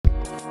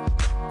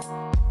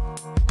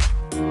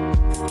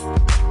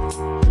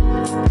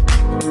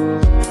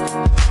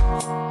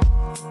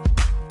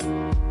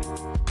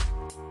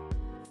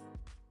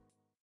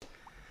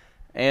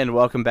And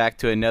welcome back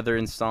to another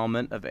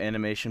installment of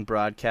Animation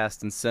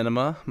Broadcast and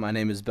Cinema. My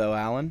name is Bo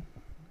Allen.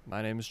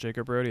 My name is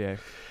Jacob Rodier.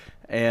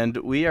 And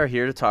we are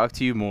here to talk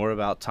to you more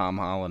about Tom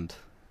Holland.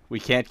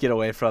 We can't get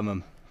away from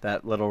him,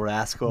 that little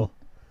rascal.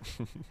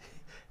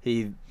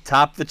 He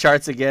topped the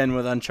charts again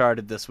with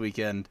Uncharted this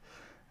weekend.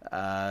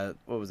 What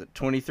was it,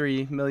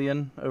 23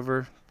 million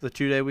over the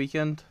 2-day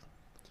weekend?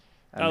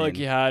 Not like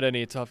he had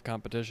any tough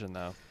competition,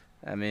 though.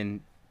 I mean,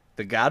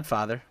 The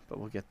Godfather, but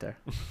we'll get there.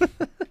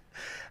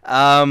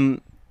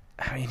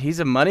 I mean, he's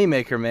a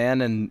moneymaker,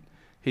 man, and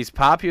he's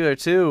popular,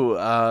 too.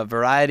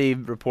 Variety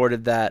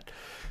reported that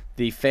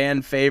the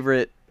fan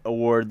favorite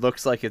award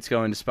looks like it's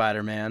going to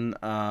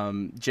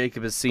Spider-Man.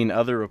 Jacob has seen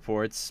other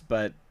reports,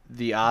 but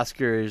the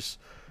Oscars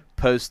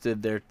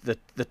posted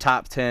the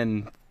top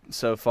 10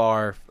 so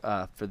far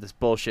for this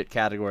bullshit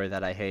category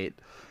that I hate.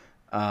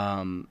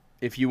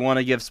 If you want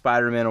to give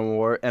Spider-Man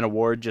an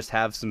award, just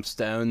have some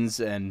stones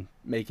and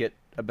make it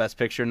a Best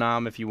Picture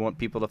nom if you want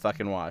people to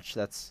fucking watch.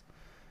 That's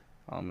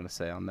all I'm going to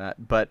say on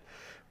that. But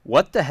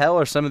what the hell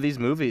are some of these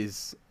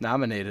movies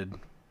nominated?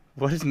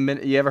 What is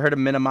you ever heard of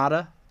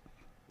Minamata?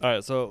 All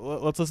right, so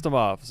let's list them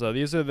off. So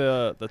these are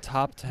the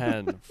top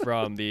 10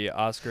 from the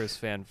Oscars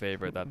fan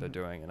favorite that they're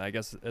doing. And I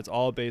guess it's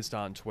all based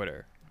on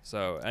Twitter.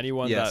 So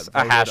anyone that voted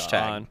a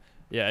hashtag.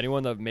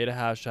 Anyone that made a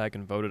hashtag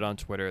and voted on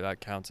Twitter,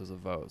 that counts as a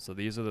vote. So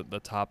these are the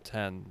top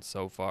 10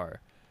 so far.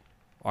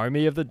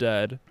 Army of the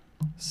Dead,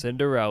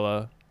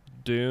 Cinderella,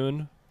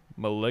 Dune,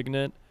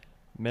 Malignant,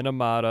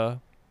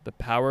 Minamata, The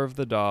Power of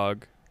the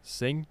Dog,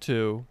 Sing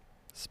 2,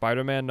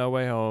 Spider-Man No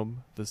Way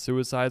Home, The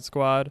Suicide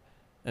Squad,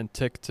 and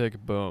Tick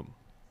Tick Boom.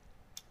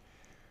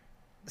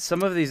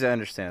 Some of these I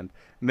understand.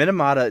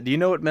 Minamata, do you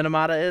know what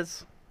Minamata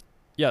is?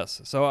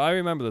 Yes, so I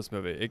remember this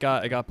movie. It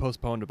got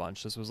postponed a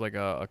bunch. This was like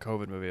a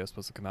COVID movie. It was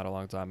supposed to come out a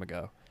long time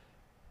ago.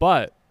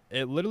 But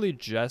it literally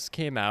just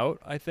came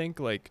out, I think,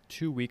 like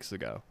 2 weeks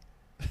ago.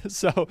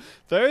 So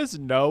there is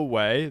no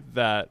way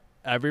that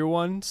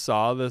everyone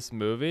saw this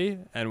movie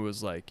and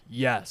was like,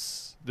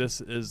 yes, this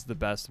is the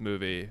best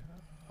movie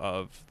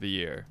of the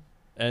year,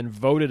 and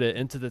voted it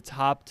into the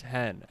top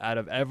 10 out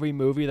of every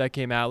movie that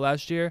came out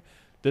last year.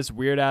 This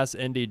weird-ass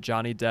indie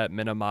Johnny Depp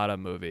Minamata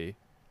movie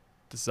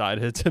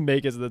decided to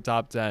make it to the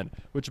top 10,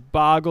 which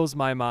boggles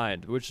my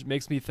mind, which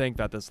makes me think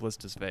that this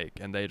list is fake,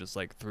 and they just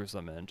like threw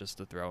some in just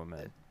to throw them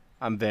in.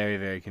 I'm very,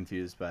 very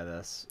confused by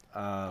this.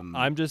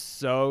 I'm just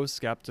so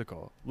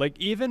skeptical. Like,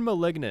 even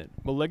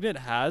Malignant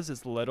has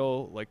this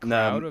little like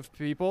crowd of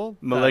people.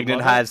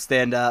 Malignant Hive,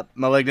 stand up.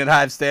 Malignant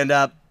Hive, stand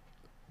up.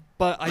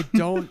 But I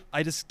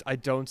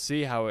don't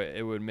see how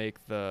it would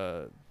make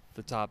the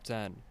top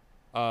 10.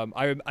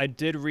 I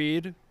did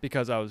read,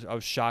 because I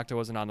was shocked it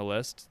wasn't on the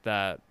list,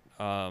 that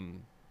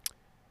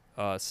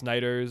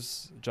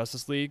Snyder's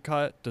Justice League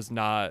cut does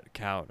not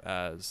count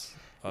as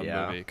a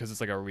movie because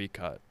it's like a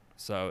recut,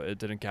 so it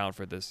didn't count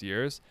for this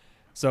year's.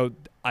 So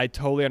I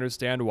totally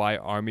understand why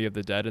Army of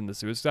the Dead and the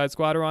Suicide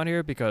Squad are on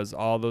here, because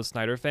all those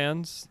Snyder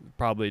fans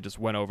probably just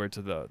went over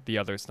to the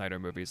other Snyder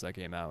movies that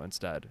came out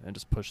instead and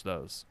just pushed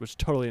those, which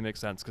totally makes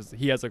sense because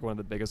he has like one of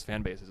the biggest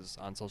fan bases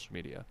on social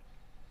media.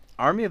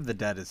 Army of the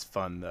Dead is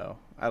fun though.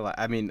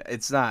 I mean,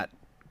 it's not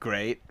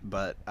great,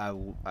 but I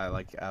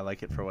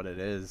like it for what it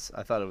is.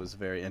 I thought it was a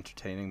very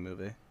entertaining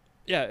movie.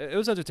 Yeah, it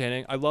was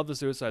entertaining. I love the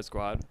Suicide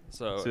Squad.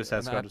 So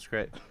Suicide Squad was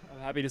great. I'm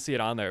happy to see it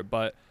on there,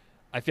 but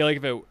I feel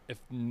like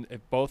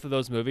if both of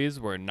those movies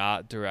were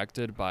not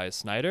directed by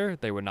Snyder,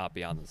 they would not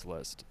be on this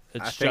list.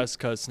 It's just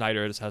because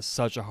Snyder just has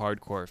such a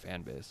hardcore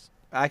fan base.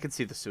 I could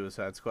see the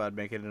Suicide Squad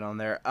making it on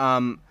there.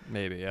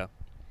 Maybe, yeah.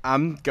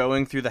 I'm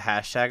going through the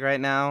hashtag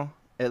right now.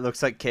 It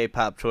looks like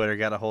K-pop Twitter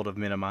got a hold of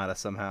Minamata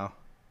somehow.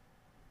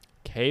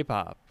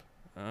 K-pop.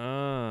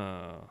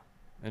 Oh,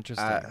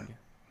 interesting.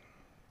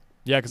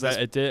 Yeah, because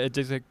it did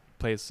take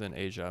place in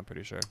Asia, I'm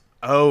pretty sure.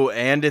 Oh,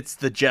 and it's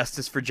the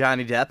Justice for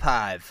Johnny Depp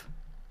Hive.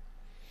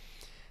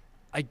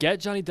 I get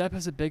Johnny Depp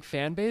has a big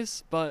fan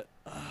base, but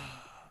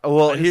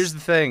well, here's the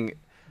thing.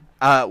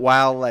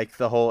 While like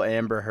the whole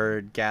Amber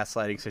Heard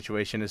gaslighting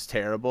situation is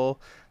terrible,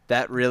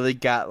 that really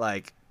got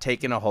like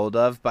taken a hold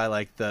of by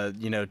like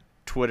the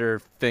Twitter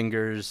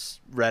fingers,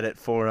 Reddit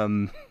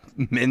forum,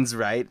 men's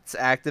rights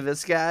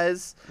activist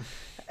guys.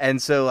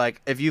 And so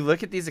like if you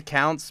look at these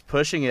accounts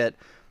pushing it,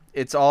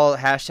 it's all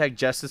hashtag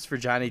Justice for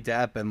Johnny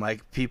Depp, and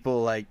like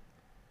people like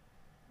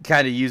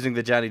kind of using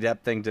the Johnny Depp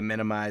thing to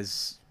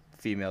minimize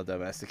female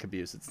domestic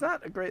abuse. It's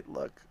not a great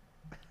look.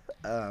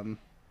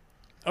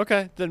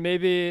 Okay, then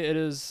maybe it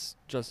is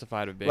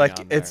justified of being like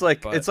on there, it's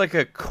like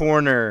a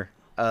corner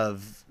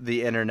of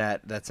the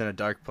internet that's in a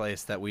dark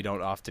place that we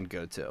don't often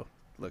go to.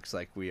 Looks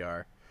like we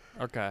are.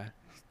 Okay.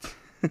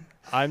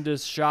 I'm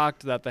just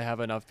shocked that they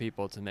have enough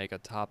people to make a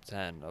top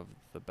 10 of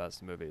the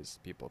best movies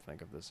people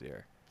think of this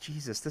year.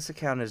 Jesus, this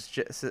account is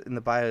in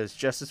the bio is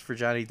Justice for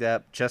Johnny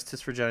Depp,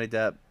 Justice for Johnny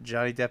Depp,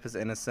 Johnny Depp is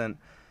innocent,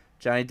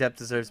 Johnny Depp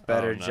deserves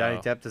better, Johnny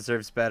Depp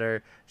deserves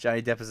better,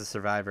 Johnny Depp is a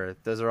survivor.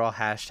 Those are all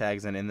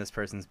hashtags and in this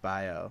person's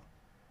bio.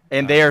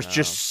 And they are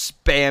just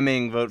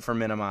spamming vote for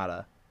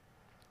Minamata.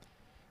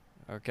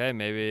 Okay,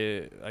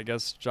 maybe I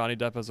guess Johnny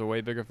Depp has a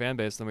way bigger fan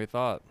base than we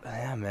thought.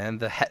 Yeah, man,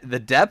 the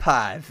Depp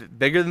Hive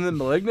bigger than the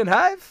Malignant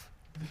Hive.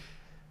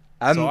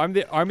 So I'm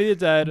the Army of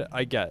the Dead.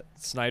 I get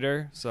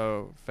Snyder,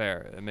 so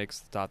fair. It makes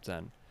the top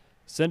 10.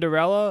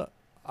 Cinderella.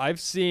 I've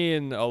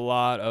seen a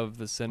lot of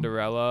the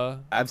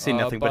Cinderella. I've seen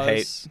nothing but hate.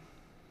 buzz.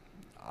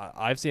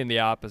 I've seen the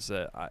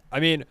opposite. I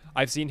mean,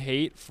 I've seen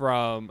hate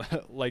from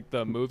like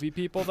the movie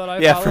people that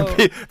I follow.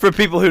 For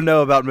people who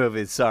know about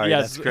movies. Sorry,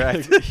 yes, that's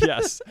correct.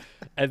 yes.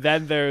 And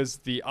then there's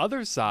the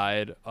other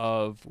side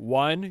of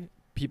one,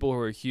 people who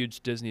are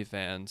huge Disney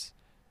fans,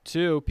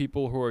 two,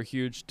 people who are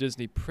huge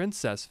Disney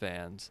princess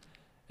fans,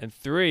 and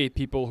three,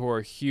 people who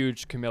are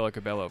huge Camila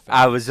Cabello fans.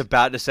 I was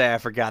about to say I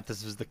forgot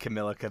this was the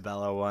Camila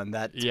Cabello one.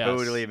 That Yes.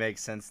 totally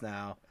makes sense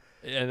now.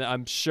 And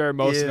I'm sure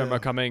most of them are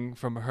coming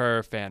from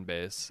her fan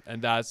base,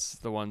 and that's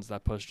the ones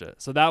that pushed it.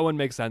 So that one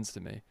makes sense to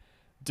me.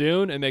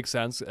 Dune, it makes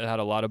sense. It had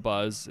a lot of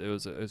buzz. It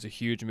was a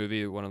huge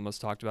movie, one of the most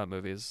talked about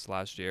movies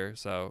last year.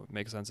 So it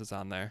makes sense it's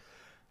on there.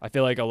 I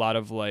feel like a lot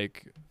of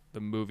like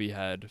the movie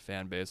head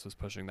fan base was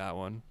pushing that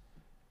one.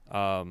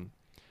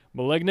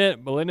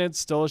 Malignant's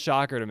still a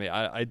shocker to me.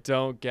 I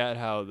don't get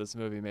how this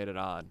movie made it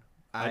on.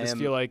 I just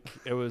feel like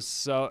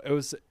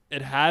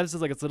it has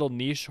like its little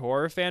niche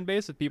horror fan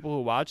base of people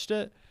who watched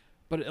it,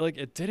 but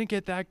it didn't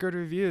get that good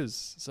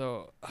reviews.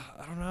 So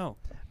I don't know.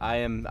 I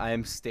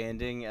am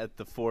standing at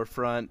the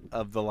forefront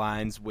of the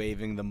lines,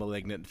 waving the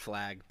Malignant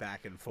flag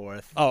back and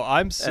forth. Oh,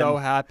 I'm so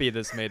happy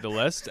this made the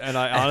list, and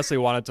I honestly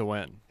want it to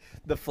win.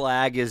 The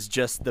flag is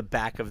just the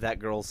back of that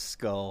girl's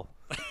skull.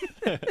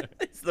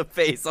 It's the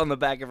face on the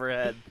back of her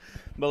head.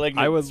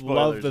 Malignant. I would spoilers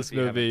love this if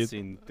you movie. haven't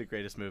seen the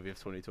greatest movie of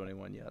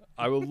 2021 yet.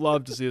 I would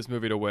love to see this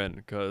movie to win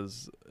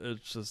because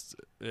it's just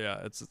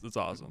it's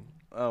awesome.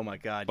 Oh my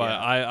god! But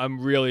yeah. I'm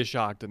really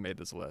shocked it made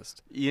this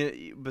list.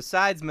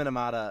 Besides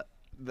Minamata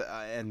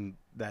and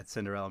that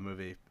Cinderella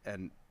movie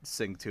and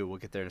Sing 2, we'll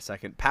get there in a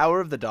second. Power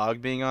of the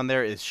Dog being on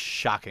there is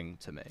shocking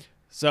to me.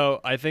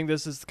 So I think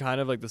this is kind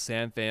of like the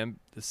same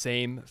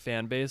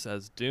fan base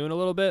as Dune a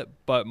little bit,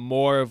 but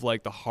more of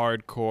like the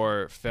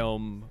hardcore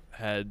film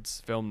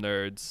heads, film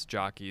nerds,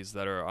 jockeys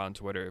that are on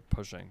Twitter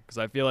pushing. Because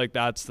I feel like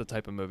that's the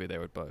type of movie they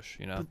would push,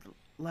 you know?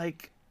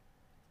 But,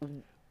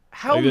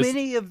 how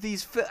many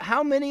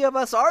of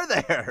us are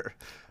there?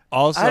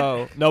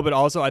 Also, but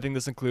also I think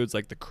this includes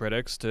like the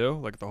critics too,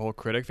 like the whole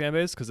critic fan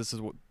base, because this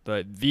is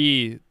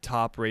the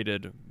top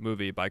rated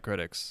movie by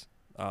critics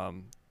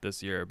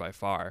this year by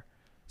far.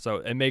 So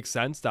it makes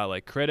sense that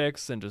like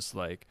critics and just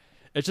like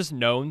it's just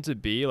known to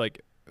be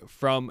like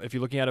if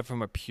you're looking at it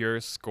from a pure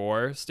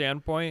score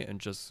standpoint and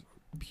just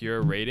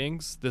pure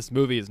ratings, this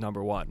movie is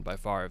number one by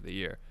far of the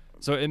year.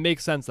 So it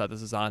makes sense that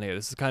this is on here.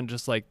 This is kind of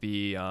just like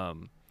the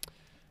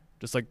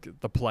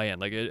play-in.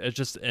 Like it's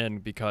just in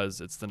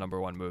because it's the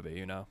number one movie,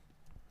 you know?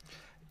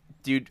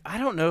 Dude, I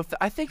don't know if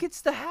I think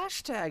it's the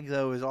hashtag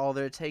though is all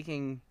they're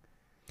taking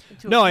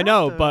into No, account, I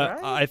know, though, but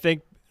right? I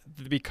think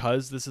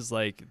because this is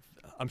like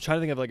I'm trying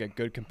to think of like a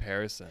good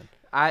comparison.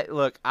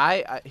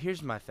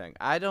 Here's my thing.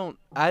 I don't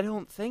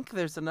think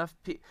there's enough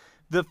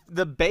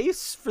the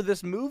base for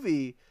this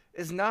movie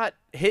is not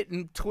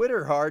hitting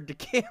Twitter hard to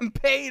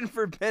campaign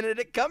for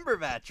Benedict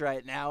Cumberbatch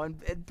right now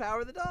and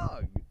Power the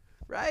Dog,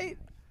 right?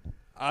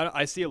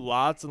 I see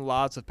lots and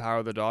lots of Power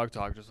of the Dog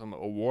talk, just some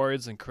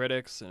awards and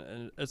critics,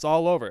 and it's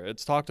all over.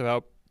 It's talked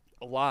about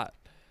a lot,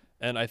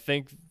 and I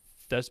think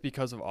that's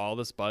because of all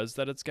this buzz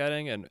that it's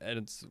getting, and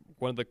it's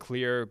one of the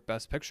clear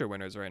Best Picture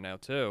winners right now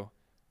too,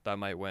 that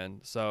might win.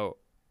 So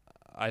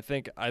I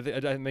think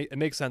it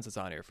makes sense it's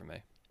on here for me.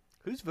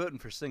 Who's voting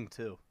for Sing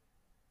 2?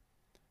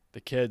 The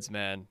kids,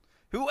 man.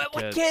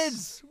 What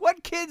kids?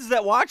 What kids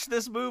that watch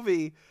this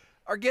movie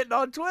are getting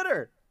on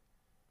Twitter?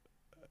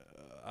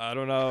 I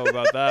don't know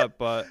about that,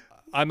 but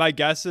my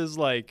guess is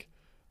like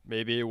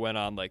maybe it went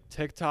on like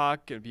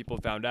TikTok and people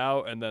found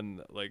out, and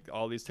then like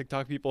all these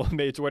TikTok people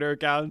made Twitter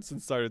accounts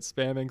and started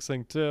spamming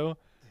Sing 2.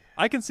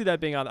 I can see that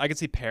being on. I can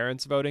see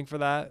parents voting for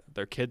that.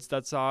 Their kids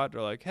that saw it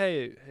are like,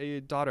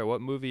 hey daughter,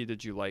 what movie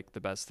did you like the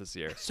best this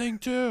year? Sing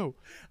 2.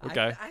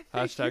 Okay.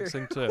 I think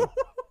Sing 2.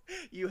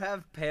 You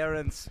have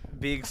parents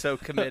being so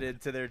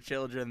committed to their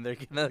children, they're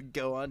going to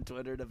go on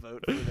Twitter to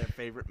vote for their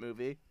favorite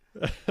movie.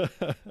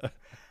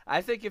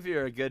 I think if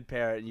you're a good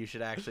parent, you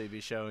should actually be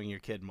showing your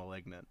kid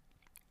Malignant.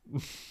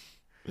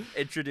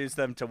 Introduce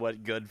them to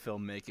what good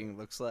filmmaking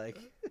looks like.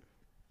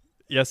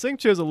 Yeah, Sing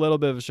 2 is a little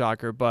bit of a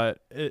shocker, but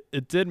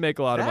it did make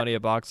a lot of money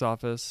at box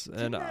office.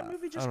 Didn't that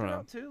movie just come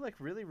out too, like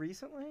really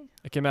recently?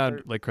 It came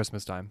out like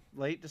Christmas time.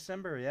 Late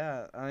December,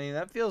 yeah. I mean,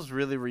 that feels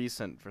really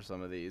recent for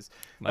some of these.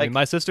 I mean,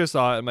 my sister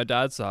saw it and my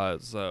dad saw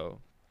it, so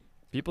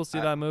people see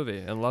that movie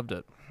and loved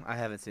it. I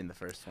haven't seen the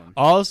first one.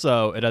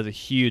 Also, it has a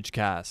huge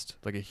cast,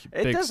 like big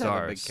stars. It does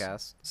have a big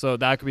cast. So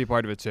that could be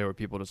part of it too, where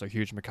people just are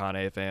huge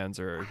McConaughey fans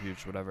or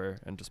huge whatever,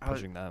 and just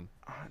pushing them.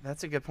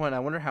 That's a good point. I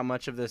wonder how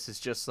much of this is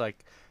just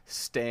like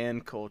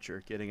stan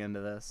culture getting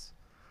into this.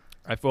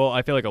 I feel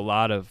like a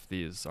lot of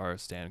these are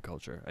stan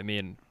culture. I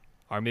mean,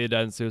 Army of the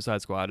Dead and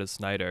Suicide Squad is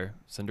Snyder.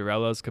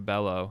 Cinderella's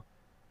Cabello.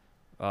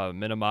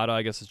 Minamata,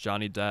 I guess, is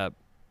Johnny Depp.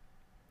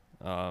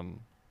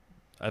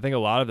 I think a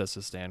lot of this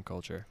is stan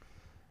culture.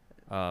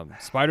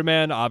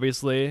 Spider-Man,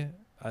 obviously,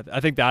 I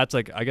think that's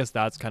like, I guess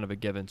that's kind of a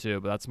given too,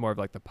 but that's more of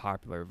like the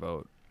popular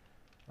vote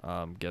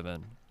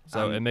given.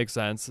 So it makes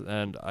sense,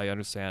 and I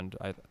understand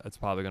it's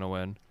probably going to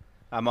win.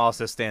 I'm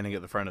also standing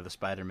at the front of the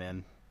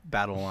Spider-Man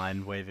battle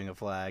line waving a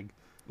flag.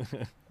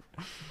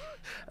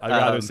 I'd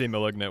rather see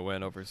Malignant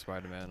win over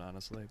Spider-Man,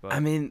 honestly. But I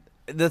mean,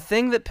 the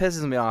thing that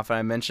pisses me off, and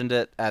I mentioned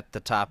it at the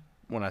top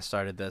when I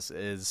started this,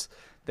 is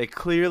they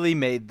clearly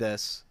made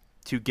this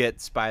to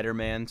get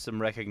Spider-Man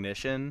some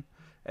recognition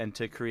and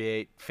to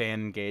create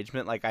fan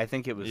engagement. Like, I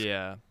think it was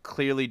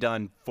clearly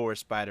done for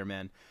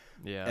Spider-Man.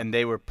 Yeah. And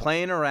they were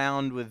playing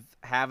around with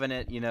having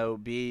it,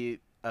 be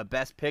a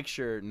Best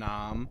Picture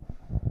nom.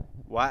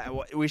 Why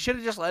we should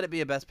have just let it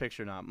be a Best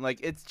Picture nom. Like,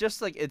 it's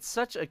just like, it's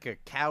such like a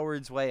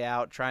coward's way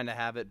out trying to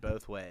have it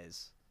both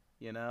ways,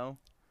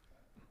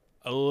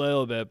 A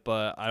little bit,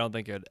 but I don't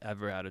think it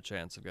ever had a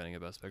chance of getting a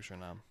Best Picture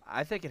nom.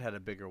 I think it had a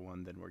bigger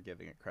one than we're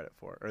giving it credit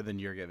for, or than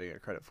you're giving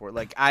it credit for.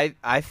 Like,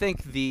 I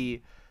think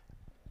the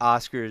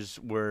Oscars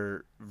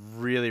were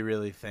really,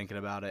 really thinking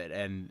about it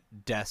and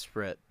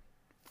desperate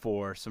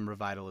for some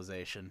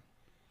revitalization.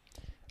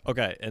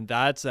 Okay, in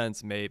that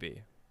sense,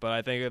 maybe. But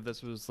I think if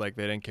this was like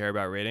they didn't care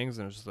about ratings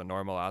and it was just a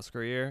normal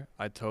Oscar year,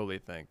 I totally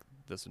think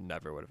this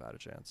never would have had a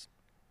chance.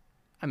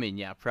 I mean,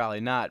 yeah, probably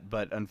not.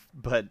 But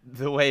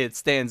the way it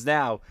stands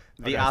now,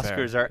 the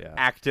Oscars are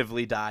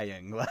actively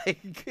dying.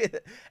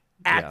 Like,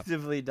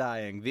 actively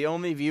dying. The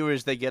only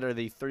viewers they get are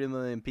the 3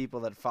 million people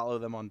that follow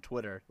them on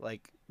Twitter.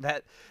 Like,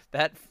 that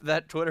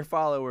Twitter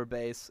follower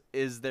base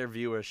is their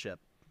viewership.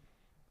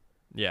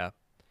 Yeah.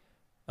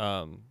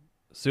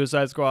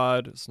 Suicide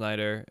Squad,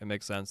 Snyder, it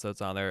makes sense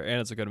that's on there, and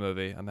it's a good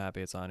movie. I'm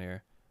happy it's on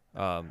here.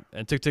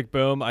 And Tick Tick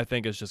Boom, I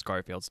think it's just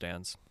Garfield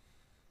stands.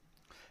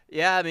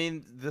 Yeah, I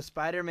mean, the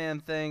Spider-Man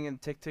thing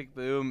and Tick Tick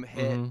Boom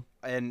hit,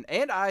 and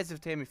Eyes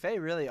of Tammy Faye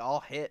really all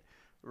hit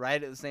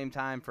right at the same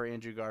time for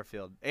Andrew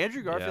Garfield.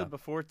 Andrew Garfield,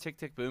 before Tick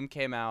Tick Boom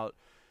came out,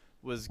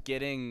 was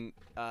getting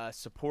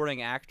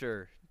supporting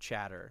actor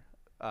chatter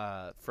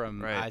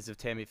from Eyes of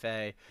Tammy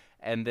Faye,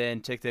 and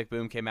then Tick Tick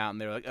Boom came out, and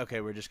they were like,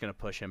 okay, we're just going to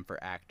push him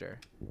for actor.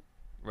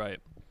 Right.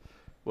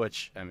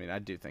 Which, I mean, I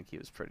do think he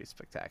was pretty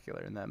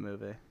spectacular in that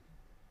movie.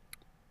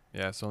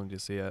 Yeah, I still need to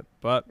see it,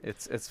 but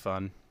it's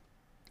fun.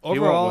 Overall,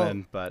 he won't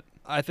win, but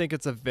I think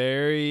it's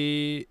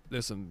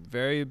there's some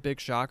very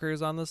big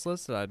shockers on this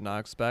list that I did not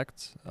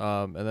expect,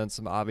 and then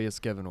some obvious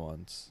given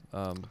ones.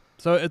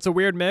 So it's a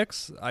weird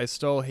mix. I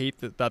still hate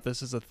that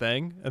this is a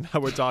thing and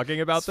that we're talking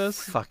about this.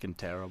 Fucking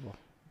terrible.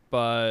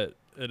 But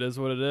it is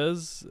what it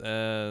is,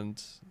 and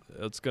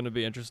it's going to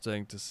be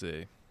interesting to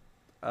see.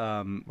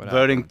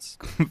 Voting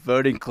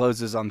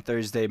closes on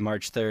Thursday,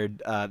 March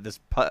 3rd.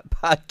 This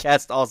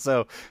podcast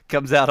also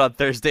comes out on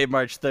Thursday,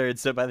 March 3rd.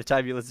 So by the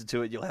time you listen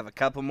to it, you'll have a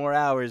couple more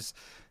hours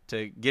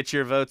to get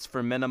your votes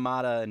for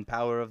Minamata and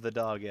Power of the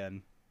Dog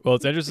in. Well,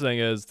 what's interesting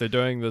is they're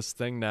doing this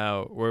thing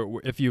now where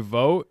if you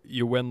vote,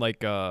 you win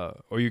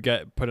or you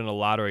get put in a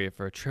lottery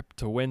for a trip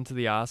to win to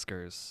the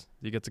Oscars.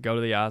 You get to go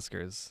to the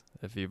Oscars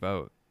if you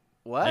vote.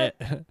 What?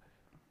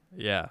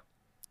 Yeah.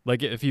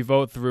 Like if you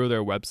vote through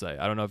their website.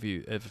 I don't know if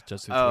it's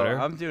just through Twitter.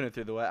 I'm doing it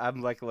through the web. I'm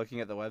like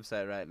looking at the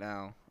website right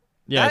now.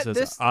 Yeah, it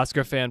says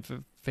Oscar fan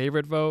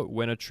favorite vote,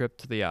 win a trip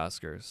to the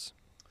Oscars.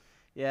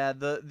 Yeah,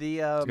 it's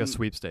like a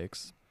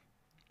sweepstakes.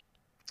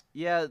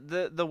 Yeah,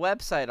 the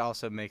website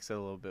also makes it a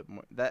little bit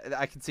more. That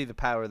I can see the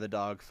Power of the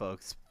Dog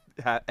folks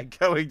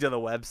going to the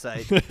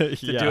website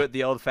to do it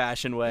the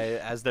old-fashioned way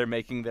as they're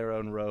making their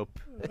own rope.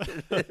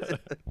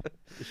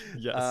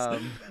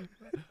 Yes.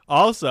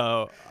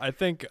 Also, I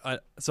think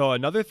so.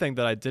 Another thing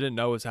that I didn't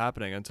know was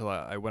happening until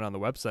I went on the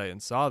website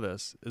and saw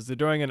this is they're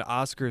doing an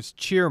Oscars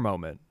cheer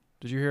moment.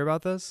 Did you hear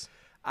about this?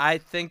 I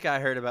think I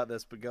heard about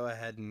this, but go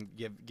ahead and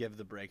give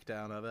the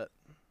breakdown of it.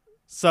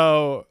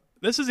 So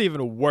this is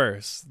even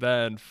worse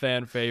than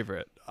fan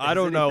favorite. I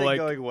don't know, like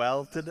going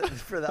well for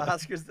the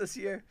Oscars this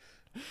year.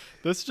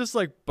 This just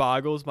like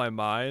boggles my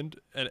mind,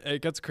 and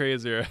it gets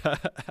crazier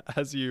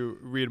as you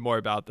read more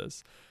about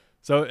this.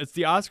 So it's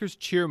the Oscars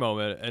cheer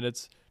moment, and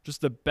it's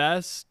just the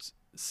best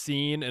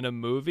scene in a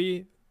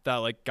movie that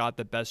like got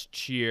the best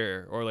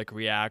cheer or like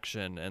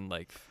reaction and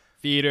like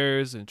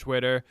theaters and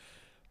Twitter.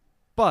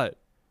 But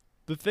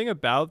the thing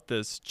about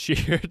this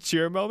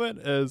cheer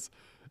moment is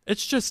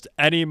it's just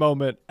any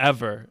moment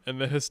ever in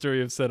the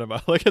history of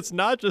cinema. Like it's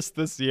not just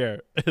this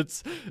year.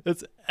 It's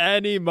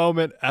any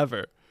moment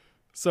ever.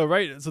 So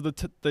they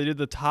did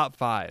the top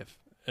 5.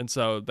 And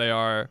so they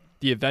are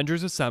the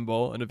Avengers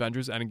Assemble and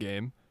Avengers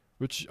Endgame,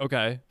 which,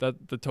 okay,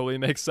 that totally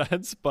makes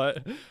sense,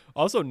 but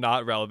also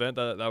not relevant.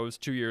 That was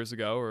 2 years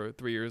ago or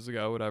 3 years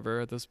ago, whatever,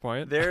 at this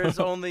point. There is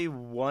only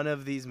one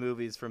of these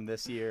movies from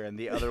this year, and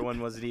the other one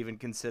wasn't even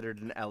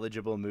considered an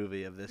eligible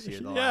movie of this year,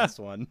 the last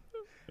one.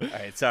 All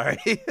right, sorry.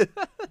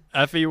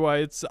 Effie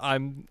White's I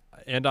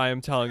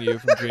Am Telling You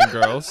from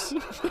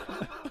Dreamgirls.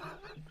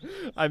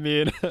 I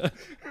mean,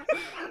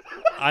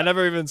 I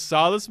never even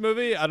saw this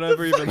movie. I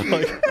never even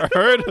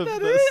heard of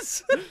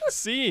this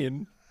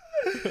scene.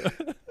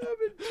 I'm in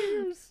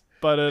tears.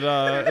 but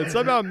it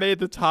somehow made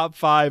the top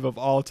 5 of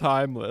all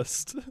time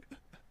list.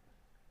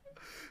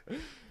 Keep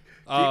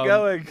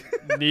going.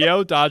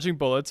 Neo dodging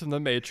bullets from The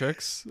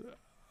Matrix,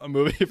 a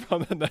movie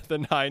from the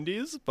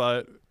 90s,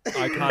 but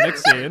iconic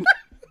scene.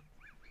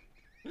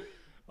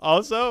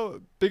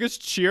 Also,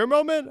 biggest cheer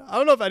moment? I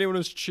don't know if anyone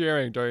was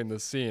cheering during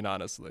this scene,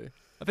 honestly.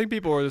 I think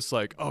people were just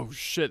like, oh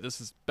shit,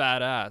 this is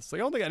badass. Like,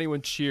 I don't think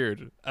anyone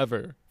cheered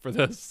ever for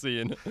this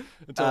scene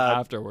until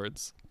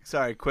afterwards.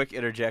 Sorry, quick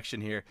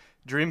interjection here.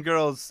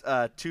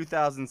 Dreamgirls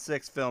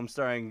 2006 film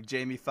starring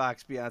Jamie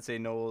Foxx, Beyonce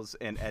Knowles,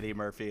 and Eddie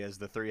Murphy as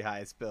the 3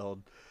 highest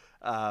billed.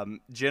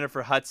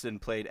 Jennifer Hudson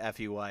played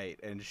Effie White,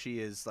 and she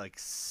is like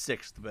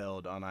 6th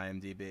billed on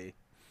IMDb.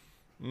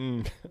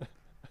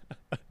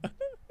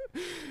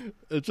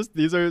 It's just,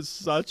 these are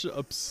such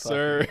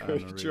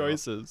absurd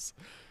choices.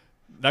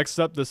 Next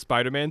up, the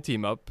Spider-Man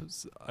team up.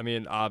 I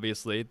mean,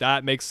 obviously,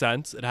 that makes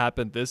sense. It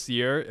happened this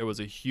year. It was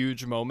a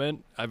huge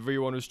moment.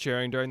 Everyone was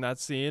cheering during that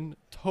scene.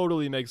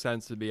 Totally makes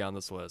sense to be on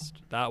this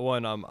list. That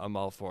one I'm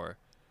all for.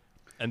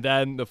 And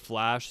then the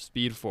Flash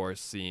Speed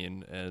Force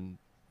scene in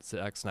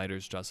Zack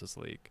Snyder's Justice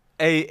League.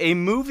 A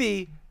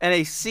movie and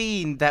a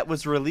scene that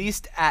was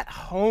released at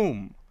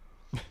home.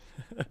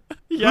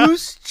 Yeah.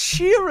 Who's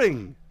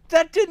cheering?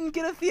 That didn't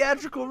get a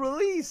theatrical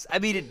release. I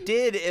mean, it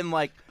did in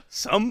like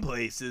some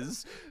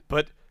places,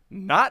 but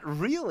not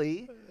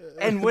really.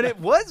 And when it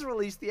was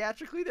released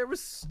theatrically, there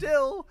was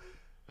still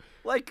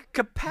like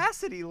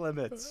capacity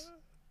limits.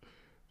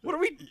 What are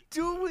we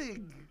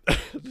doing?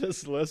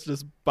 This list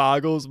just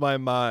boggles my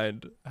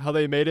mind. How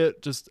they made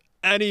it just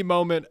any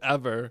moment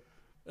ever.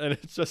 And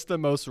it's just the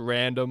most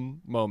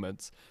random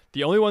moments.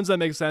 The only ones that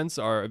make sense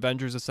are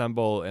Avengers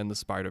Assemble and the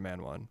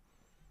Spider-Man one.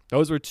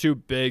 Those were 2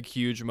 big,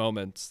 huge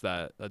moments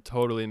that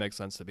totally make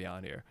sense to be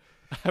on here.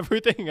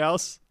 Everything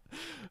else,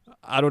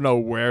 I don't know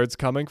where it's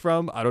coming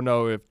from. I don't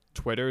know if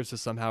Twitter is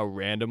just somehow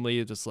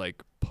randomly just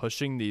like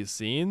pushing these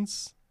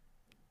scenes.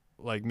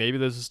 Like maybe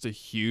there's just a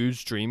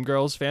huge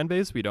Dreamgirls fan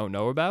base we don't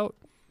know about.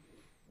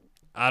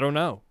 I don't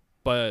know.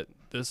 But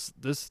this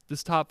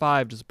top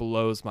 5 just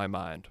blows my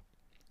mind.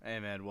 Hey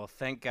man, well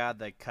thank God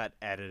they cut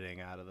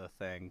editing out of the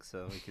thing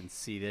so we can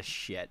see this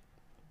shit.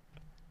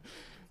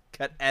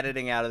 Cut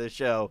editing out of the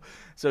show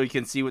so we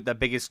can see what the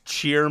biggest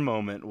cheer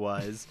moment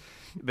was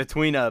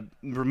between a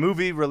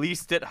movie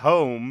released at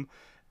home,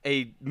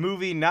 a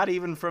movie not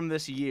even from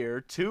this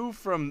year,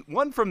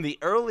 one from the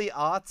early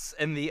aughts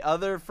and the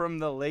other from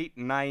the late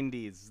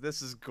 90s.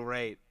 This is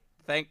great.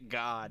 Thank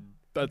God.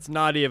 That's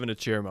not even a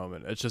cheer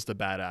moment. It's just a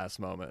badass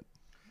moment.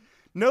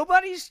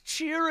 Nobody's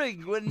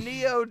cheering when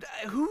Neo.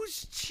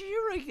 Who's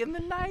cheering in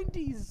the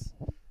 90s?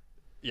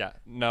 Yeah,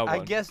 no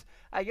one.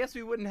 I guess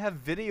we wouldn't have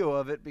video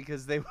of it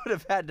because they would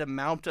have had to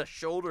mount a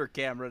shoulder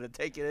camera to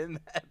take it in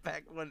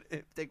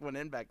take one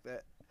in back then.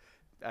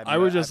 I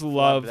would just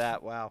love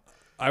that. Wow.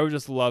 I would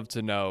just love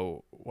to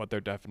know what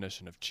their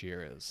definition of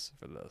cheer is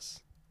for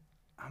this.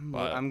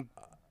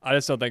 I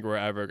just don't think we're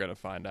ever gonna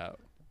find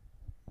out.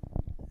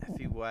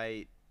 Effie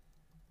White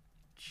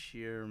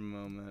cheer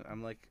moment.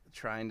 I'm like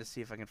trying to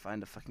see if I can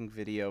find a fucking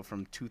video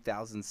from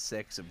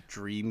 2006 of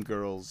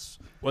Dreamgirls.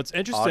 What's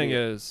interesting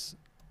is.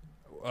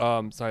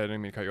 Sorry, I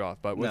didn't mean to cut you off.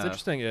 But what's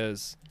interesting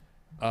is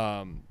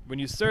when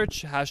you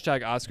search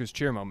hashtag Oscars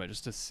cheer moment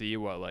just to see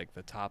what like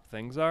the top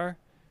things are,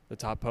 the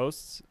top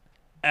posts,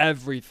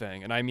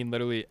 everything, and I mean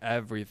literally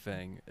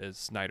everything is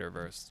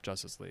Snyderverse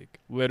Justice League.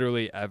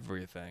 Literally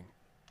everything.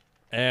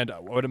 And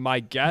what my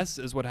guess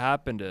is what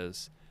happened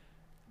is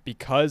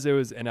because it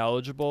was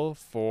ineligible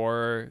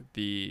for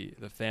the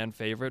fan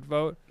favorite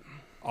vote,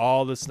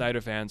 all the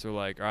Snyder fans were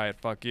like, all right,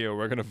 fuck you.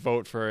 We're going to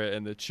vote for it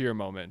in the cheer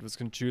moment. We're just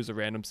going to choose a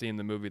random scene in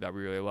the movie that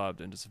we really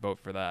loved and just vote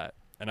for that.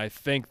 And I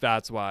think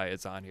that's why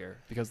it's on here.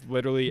 Because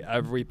literally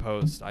every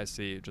post I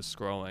see just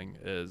scrolling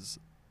is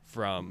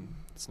from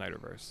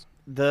Snyderverse.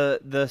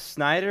 The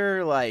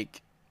Snyder,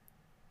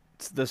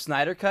 the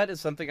Snyder cut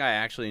is something I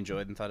actually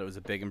enjoyed and thought it was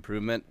a big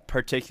improvement,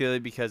 particularly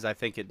because I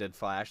think it did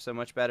Flash so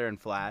much better. And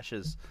Flash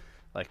is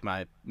like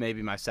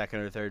maybe my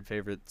second or third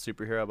favorite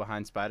superhero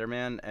behind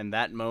Spider-Man. And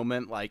that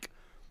moment,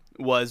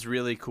 was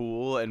really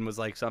cool and was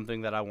like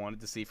something that I wanted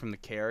to see from the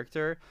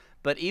character.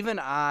 But even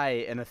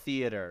I, in a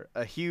theater,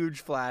 a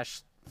huge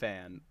Flash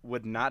fan,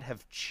 would not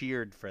have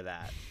cheered for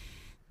that.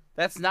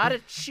 That's not a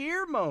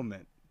cheer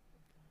moment.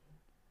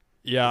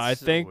 Yeah,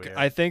 It's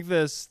I think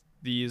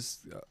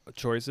these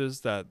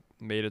choices that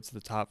made it to the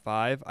top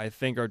 5, I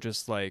think are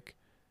just like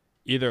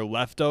either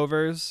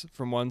leftovers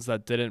from ones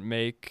that didn't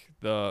make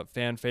the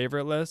fan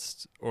favorite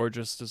list or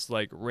just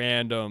like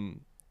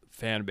random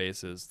fan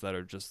bases that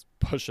are just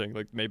pushing.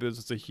 Like maybe there's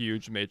just a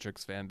huge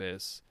Matrix fan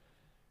base,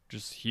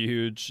 just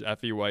huge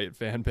Effie White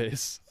fan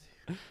base,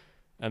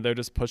 and they're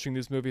just pushing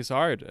these movies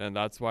hard, and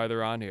that's why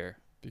they're on here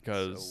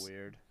because so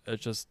weird. It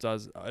just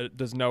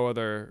there's no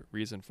other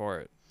reason for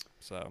it.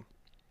 So,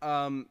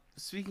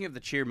 speaking of the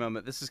cheer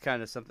moment, this is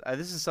kind of something.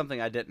 This is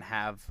something I didn't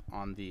have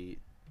on the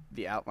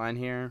outline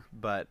here,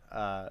 but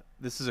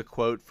this is a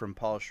quote from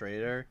Paul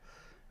Schrader.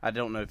 I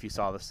don't know if you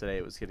saw this today.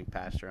 It was getting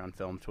passed around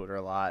film Twitter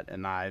a lot,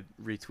 and I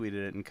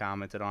retweeted it and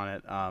commented on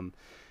it.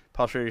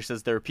 Paul Schrader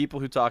says there are people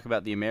who talk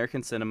about the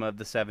American cinema of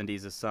the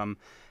 70s as some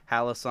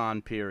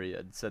halcyon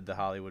period, said the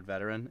Hollywood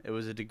veteran. It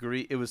was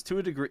to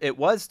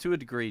a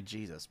degree,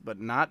 Jesus, but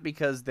not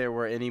because there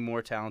were any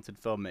more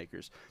talented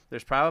filmmakers.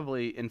 There's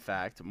probably, in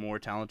fact, more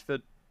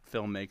talented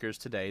filmmakers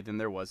today than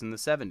there was in the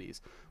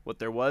 70s. What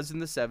there was in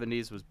the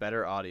 70s was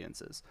better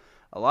audiences.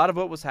 A lot of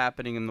what was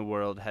happening in the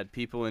world had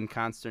people in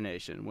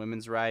consternation.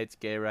 Women's rights,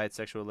 gay rights,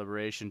 sexual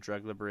liberation,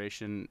 drug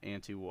liberation,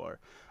 anti-war.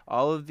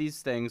 All of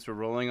these things were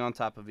rolling on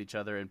top of each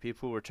other, and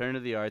people were turning to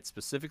the arts,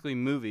 specifically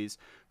movies,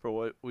 for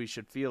what we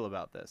should feel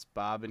about this.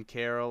 Bob and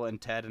Carol and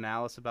Ted and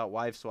Alice about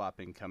wife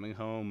swapping, Coming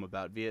Home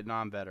about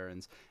Vietnam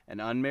veterans, An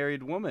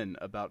Unmarried Woman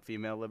about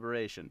female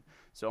liberation.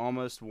 So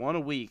almost one a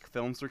week,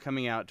 films were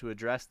coming out to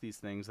address these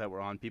things that were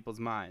on people's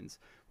minds.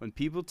 When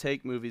people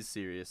take movies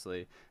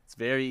seriously, it's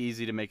very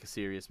easy to make a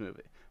serious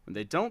movie. When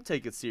they don't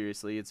take it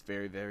seriously, it's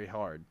very, very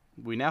hard.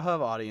 We now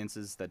have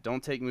audiences that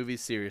don't take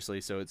movies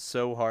seriously, so it's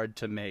so hard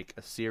to make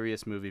a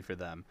serious movie for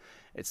them.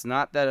 It's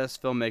not that us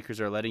filmmakers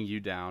are letting you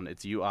down,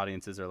 it's you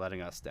audiences are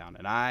letting us down.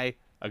 And I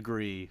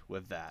agree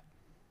with that.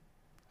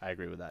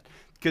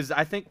 Because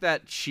I think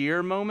that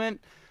cheer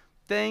moment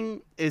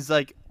thing is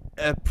like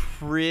a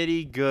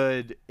pretty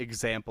good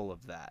example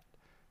of that.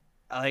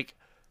 Like,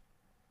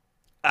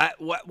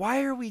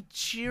 why are we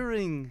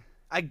cheering?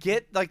 I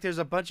get like there's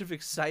a bunch of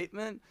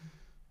excitement,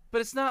 but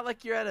it's not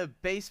like you're at a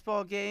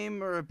baseball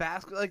game or a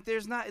basketball. Like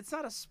it's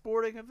not a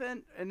sporting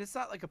event, and it's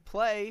not like a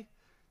play.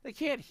 They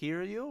can't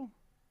hear you.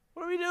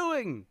 What are we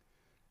doing?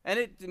 And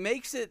it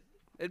makes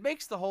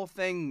the whole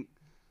thing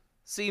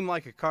seem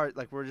like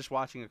like we're just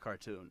watching a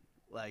cartoon.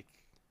 Like,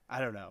 I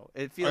don't know.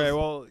 It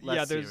feels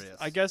less serious.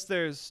 I guess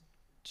there's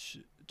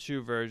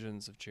two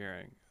versions of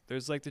cheering.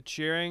 There's like the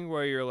cheering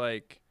where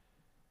you're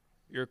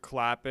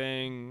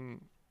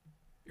clapping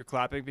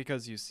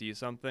because you see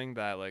something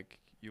that like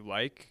you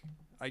like,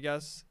 I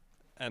guess,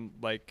 and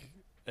like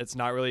it's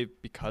not really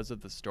because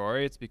of the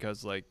story. It's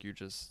because like you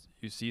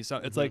see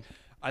something. It's like,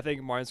 I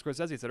think Martin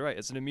Scorsese said it right.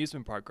 It's an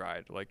amusement park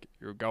ride. Like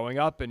you're going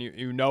up and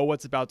you know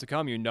what's about to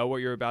come. You know what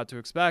you're about to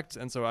expect,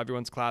 and so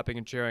everyone's clapping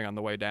and cheering on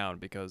the way down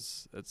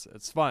because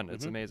it's fun.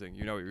 It's amazing.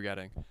 You know what you're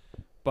getting.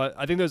 But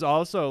I think there's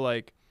also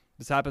like,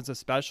 this happens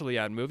especially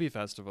at movie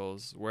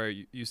festivals where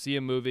you see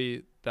a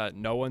movie that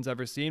no one's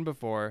ever seen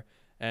before,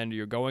 and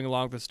you're going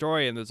along the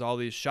story, and there's all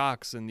these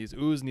shocks and these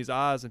oohs and these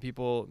ahs, and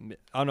people,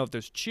 I don't know if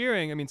there's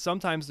cheering. I mean,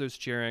 sometimes there's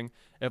cheering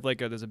if like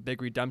there's a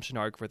big redemption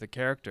arc for the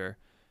character.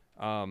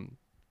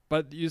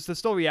 But there's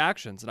still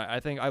reactions, and I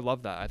think I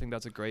love that. I think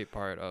that's a great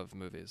part of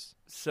movies.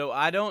 So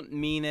I don't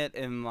mean it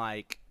in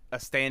like a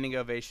standing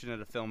ovation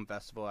at a film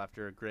festival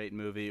after a great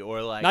movie,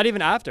 or like not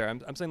even after.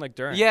 I'm saying like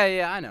during.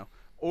 Yeah, I know.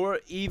 Or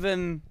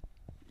even,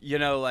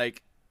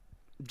 like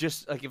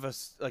just like if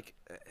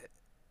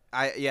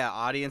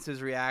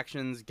audiences'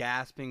 reactions,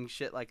 gasping,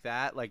 shit like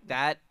that. Like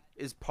that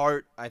is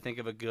part, I think,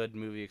 of a good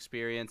movie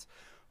experience.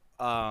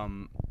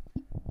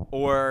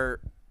 Or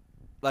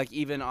like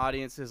even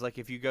audiences, like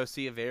if you go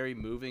see a very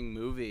moving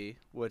movie,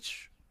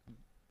 which,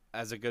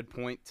 as a good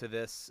point to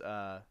this,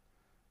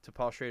 to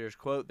Paul Schrader's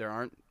quote, there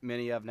aren't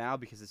many of now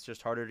because it's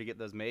just harder to get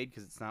those made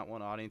because it's not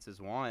what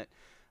audiences want.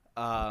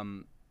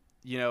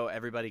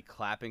 Everybody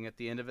clapping at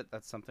the end of it,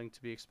 that's something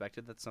to be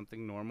expected. That's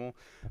something normal.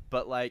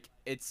 But like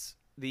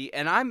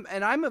and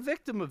I'm a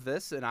victim of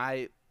this, and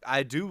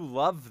I do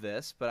love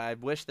this, but I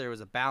wish there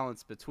was a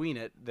balance between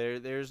it.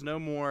 There's no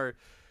more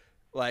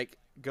like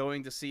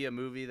going to see a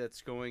movie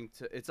that's going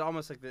to, it's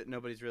almost like that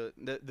nobody's really,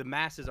 the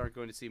masses aren't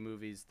going to see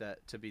movies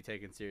that to be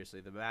taken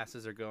seriously. The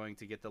masses are going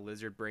to get the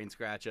lizard brain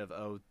scratch of,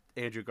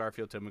 Andrew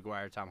Garfield, Tobey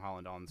Maguire, Tom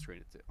Holland all on the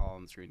screen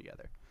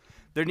together.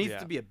 There needs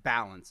to be a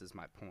balance, is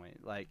my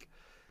point. Like,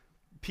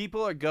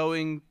 people are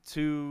going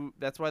to,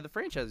 that's why the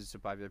franchise is so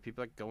popular.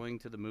 People are going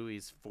to the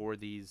movies for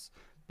these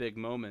big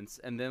moments.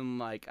 And then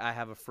like I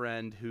have a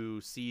friend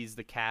who sees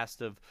the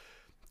cast of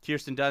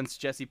Kirsten Dunst,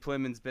 Jesse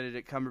Plemons,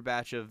 Benedict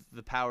Cumberbatch of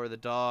The Power of the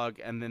Dog,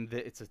 and then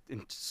it's a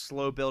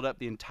slow build up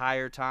the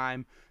entire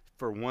time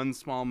for one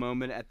small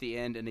moment at the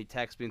end, and he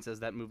texts me and says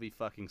that movie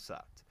fucking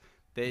sucked.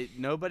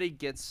 Nobody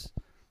gets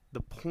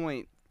the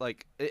point.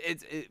 Like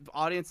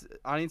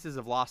audiences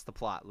have lost the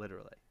plot,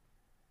 literally.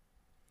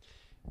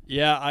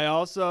 Yeah,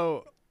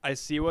 I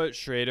see what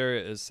Schrader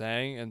is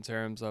saying in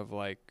terms of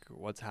like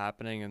what's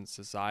happening in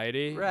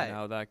society, right, and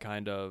how that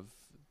kind of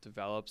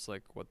develops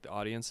like what the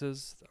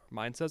audience's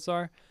mindsets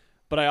are.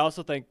 But I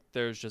also think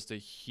there's just a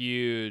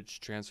huge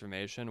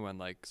transformation when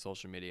like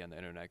social media and the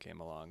internet came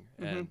along,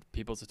 and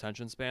people's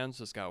attention spans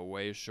just got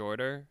way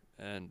shorter,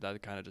 and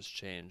that kind of just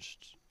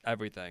changed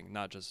everything,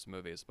 not just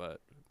movies, but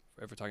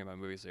if we're talking about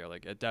movies here,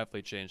 like it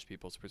definitely changed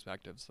people's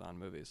perspectives on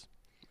movies.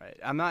 Right.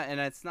 I'm not, and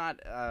it's not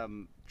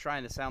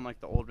trying to sound like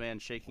the old man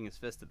shaking his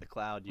fist at the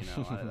cloud,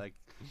 like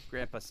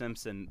Grandpa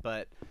Simpson,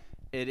 but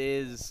it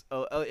is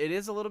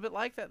a little bit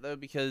like that though,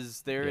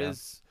 because there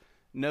is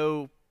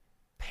no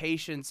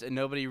patience and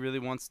nobody really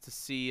wants to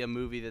see a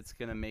movie that's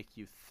gonna make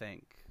you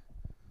think.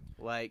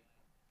 Like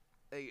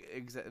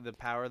The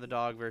Power of the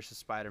Dog versus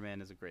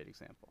Spider-Man is a great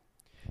example.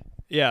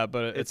 Yeah,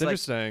 but it's like,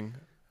 interesting.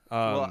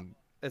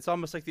 It's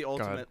almost like the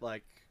ahead. ultimate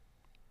like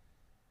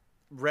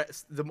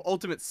the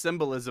ultimate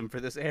symbolism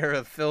for this era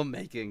of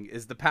filmmaking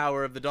is the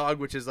power of the dog,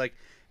 which is like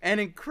an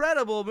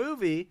incredible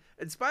movie.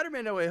 And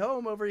Spider-Man: No Way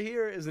Home over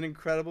here is an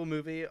incredible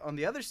movie on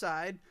the other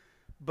side.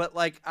 But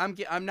like I'm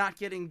not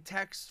getting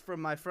texts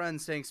from my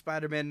friends saying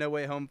Spider-Man: No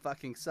Way Home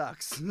fucking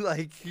sucks.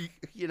 Like,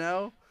 you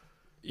know?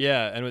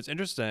 Yeah, and what's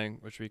interesting,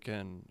 which we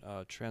can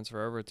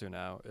transfer over to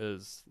now,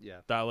 is Yeah.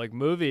 that like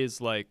movies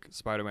like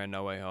Spider-Man: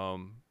 No Way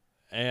Home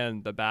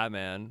and the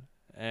Batman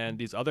and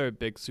these other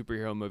big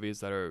superhero movies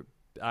that are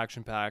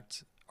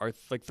action-packed are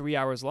like 3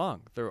 hours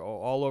long. They're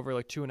all over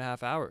like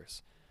 2.5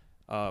 hours,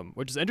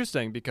 which is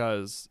interesting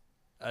because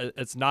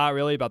it's not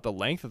really about the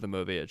length of the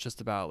movie. It's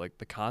just about like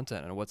the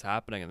content and what's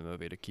happening in the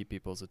movie to keep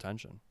people's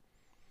attention.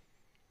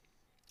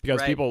 Because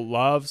Right. people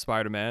love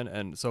Spider-Man,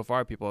 and so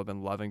far people have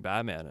been loving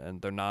Batman,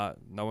 and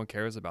no one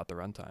cares about the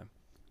runtime.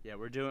 Yeah,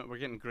 we're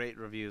getting great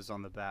reviews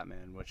on the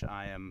Batman, which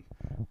I am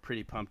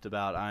pretty pumped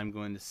about. I'm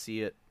going to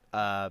see it.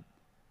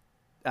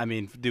 I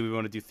mean, do we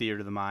want to do Theater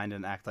of the Mind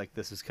and act like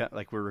this is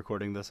like we're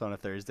recording this on a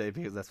Thursday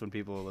because that's when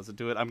people will listen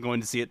to it? I'm going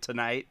to see it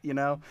tonight, you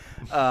know?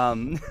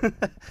 And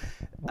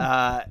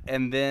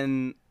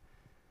then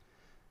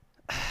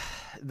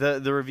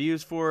the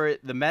reviews for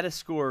it, the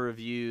Metascore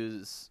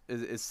reviews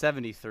is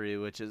 73,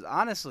 which is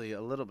honestly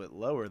a little bit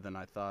lower than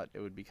I thought it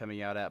would be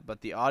coming out at.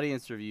 But the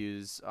audience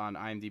reviews on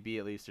IMDb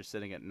at least are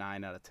sitting at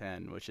 9 out of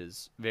 10, which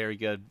is very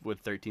good with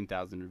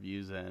 13,000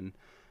 reviews in.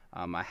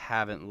 I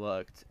haven't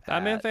looked.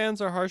 Batman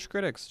fans are harsh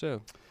critics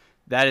too.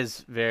 That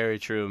is very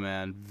true,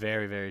 man.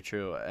 Very, very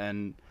true.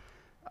 And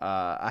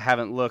I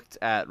haven't looked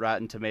at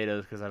Rotten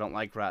Tomatoes because I don't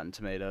like Rotten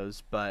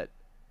Tomatoes, but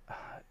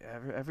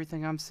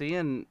everything I'm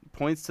seeing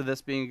points to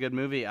this being a good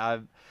movie.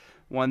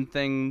 One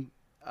thing.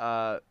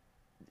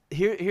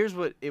 Here's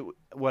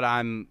what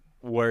I'm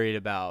worried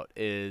about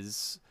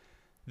is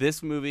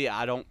this movie.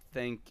 I don't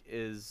think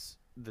is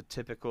the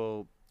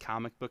typical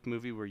comic book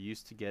movie we're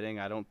used to getting.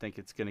 I don't think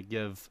it's going to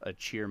give a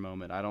cheer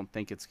moment. I don't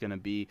think it's going to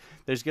be.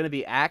 There's going to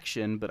be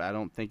action, but I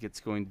don't think it's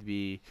going to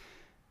be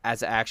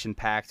as action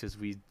packed as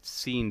we've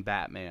seen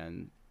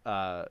Batman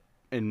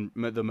in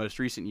the most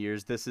recent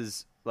years. This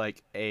is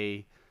like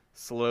a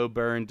slow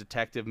burn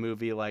detective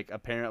movie. Like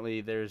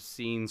apparently there's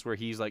scenes where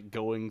he's like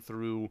going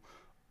through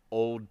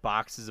old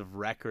boxes of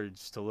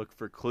records to look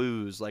for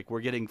clues. Like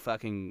we're getting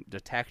fucking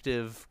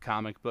detective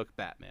comic book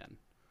Batman,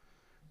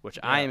 which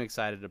I am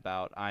excited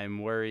about. I'm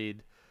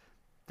worried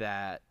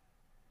that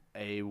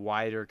a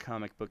wider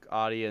comic book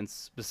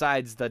audience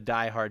besides the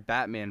diehard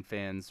Batman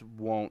fans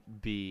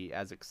won't be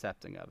as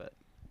accepting of it.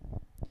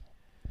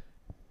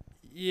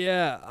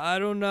 Yeah, I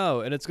don't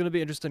know, and it's going to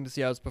be interesting to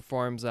see how it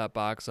performs at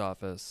box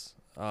office.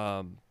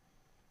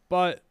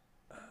 But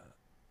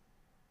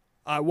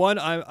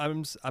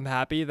I'm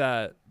happy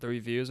that the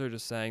reviews are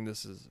just saying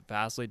this is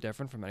vastly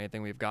different from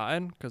anything we've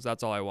gotten, because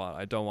that's all I want.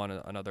 I don't want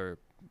another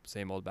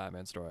same old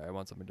Batman story. I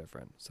want something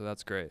different. So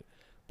that's great.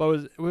 But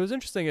what was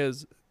interesting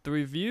is the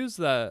reviews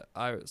that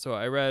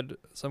I read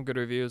some good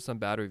reviews, some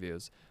bad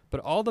reviews, but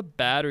all the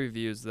bad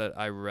reviews that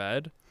I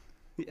read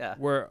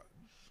were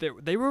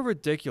they were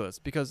ridiculous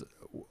because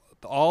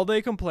all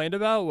they complained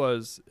about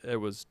was it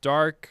was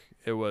dark,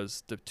 it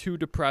was too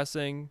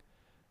depressing,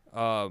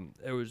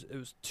 it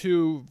was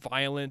too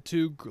violent,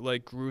 too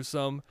like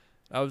gruesome.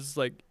 I was just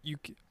like,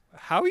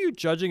 how are you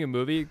judging a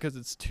movie because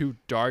it's too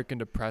dark and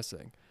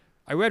depressing?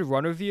 I read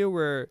one review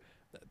where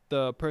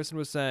the person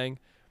was saying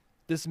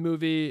this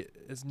movie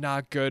is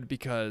not good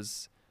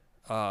because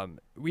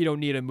we don't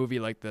need a movie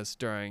like this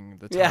during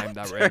the time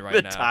that we're in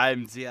right now.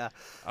 Times, yeah.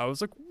 I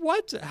was like,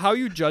 what? How are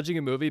you judging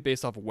a movie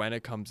based off when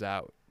it comes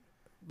out?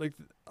 Like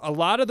a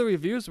lot of the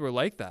reviews were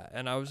like that,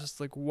 and I was just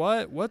like,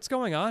 what's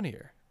going on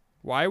here?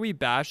 Why are we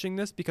bashing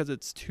this because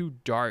it's too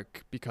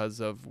dark because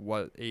of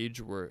what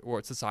age or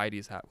what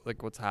society's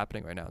like what's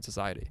happening right now in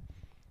society?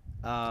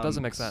 It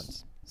doesn't make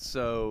sense.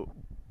 So,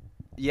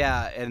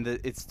 yeah, and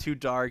it's too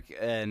dark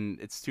and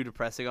it's too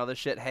depressing. All this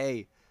shit.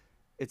 Hey,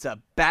 it's a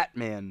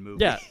Batman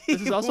movie. Yeah,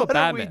 this is also what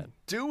Batman. Are we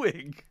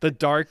doing? The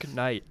Dark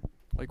Knight.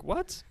 Like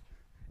what?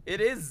 It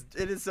is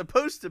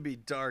supposed to be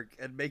dark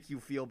and make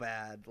you feel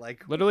bad.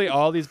 Like literally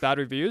all these bad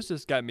reviews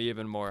just got me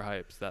even more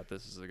hyped that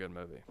this is a good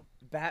movie.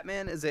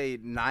 Batman is a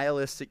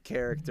nihilistic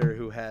character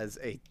who has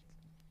a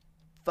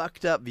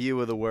fucked up view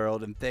of the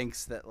world and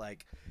thinks that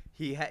like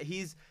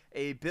he's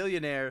a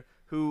billionaire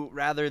who,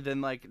 rather than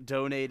like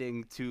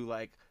donating to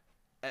like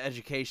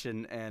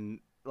education and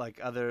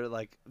like other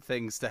like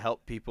things to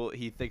help people,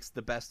 he thinks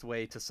the best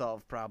way to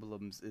solve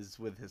problems is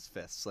with his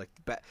fists. Like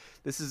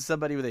this is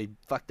somebody with a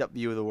fucked up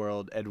view of the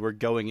world, and we're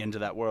going into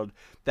that world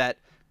that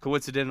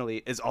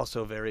coincidentally is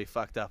also very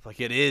fucked up.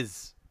 Like it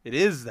is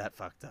that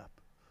fucked up.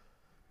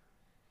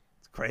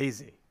 It's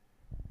crazy.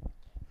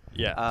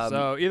 Yeah.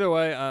 So either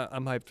way,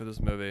 I'm hyped for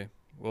this movie.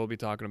 We'll be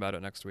talking about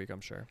it next week,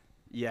 I'm sure.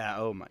 Yeah.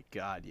 Oh my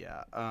God.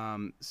 Yeah.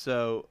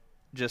 So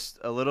just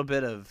a little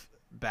bit of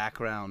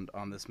background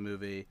on this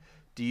movie.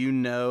 Do you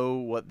know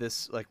what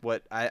this like?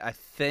 What I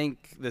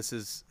think this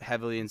is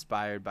heavily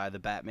inspired by the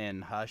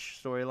Batman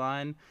Hush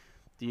storyline.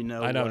 Do you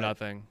know? I know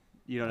nothing.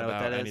 You don't know what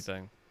about that is?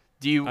 anything.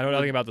 Do you? I know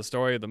nothing about the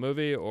story of the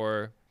movie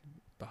or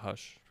the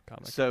Hush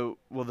comic. So,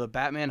 well, the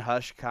Batman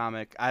Hush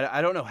comic,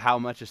 I don't know how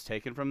much is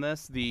taken from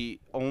this. The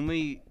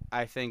only,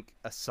 I think,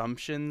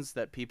 assumptions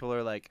that people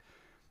are, like,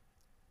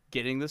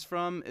 getting this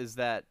from is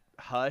that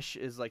Hush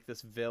is, like,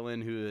 this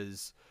villain who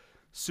is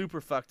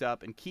super fucked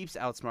up and keeps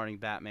outsmarting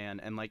Batman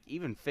and, like,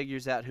 even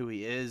figures out who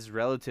he is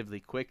relatively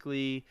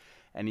quickly.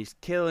 And he's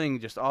killing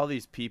just all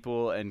these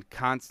people and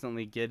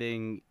constantly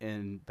getting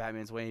in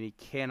Batman's way, and he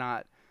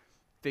cannot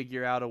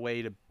figure out a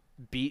way to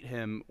beat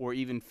him or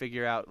even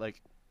figure out,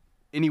 like,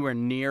 anywhere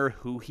near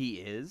who he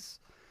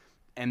is.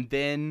 And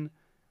then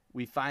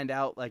we find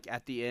out, like,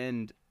 at the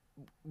end,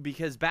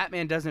 because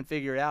Batman doesn't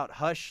figure it out,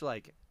 Hush,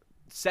 like,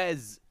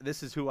 says,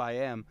 "This is who I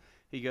am."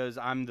 He goes,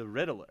 "I'm the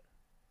Riddler."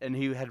 And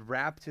he had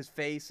wrapped his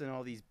face in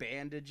all these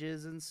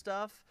bandages and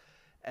stuff.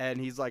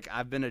 And he's like,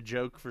 "I've been a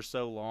joke for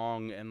so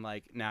long, and,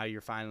 like, now you're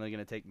finally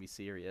going to take me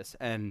serious."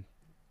 And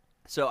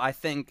so I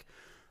think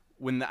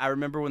I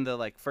remember when the,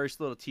 like, first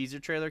little teaser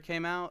trailer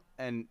came out,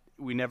 and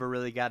we never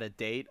really got a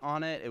date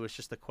on it. It was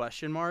just the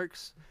question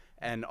marks,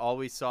 and the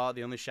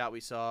only shot we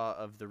saw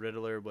of the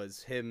Riddler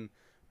was him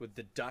with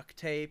the duct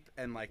tape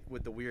and, like,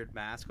 with the weird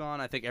mask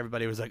on. I think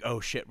everybody was like, "Oh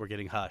shit, we're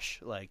getting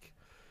Hush!" Like,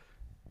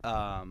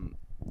 and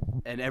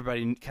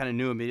everybody kind of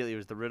knew immediately it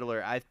was the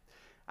Riddler.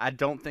 I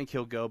don't think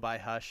he'll go by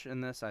Hush in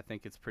this. I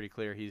think it's pretty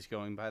clear he's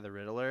going by the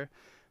Riddler.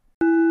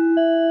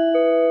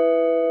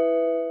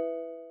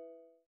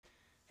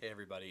 Hey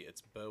everybody,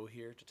 it's Bo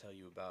here to tell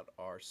you about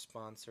our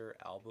sponsor,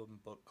 Album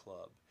Book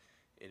Club.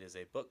 It is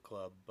a book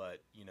club,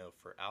 but,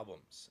 for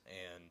albums.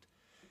 And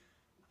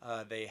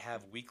they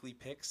have weekly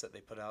picks that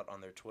they put out on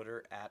their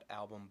Twitter at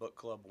Album Book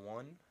Club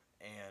 1.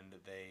 And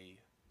they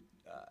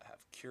have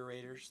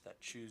curators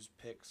that choose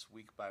picks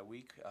week by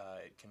week.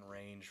 It can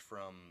range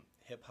from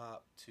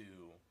hip-hop to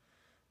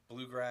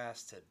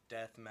bluegrass to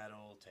death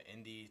metal to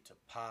indie to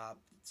pop.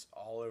 It's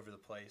all over the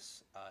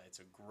place. It's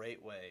a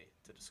great way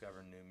to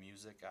discover new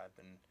music. I've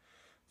been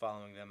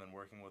following them and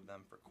working with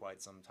them for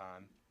quite some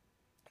time.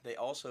 They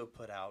also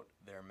put out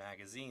their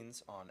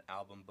magazines on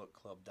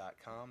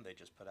albumbookclub.com. They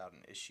just put out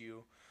an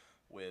issue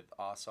with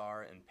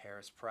Osar and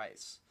Paris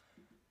Price.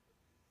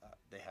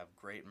 They have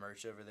great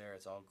merch over there.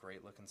 It's all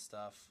great looking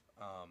stuff.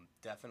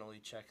 Definitely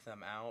check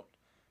them out.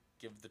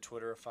 Give the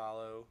Twitter a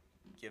follow.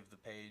 Give the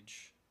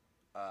page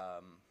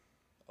a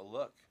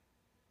look.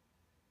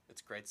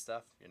 It's great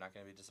stuff. You're not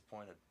going to be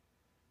disappointed.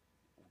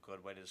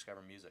 Good way to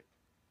discover music.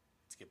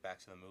 Let's get back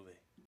to the movie.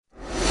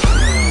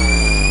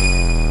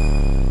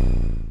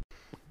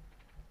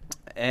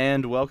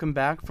 And welcome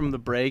back from the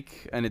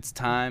break, and it's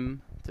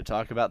time to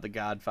talk about The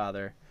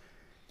Godfather.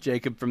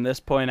 Jacob, from this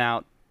point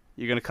out,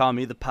 you're going to call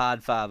me the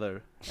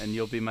Podfather, and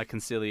you'll be my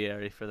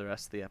consigliere for the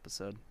rest of the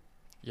episode.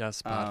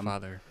 Yes,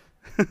 Podfather.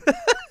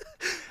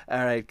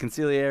 All right,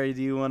 consigliere,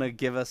 do you want to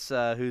give us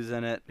who's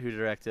in it, who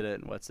directed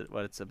it, and what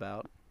it's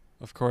about?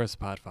 Of course,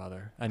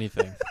 Podfather.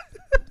 Anything.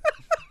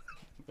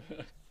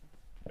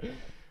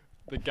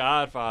 The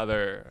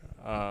Godfather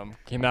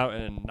came out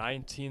in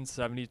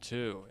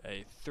 1972,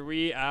 a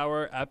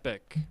 3-hour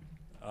epic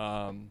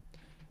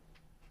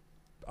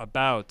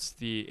about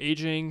the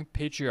aging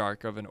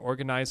patriarch of an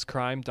organized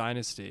crime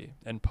dynasty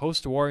in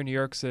post-war New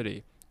York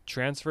City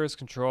transfers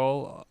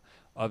control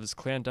of his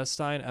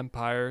clandestine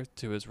empire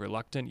to his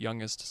reluctant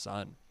youngest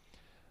son.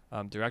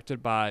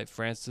 Directed by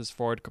Francis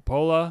Ford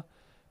Coppola,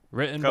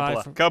 written by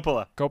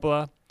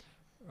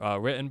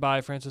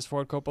Francis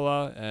Ford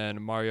Coppola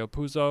and Mario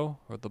Puzo,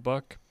 wrote the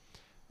book.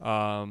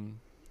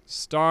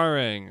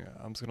 Starring,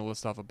 I'm just going to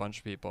list off a bunch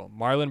of people: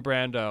 Marlon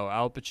Brando,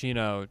 Al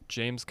Pacino,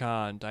 James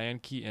Caan, Diane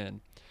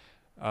Keaton,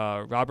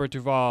 Robert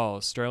Duvall,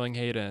 Sterling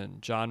Hayden,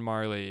 John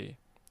Marley,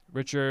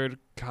 Richard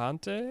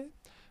Conte,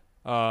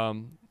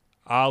 Al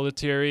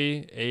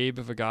Lettieri, Abe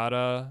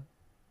Vigoda,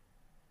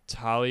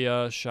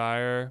 Talia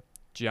Shire,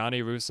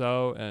 Gianni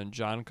Russo, and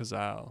John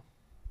Cazale.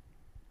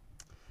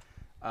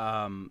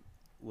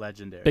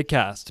 Legendary. Big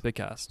cast.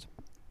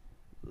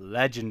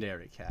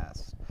 Legendary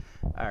cast.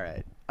 All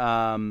right.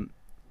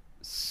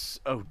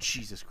 Oh,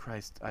 Jesus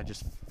Christ. I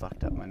just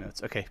fucked up my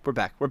notes. Okay, we're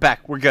back.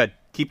 We're good.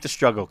 Keep the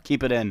struggle.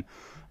 Keep it in.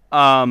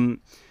 All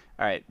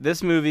right.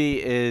 This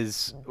movie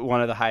is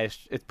one of the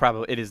highest. It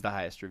is the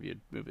highest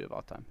reviewed movie of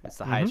all time. It's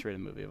the highest rated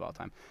movie of all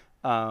time.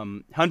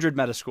 100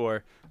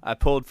 Metascore. I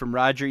pulled from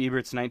Roger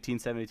Ebert's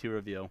 1972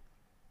 review.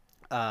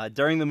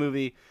 During the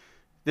movie,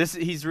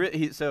 he's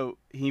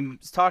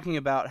talking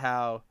about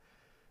how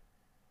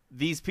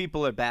these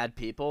people are bad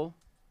people,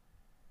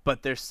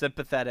 but they're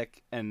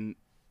sympathetic and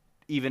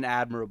even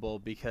admirable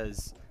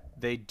because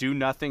they do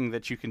nothing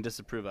that you can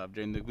disapprove of.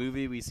 During the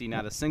movie, we see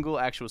not a single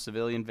actual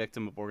civilian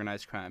victim of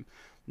organized crime.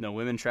 No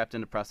women trapped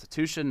into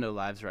prostitution, no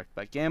lives wrecked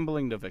by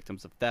gambling, no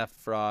victims of theft,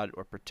 fraud,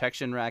 or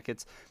protection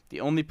rackets. The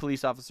only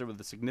police officer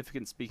with a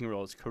significant speaking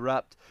role is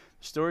corrupt.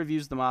 The story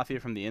views the mafia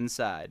from the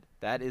inside.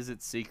 That is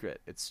its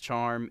secret, its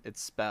charm,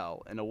 its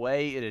spell. In a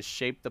way, it has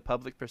shaped the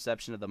public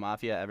perception of the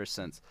mafia ever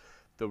since.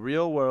 The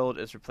real world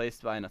is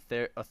replaced by an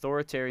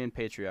authoritarian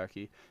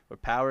patriarchy where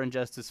power and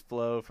justice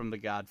flow from the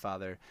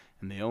Godfather,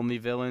 and the only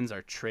villains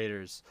are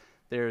traitors.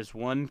 There is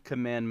one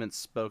commandment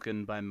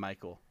spoken by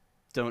Michael.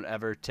 Don't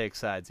ever take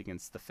sides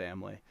against the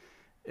family.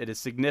 It is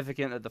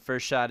significant that the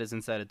first shot is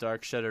inside a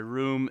dark, shuttered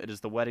room. It is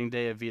the wedding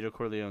day of Vito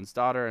Corleone's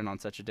daughter, and on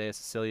such a day, a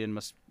Sicilian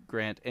must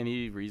grant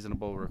any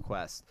reasonable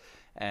request.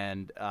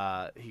 And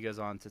he goes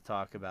on to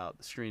talk about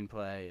the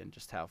screenplay and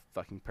just how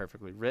fucking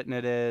perfectly written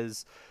it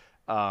is.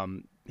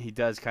 He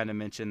does kind of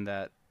mention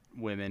that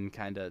women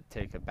kind of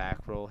take a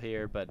back role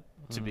here, but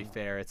to be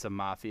fair, it's a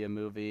mafia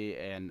movie,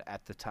 and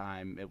at the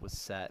time it was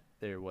set,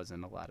 there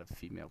wasn't a lot of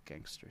female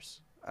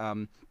gangsters.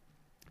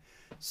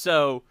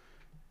 So,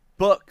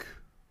 book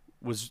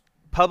was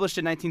published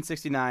in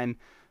 1969.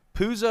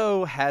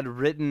 Puzo had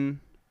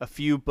written a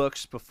few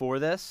books before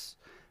this,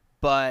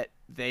 but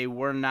they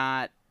were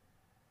not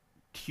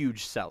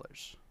huge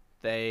sellers.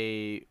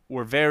 They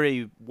were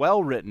very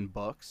well-written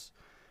books,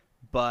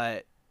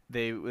 but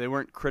they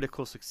weren't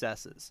critical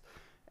successes.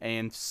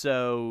 And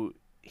so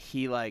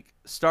he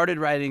started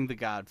writing The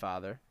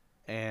Godfather,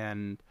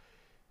 and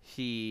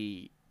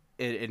in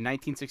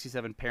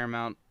 1967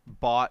 Paramount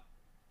bought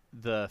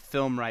the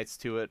film rights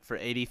to it for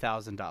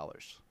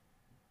 $80,000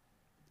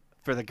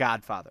 for The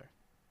Godfather,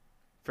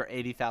 for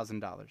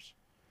 $80,000.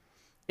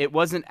 It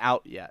wasn't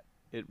out yet.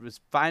 It was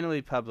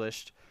finally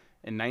published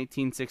in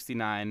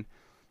 1969.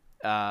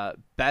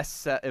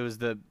 It was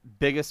the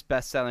biggest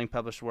best-selling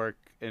published work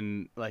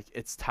in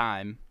its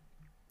time.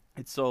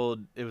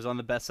 It was on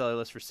the bestseller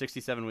list for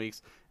 67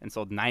 weeks and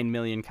sold 9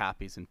 million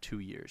copies in 2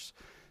 years.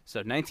 So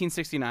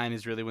 1969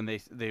 is really when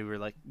they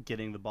were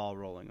getting the ball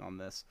rolling on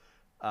this.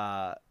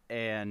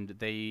 And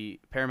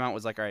Paramount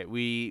was like, all right,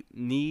 we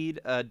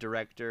need a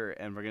director,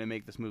 and we're gonna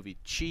make this movie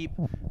cheap,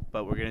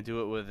 but we're gonna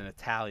do it with an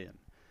Italian.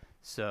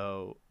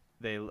 So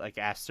they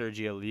asked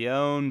Sergio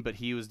Leone, but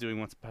he was doing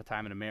Once Upon a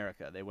Time in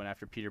America. They went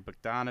after Peter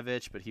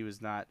Bogdanovich, but he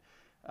was not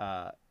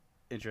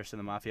interested in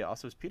the mafia.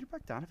 Also, is Peter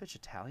Bogdanovich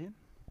Italian?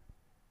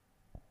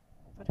 I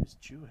thought he was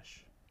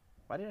Jewish.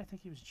 Why did I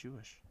think he was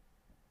Jewish?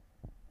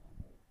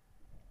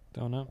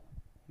 Don't know.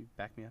 You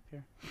back me up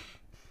here?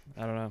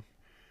 I don't know.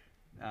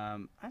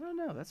 I don't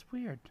know. That's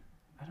weird.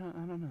 I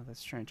don't know. That's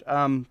strange.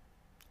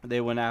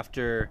 They went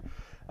after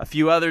a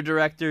few other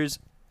directors.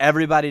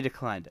 Everybody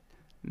declined it.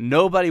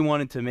 Nobody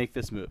wanted to make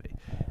this movie.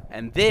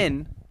 And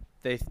then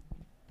they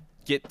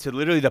get to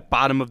literally the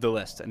bottom of the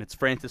list, and it's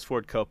Francis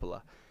Ford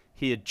Coppola.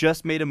 He had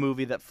just made a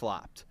movie that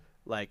flopped.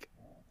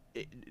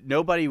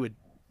 Nobody would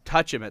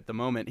touch him at the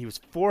moment. He was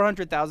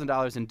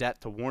 $400,000 in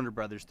debt to Warner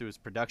Brothers through his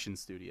production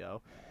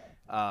studio.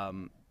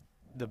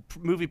 The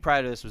movie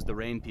prior to this was The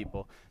Rain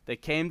People. They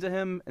came to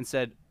him and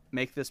said,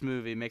 make this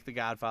movie, make The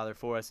Godfather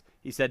for us.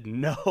 He said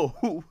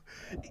no.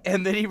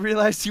 And then he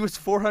realized he was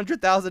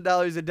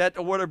 $400,000 in debt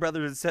to Warner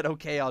Brothers and said,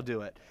 okay, I'll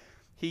do it.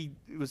 He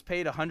was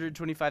paid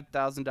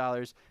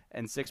 $125,000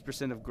 and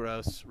 6% of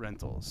gross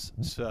rentals.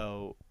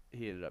 So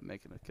he ended up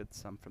making a good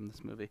sum from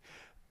this movie.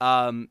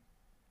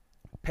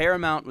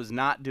 Paramount was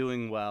not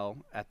doing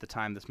well at the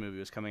time this movie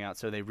was coming out,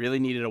 so they really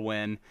needed a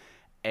win.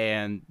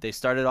 And they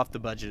started off the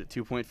budget at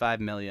 $2.5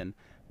 million,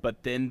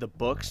 but then the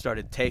book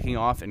started taking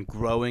off and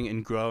growing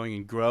and growing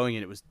and growing,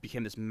 and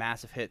became this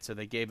massive hit. So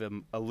they gave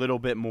him a little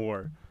bit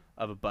more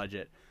of a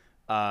budget.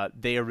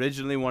 They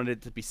originally wanted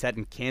it to be set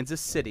in Kansas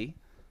City,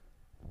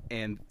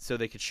 and so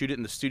they could shoot it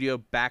in the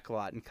studio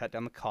backlot and cut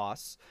down the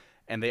costs.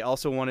 And they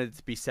also wanted it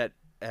to be set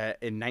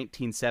in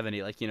 1970,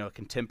 a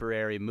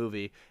contemporary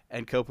movie.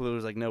 And Coppola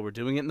was like, no, we're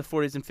doing it in the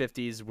 40s and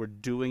 50s. We're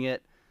doing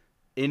it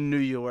in New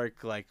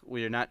York.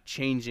 We are not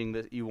changing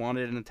that. You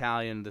wanted an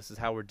Italian. This is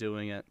how we're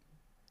doing it.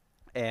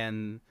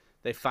 And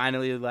they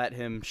finally let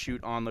him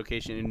shoot on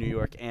location in New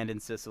York and in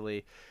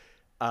Sicily.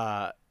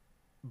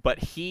 But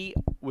he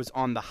was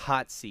on the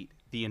hot seat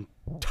the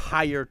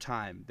entire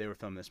time they were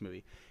filming this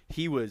movie.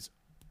 He was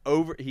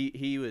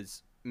he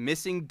was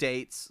missing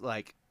dates,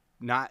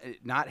 not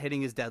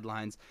hitting his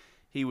deadlines.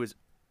 He was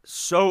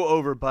so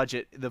over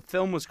budget. The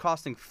film was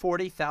costing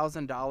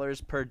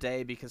 $40,000 per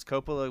day because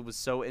Coppola was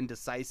so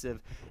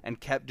indecisive and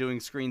kept doing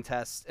screen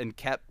tests and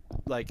kept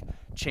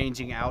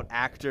changing out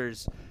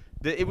actors.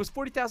 It was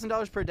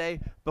 $40,000 per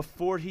day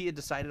before he had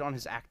decided on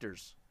his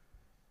actors.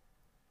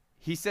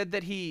 He said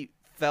that he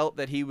felt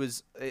that he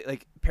was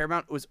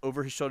Paramount was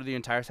over his shoulder the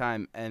entire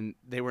time, and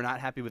they were not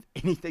happy with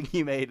anything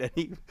he made, and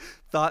he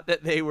thought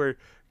that he was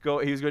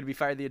going to be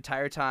fired the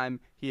entire time.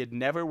 He had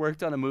never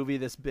worked on a movie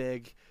this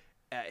big.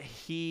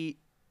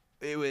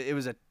 It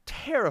was a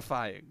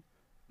terrifying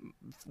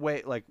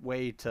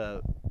way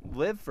to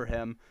live for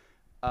him.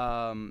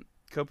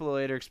 Coppola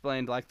later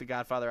explained, like The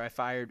Godfather,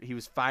 he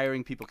was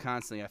firing people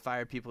constantly. I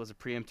fired people as a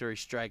preemptory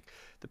strike.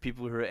 The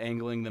people who were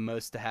angling the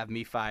most to have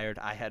me fired,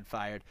 I had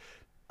fired.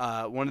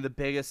 One of the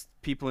biggest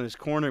people in his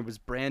corner was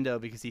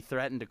Brando because he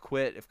threatened to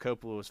quit if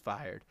Coppola was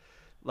fired.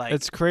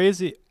 It's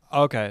crazy.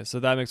 Okay, so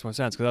that makes more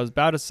sense because I was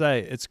about to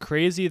say it's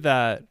crazy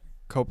that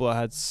Coppola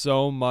had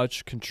so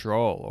much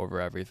control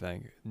over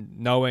everything,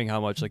 knowing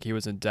how much he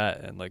was in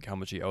debt and how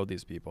much he owed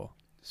these people.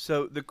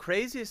 So the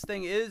craziest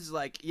thing is,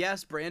 like,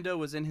 yes, Brando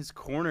was in his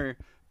corner,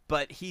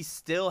 but he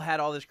still had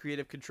all this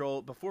creative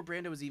control. Before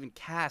Brando was even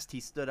cast, he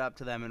stood up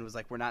to them and was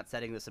like, "We're not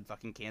setting this in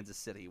fucking Kansas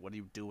City. What are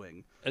you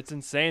doing?" It's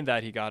insane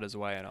that he got his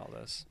way in all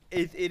this.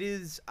 It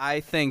is, I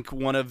think,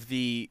 one of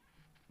the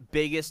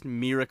biggest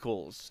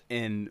miracles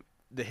in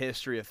the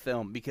history of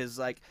film, because,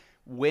 like,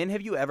 when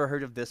have you ever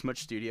heard of this much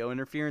studio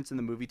interference in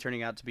the movie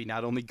turning out to be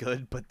not only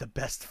good but the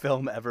best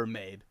film ever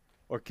made,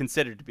 or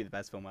considered to be the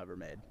best film ever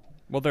made?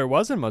 Well, there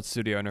wasn't much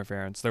studio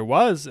interference. There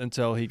was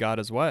until he got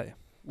his way.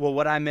 Well,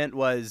 what I meant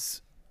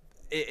was,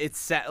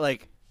 it's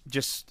like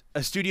just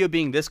a studio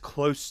being this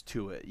close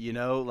to it, you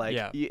know? Like,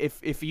 Yeah.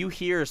 if you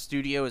hear a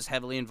studio is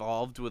heavily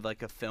involved with,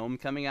 like, a film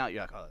coming out,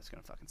 you're like, oh, that's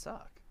gonna fucking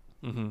suck.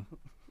 Mm-hmm.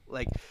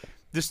 Like,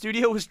 the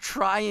studio was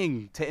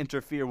trying to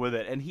interfere with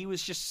it, and he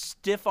was just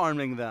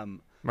stiff-arming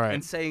them Right.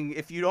 and saying,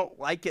 if you don't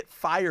like it,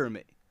 fire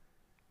me.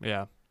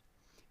 Yeah.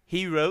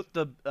 He wrote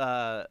the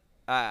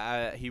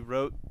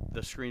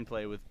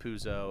screenplay with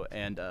Puzo,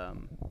 and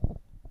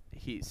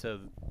so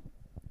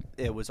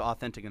it was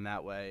authentic in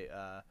that way.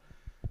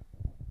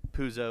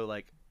 Puzo,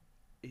 like,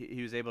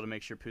 he was able to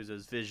make sure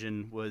Puzo's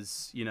vision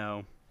was,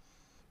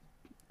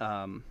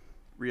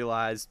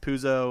 realized.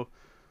 Puzo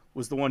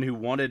was the one who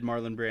wanted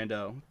Marlon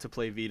Brando to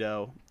play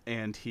Vito,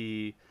 and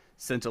he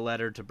sent a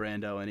letter to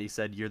Brando, and he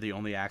said, "You're the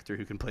only actor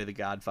who can play the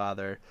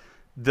Godfather."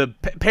 The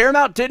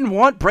Paramount didn't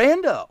want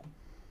Brando.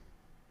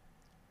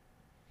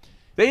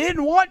 They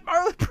didn't want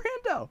Marlon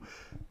Brando.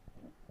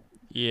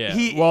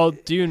 Yeah. Well,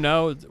 do you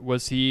know,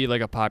 was he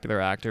like a popular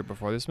actor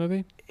before this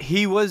movie?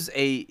 He was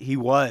a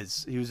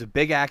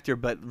big actor,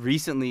 but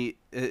recently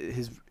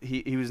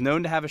he was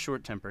known to have a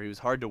short temper. He was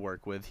hard to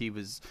work with. He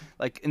was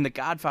like in The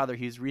Godfather,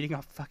 he was reading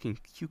off fucking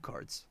cue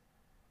cards.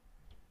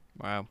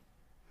 Wow.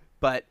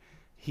 But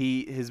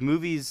his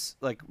movies,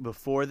 like,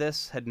 before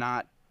this had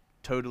not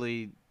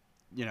totally,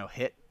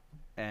 hit,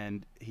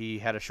 and he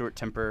had a short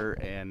temper,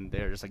 and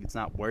they're just like, it's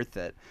not worth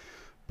it.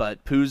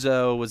 But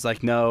Puzo was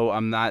like, no,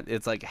 I'm not.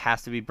 It's like, it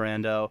has to be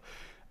Brando.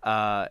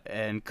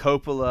 And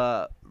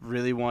Coppola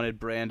really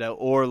wanted Brando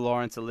or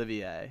Laurence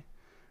Olivier.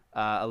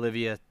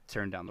 Olivier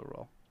turned down the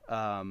role.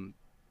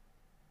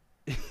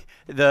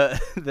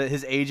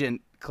 His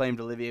agent claimed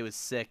Olivier was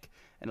sick,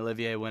 and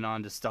Olivier went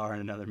on to star in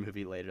another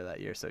movie later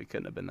that year, so he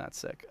couldn't have been that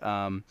sick.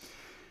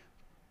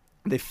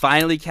 They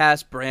finally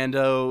cast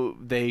Brando.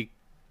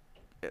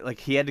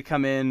 He had to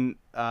come in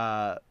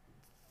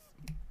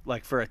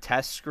like for a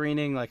test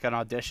screening, like an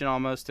audition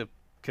almost, to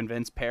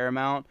convince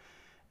Paramount.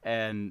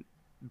 And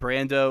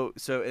Brando,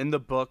 so in the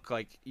book,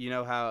 like, you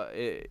know how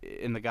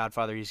in The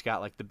Godfather he's got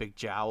like the big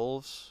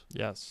jowls?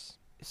 Yes.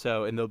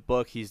 So in the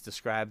book he's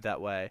described that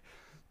way,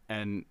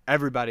 and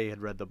everybody had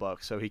read the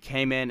book. So he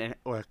came in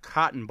or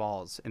cotton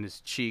balls in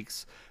his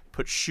cheeks,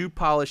 put shoe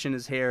polish in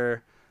his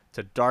hair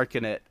to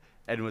darken it,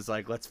 and was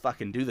like, let's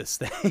fucking do this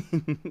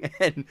thing.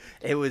 And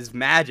it was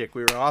magic.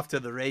 We were off to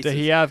the races. Did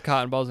he have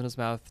cotton balls in his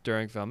mouth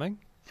during filming?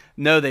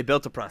 No, they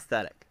built a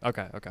prosthetic.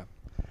 Okay.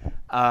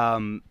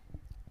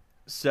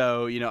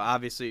 So,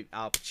 obviously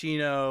Al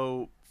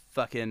Pacino,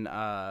 fucking,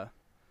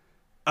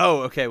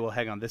 okay, well,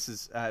 hang on. This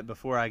is,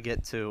 before I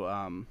get to,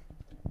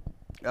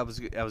 I was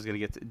going to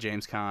get to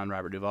James Caan,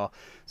 Robert Duvall.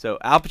 So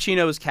Al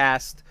Pacino was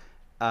cast,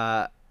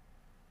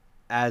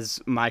 as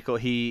Michael.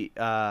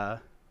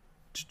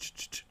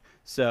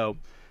 So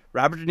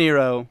Robert De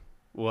Niro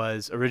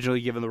was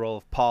originally given the role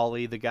of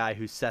Paulie, the guy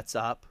who sets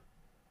up,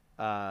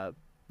 the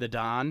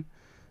Don.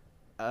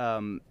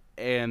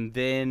 And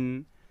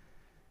then,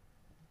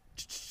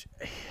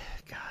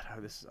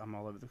 I'm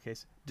all over the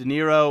case. De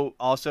Niro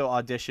also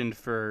auditioned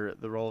for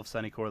the role of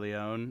Sonny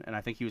Corleone, and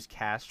I think he was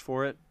cast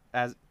for it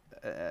as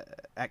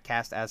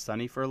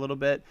Sonny for a little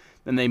bit.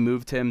 Then they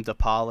moved him to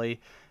Paulie,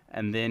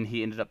 and then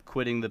he ended up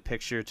quitting the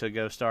picture to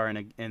go star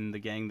in The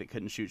Gang That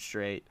Couldn't Shoot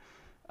Straight,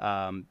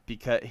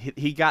 because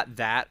he got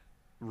that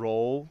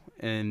role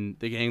in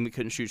The Gang That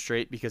Couldn't Shoot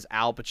Straight because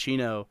Al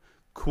Pacino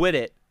quit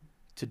it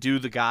to do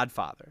The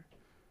Godfather,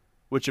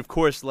 which of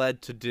course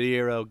led to De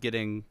Niro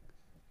getting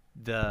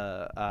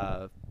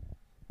the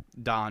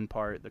Don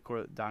part, the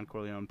Don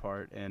Corleone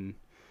part, in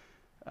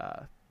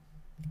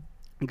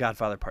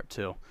Godfather Part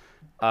 2.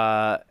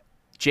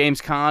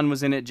 James Caan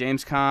was in it.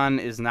 James Caan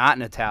is not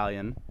an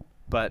Italian,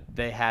 but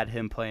they had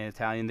him playing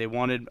Italian. They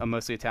wanted a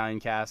mostly Italian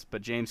cast,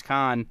 but James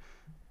Caan,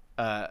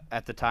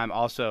 at the time,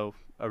 also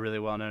a really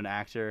well-known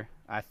actor.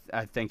 I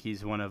think he's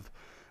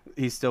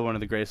still one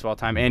of the greatest of all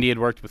time. And he had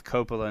worked with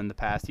Coppola in the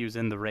past. He was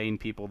in The Rain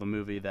People, the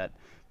movie that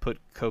put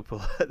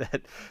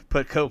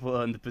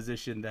Coppola in the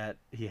position that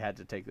he had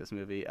to take this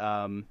movie.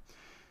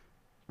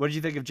 What did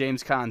you think of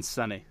James Caan's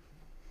Sonny?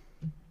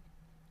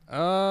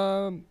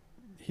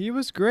 He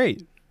was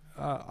great.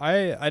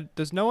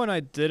 There's no one I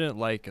didn't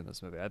like in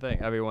this movie. I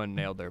think everyone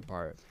nailed their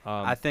part.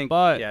 I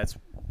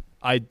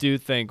do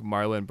think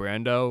Marlon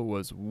Brando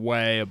was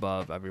way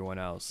above everyone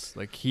else.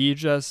 Like, he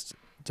just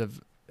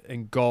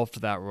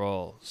engulfed that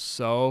role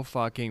so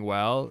fucking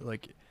well.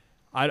 Like,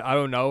 I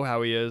don't know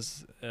how he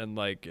is in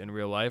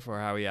real life or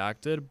how he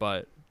acted,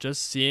 but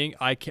just seeing,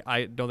 I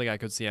don't think I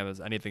could see him as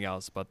anything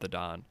else but the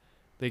Don.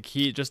 Like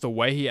just the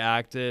way he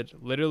acted,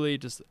 literally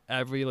just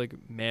every like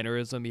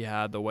mannerism he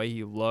had, the way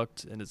he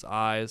looked in his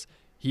eyes,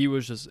 he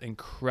was just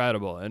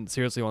incredible and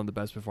seriously one of the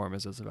best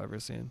performances I've ever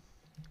seen.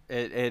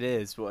 It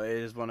is. Well, it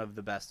is one of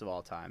the best of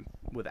all time,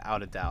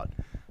 without a doubt.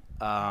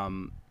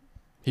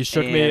 He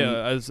shook me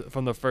as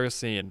from the first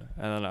scene,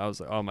 and then I was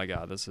like, "Oh my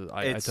god,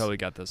 I totally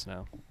get this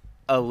now."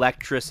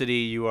 Electricity.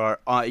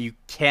 You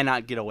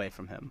cannot get away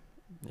from him.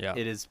 Yeah,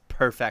 it is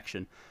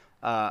perfection.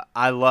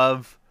 I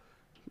love.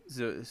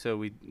 So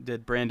we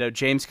did Brando.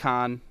 James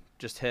Caan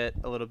just hit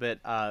a little bit.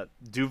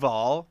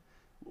 Duvall,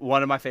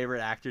 one of my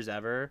favorite actors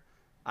ever.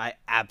 I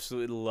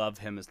absolutely love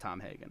him as Tom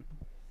Hagen.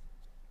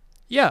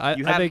 Yeah,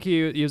 I think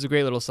he was a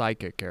great little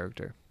sidekick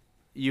character.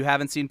 You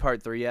haven't seen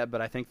part 3 yet,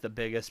 but I think the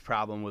biggest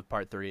problem with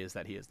part 3 is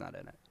that he is not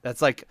in it.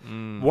 That's like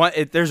one.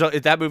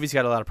 That movie's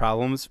got a lot of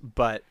problems,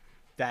 but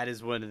that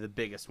is one of the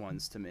biggest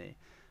ones to me.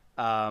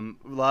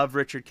 Love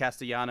Richard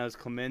Castellanos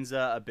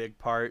Clemenza.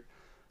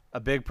 A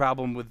big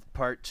problem with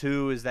part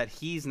 2 is that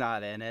he's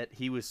not in it.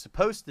 He was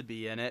supposed to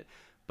be in it,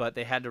 but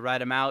they had to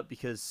write him out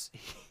because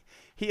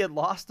he had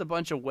lost a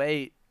bunch of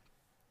weight.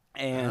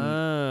 And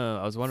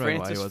I was wondering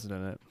why he wasn't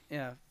in it.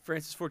 Yeah,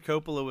 Francis Ford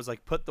Coppola was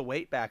like, put the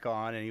weight back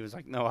on, and he was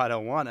like, no, I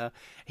don't wanna.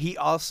 He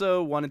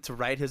also wanted to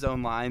write his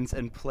own lines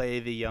and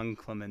play the young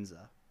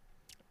Clemenza.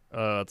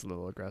 That's a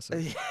little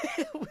aggressive.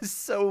 It was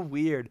so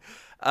weird.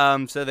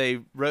 So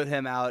they wrote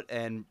him out,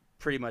 and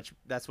pretty much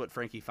that's what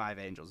Frankie Five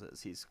Angels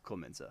is. He's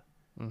Clemenza.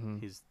 Mm-hmm.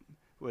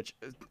 Which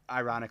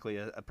ironically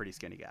a pretty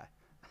skinny guy.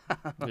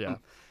 Yeah.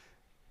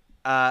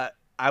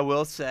 I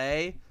will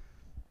say,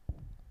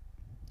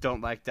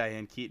 don't like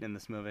Diane Keaton in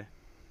this movie.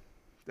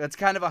 That's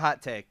kind of a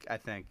hot take, I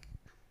think.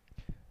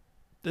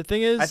 The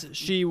thing is,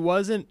 she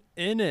wasn't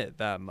in it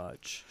that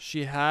much.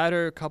 She had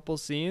her couple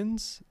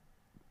scenes,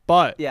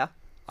 but yeah,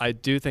 I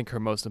do think her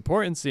most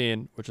important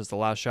scene, which is the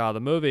last shot of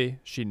the movie,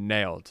 she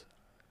nailed.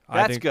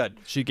 That's I think good.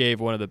 She gave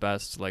one of the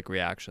best like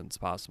reactions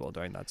possible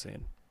during that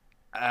scene.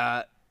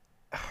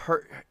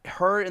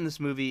 Her in this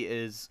movie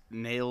is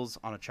nails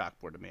on a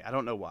chalkboard to me. I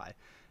don't know why.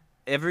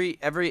 Andy,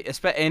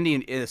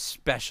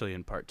 especially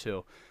in part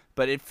 2,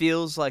 but it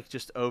feels like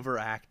just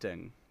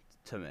overacting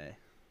to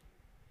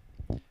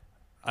me.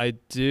 I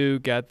do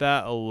get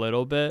that a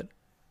little bit,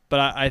 but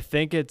I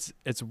think it's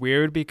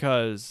weird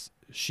because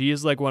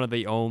she's like one of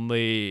the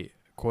only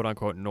quote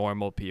unquote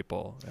normal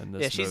people in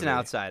this. Yeah, she's movie. an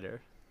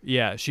outsider.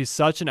 Yeah, she's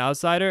such an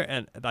outsider,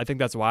 and I think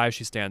that's why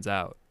she stands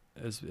out.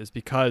 Is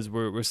because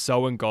we're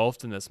so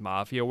engulfed in this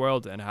mafia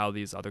world and how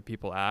these other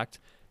people act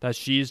that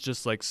she's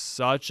just like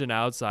such an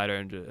outsider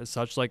and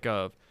such like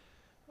a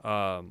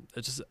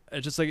it's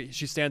just like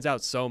she stands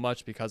out so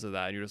much because of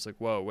that, and you're just like,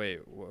 whoa,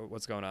 wait,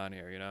 what's going on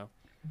here? You know,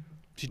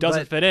 she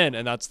doesn't fit in,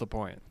 and that's the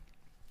point.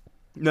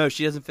 No,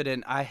 she doesn't fit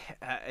in.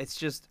 It's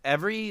just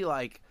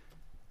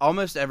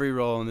almost every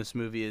role in this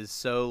movie is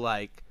so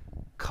like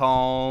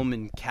calm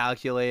and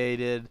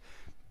calculated.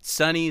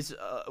 Sonny's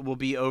will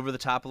be over the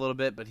top a little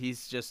bit, but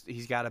he's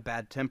got a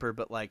bad temper.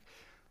 But like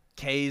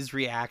Kay's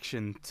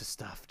reaction to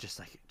stuff just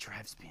like it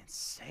drives me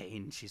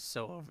insane. She's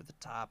so over the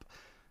top.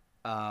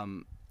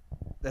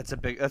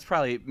 That's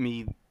probably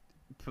me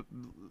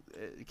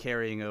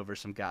carrying over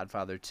some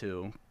Godfather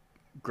 2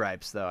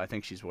 gripes, though. I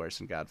think she's worse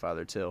than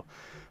Godfather 2.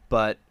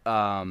 But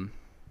I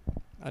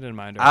didn't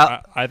mind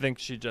her. I think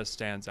she just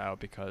stands out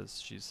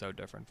because she's so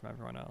different from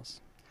everyone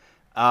else.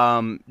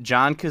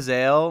 John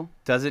Cazale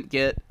doesn't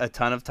get a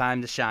ton of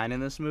time to shine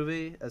in this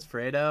movie as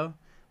Fredo,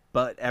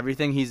 but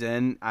everything he's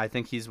in, I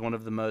think he's one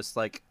of the most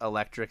like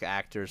electric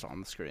actors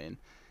on the screen.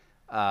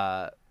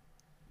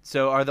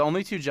 So are the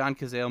only 2 John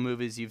Cazale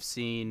movies you've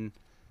seen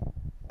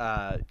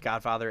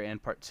Godfather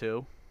and Part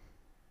 2?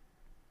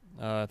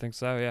 I think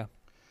so, yeah.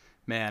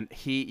 Man,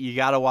 you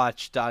gotta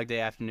watch Dog Day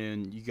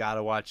Afternoon. You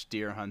gotta watch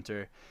Deer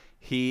Hunter.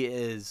 He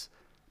is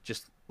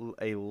just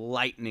a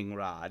lightning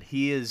rod.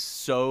 He is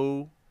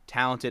so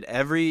talented.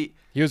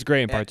 He was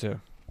great in Part 2.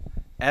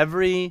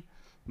 Every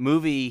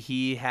movie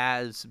he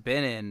has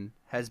been in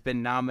has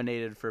been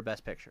nominated for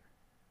Best Picture.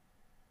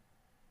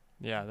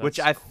 Yeah, that's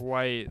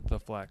quite the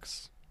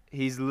flex.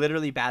 He's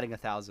literally batting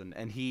 1,000,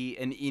 and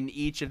in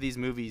each of these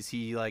movies,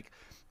 he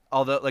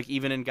although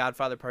even in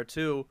Godfather Part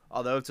 2,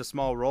 although it's a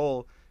small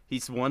role,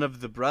 he's one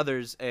of the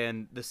brothers,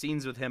 and the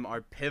scenes with him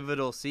are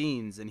pivotal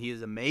scenes, and he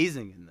is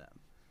amazing in them.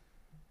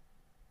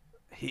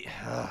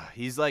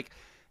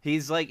 He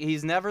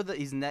was never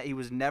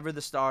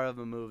the star of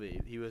a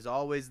movie. He was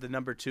always the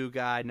number 2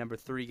 guy, number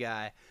 3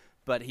 guy,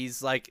 but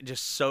he's like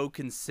just so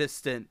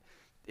consistent.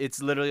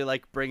 It's literally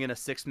like bringing a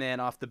 6-man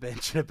off the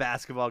bench in a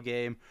basketball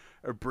game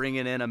or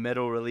bringing in a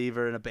middle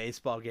reliever in a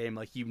baseball game.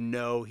 Like,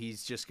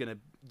 he's just going to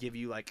give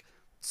you like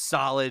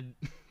solid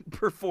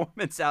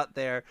performance out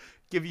there,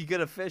 give you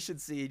good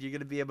efficiency, and you're going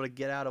to be able to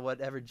get out of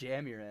whatever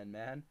jam you're in,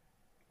 man.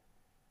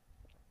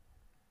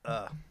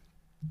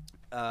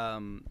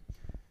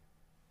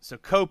 So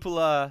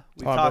Coppola,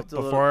 we talked a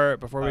little.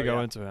 Before we go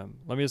into him,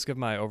 let me just give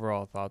my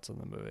overall thoughts on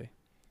the movie.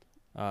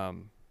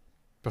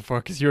 before,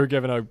 because you were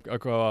given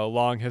a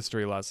long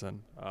history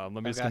lesson. Let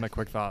me just Okay. give my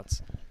quick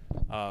thoughts.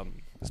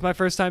 This is my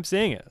first time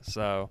seeing it,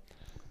 so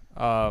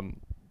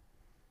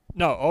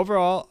no.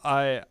 Overall,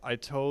 I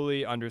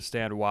totally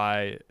understand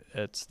why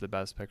it's the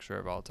best picture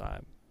of all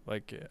time.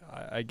 Like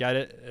I get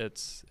it.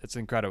 It's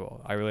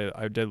incredible.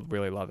 I did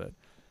really love it.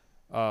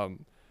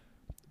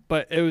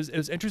 But it was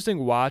interesting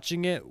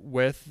watching it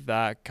with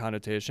that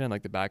connotation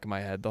like the back of my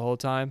head the whole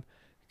time.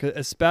 'Cause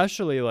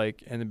especially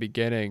like in the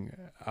beginning,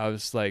 I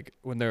was like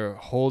when they're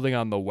holding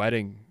on the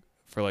wedding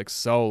for like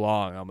so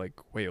long, I'm like,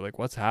 wait, like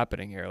what's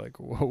happening here? Like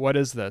what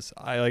is this?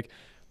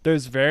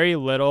 There's very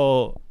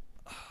little.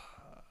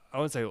 I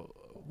wouldn't say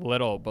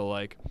little, but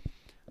like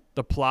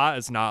the plot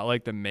is not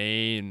like the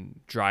main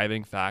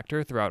driving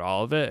factor throughout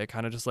all of it. It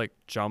kind of just like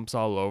jumps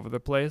all over the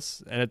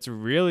place, and it's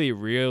really,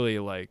 really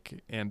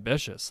like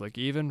ambitious, like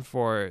even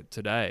for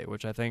today,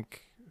 which I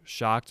think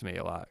shocked me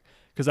a lot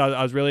because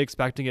I was really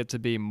expecting it to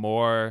be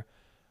more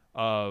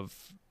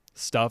of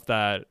stuff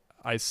that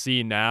I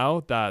see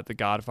now that The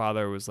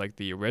Godfather was like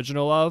the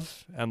original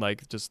of, and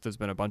like just there's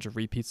been a bunch of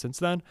repeats since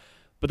then.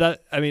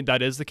 But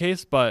that is the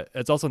case, but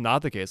it's also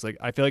not the case. Like,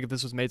 I feel like if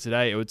this was made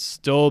today, it would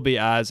still be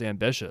as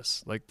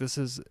ambitious. Like,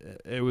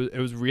 it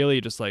was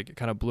really just like, it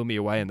kind of blew me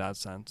away in that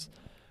sense.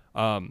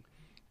 But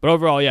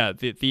overall, yeah,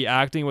 the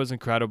acting was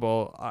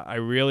incredible. I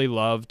really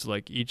loved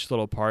like each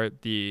little part.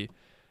 I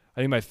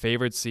think my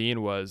favorite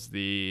scene was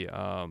the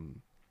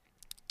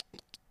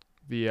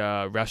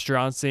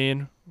restaurant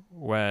scene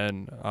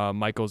when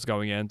Michael's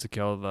going in to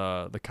kill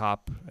the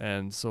cop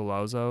and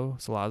Salazzo.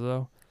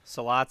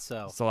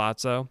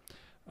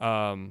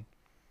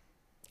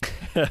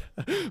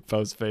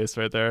 Post face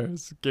right there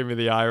just gave me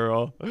the eye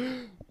roll.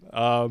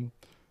 But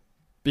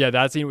yeah,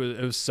 that scene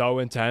was so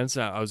intense.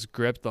 I was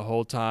gripped the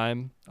whole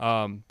time.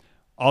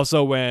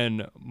 Also,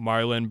 when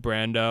Marlon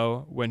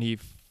Brando, when he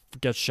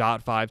gets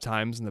shot 5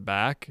 times in the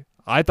back,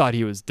 I thought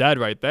he was dead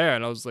right there,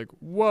 and I was like,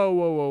 whoa,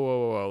 whoa, whoa,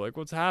 whoa, whoa, like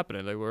what's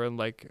happening? Like we're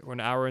an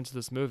hour into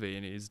this movie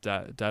and he's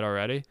dead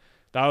already.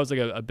 That was like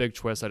a big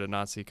twist I did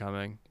not see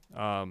coming.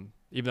 Even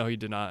though he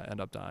did not end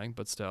up dying,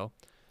 but still.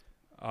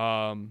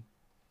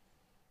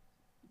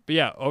 But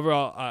yeah,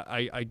 overall,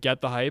 I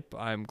get the hype.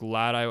 I'm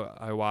glad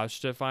I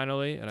watched it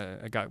finally,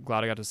 and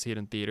glad I got to see it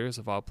in theaters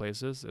of all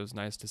places. It was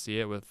nice to see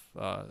it with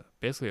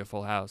basically a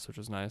full house, which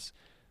was nice.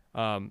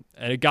 And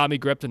it got me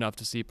gripped enough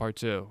to see part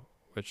 2,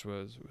 which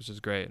is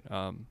great.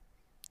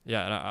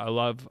 Yeah,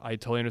 and I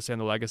totally understand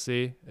the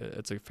legacy.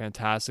 It's a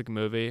fantastic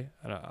movie,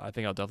 and I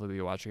think I'll definitely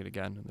be watching it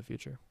again in the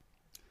future.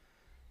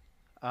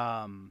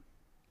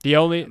 The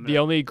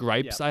only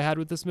gripes I had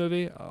with this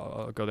movie,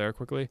 I'll go there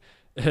quickly,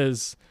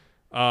 is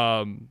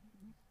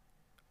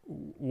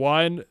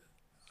one,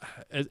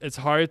 it's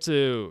hard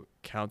to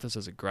count this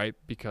as a gripe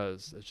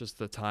because it's just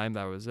the time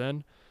that I was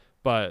in,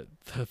 but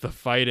the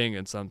fighting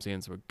in some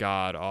scenes were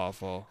god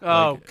awful.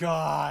 Oh like,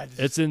 God,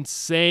 it's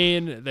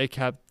insane. They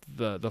kept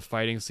the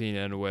fighting scene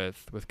in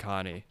with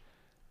Connie.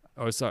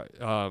 Oh, sorry.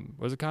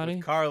 Was it Connie?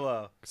 With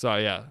Carlo.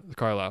 Sorry, yeah,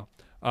 Carlo.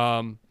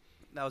 That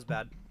was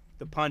bad.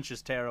 The punch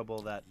is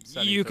terrible.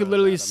 You could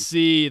literally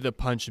see the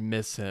punch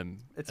miss him,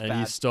 It's and bad.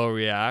 he still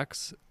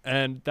reacts.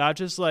 And that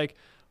just like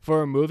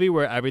for a movie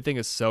where everything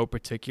is so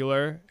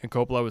particular and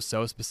Coppola was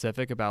so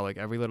specific about like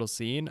every little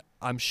scene,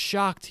 I'm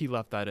shocked he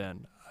left that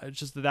in. It's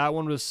just that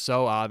one was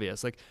so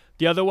obvious. Like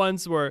the other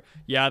ones were,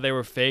 yeah, they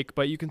were fake,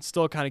 but you can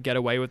still kind of get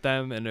away with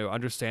them and they're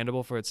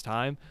understandable for its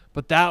time.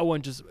 But that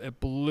one it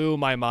blew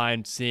my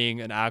mind seeing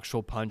an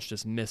actual punch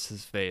just miss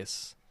his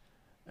face,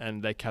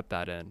 and they kept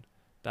that in.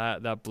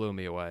 That blew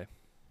me away.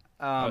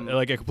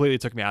 It completely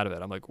took me out of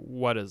it. I'm like,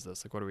 what is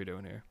this? Like, what are we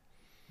doing here?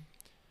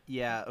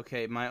 Yeah.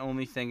 Okay. My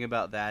only thing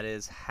about that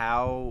is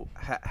how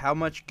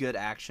much good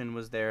action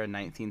was there in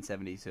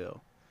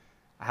 1972?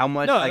 How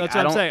much? No, like, that's what I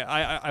I'm don't- saying.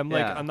 I'm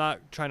Yeah. I'm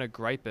not trying to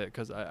gripe it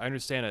because I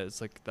understand it. It's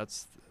like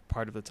that's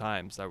part of the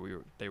times that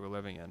they were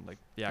living in. Like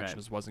the action Right.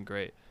 just wasn't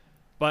great,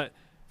 but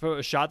for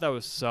a shot that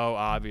was so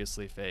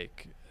obviously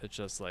fake, it's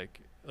just like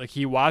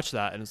he watched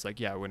that and it's like,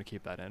 yeah, we're gonna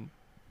keep that in,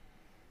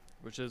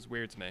 which is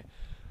weird to me.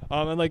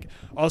 And like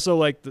also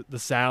like the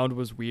sound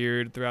was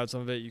weird throughout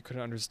some of it. You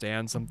couldn't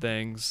understand some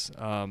things.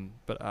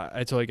 But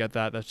I totally get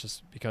that. That's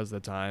just because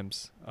of the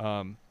times.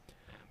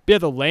 But yeah,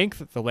 the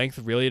length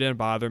really didn't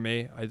bother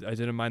me. I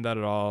didn't mind that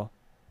at all.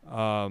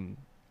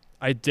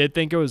 I did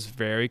think it was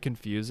very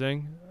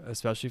confusing,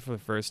 especially for the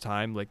first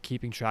time, like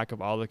keeping track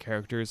of all the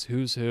characters,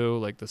 who's who,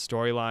 like the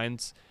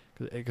storylines,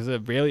 because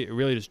it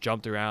really just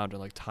jumped around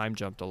and like time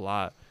jumped a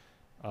lot.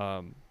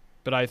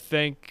 But I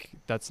think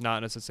that's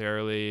not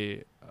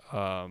necessarily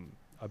a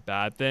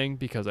bad thing,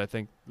 because I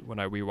think when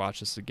I rewatch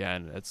this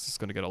again, it's just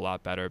going to get a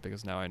lot better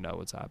because now I know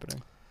what's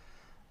happening.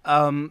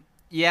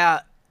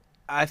 Yeah,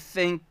 I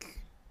think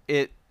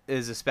it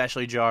is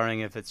especially jarring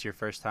if it's your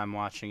first time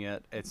watching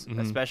it. It's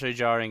especially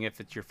jarring if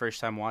it's your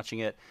first time watching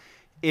it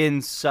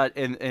in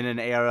an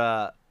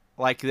era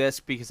like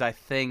this, because I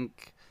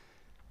think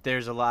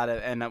there's a lot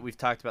of, and we've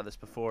talked about this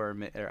before,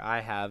 or I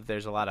have,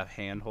 there's a lot of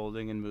hand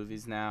holding in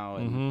movies now,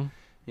 and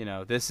you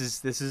know, this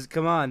is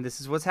come on, this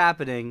is what's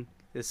happening.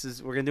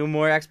 We're gonna do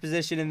more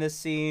exposition in this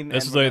scene.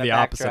 This and is we're like the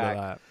gonna opposite backtrack. of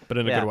that, but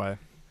in a Yeah. good way.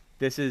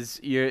 This is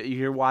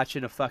you're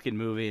watching a fucking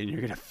movie and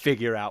you're gonna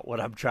figure out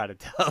what I'm trying to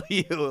tell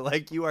you.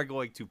 Like you are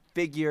going to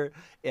figure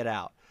it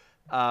out.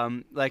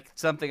 Like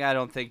something I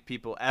don't think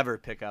people ever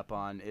pick up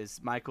on is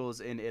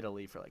Michael's in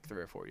Italy for like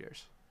 3 or 4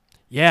 years.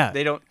 Yeah.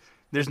 They don't.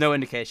 There's no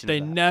indication. They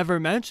of that. never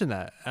mentioned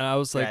that. And I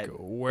was like, Right.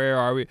 where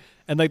are we?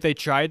 And like they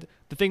tried.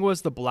 The thing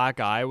was the black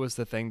eye was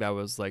the thing that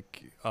was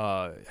like,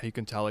 you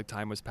can tell like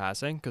time was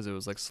passing because it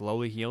was like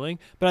slowly healing.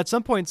 But at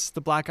some points,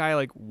 the black eye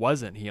like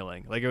wasn't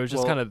healing. Like it was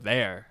just Well, kind of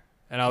there.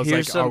 And I was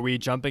here's like, some- are we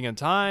jumping in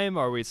time?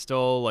 Are we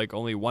still like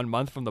only 1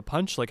 month from the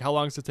punch? Like how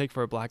long does it take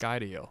for a black eye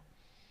to heal?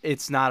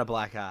 It's not a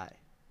black eye.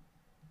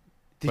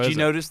 Did What you is it?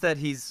 notice that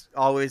he's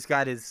always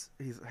got his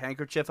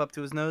handkerchief up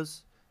to his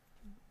nose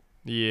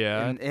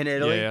Yeah. in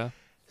Italy? Yeah.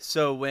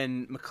 So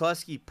when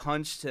McCluskey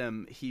punched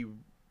him, he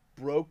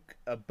broke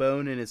a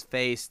bone in his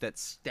face that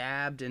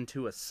stabbed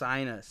into a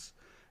sinus,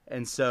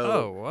 and so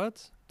Oh,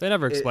 what? They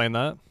never explained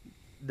that.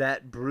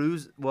 that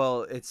bruise.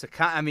 Well,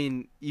 I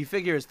mean, you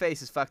figure his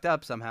face is fucked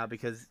up somehow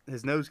because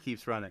his nose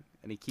keeps running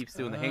and he keeps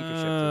doing the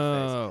handkerchief to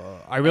his face.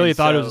 Oh, I really And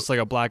thought it was so- just like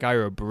a black eye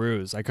or a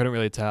bruise. I couldn't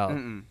really tell.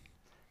 Mm-mm.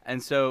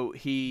 And so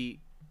he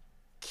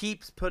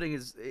keeps putting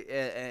his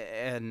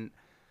and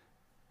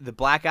the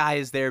black eye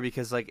is there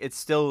because like it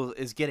still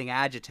is getting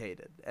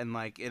agitated and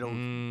like it'll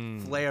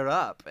flare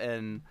up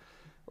and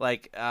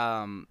like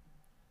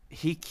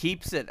he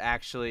keeps it.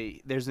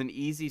 Actually, there's an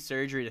easy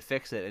surgery to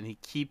fix it and he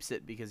keeps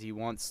it because he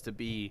wants to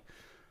be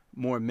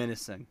more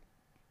menacing.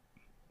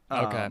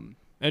 Okay.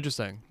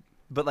 Interesting.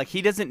 But like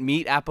he doesn't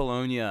meet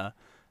Apollonia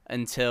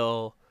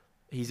until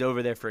he's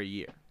over there for a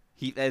year.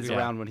 That's Yeah.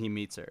 around when he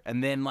meets her,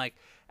 and then like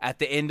at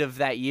the end of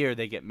that year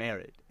they get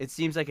married. It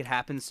seems like it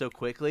happens so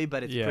quickly,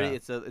 but it's Yeah.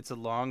 it's a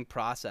long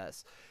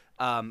process.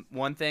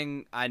 One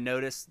thing I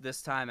noticed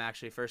this time,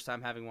 actually, first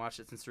time having watched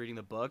it since reading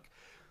the book,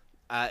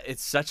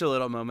 it's such a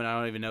little moment. I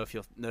don't even know if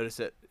you'll notice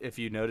it, if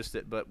you noticed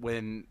it, but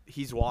when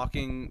he's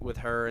walking with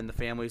her and the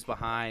family's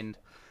behind,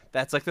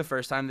 that's like the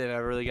first time they've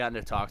ever really gotten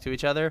to talk to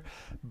each other.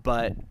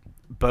 But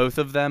both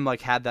of them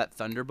like had that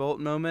thunderbolt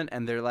moment,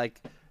 and their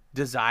like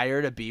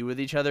desire to be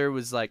with each other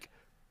was like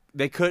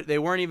they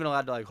weren't even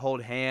allowed to like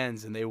hold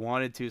hands, and they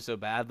wanted to so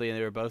badly, and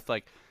they were both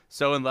like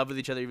so in love with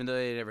each other even though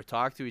they never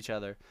talked to each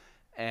other.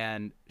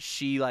 And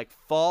she like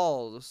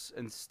falls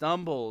and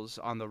stumbles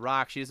on the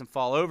rock. She doesn't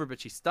fall over, but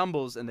she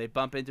stumbles, and they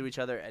bump into each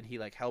other, and he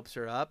like helps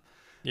her up.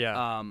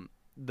 Yeah.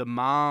 The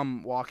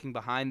mom walking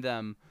behind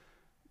them,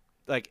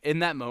 like in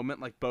that moment,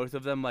 like both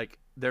of them, like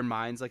their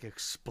minds like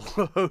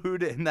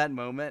explode in that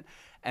moment.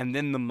 And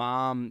then the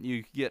mom,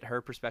 you get her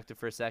perspective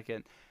for a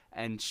second,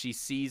 and she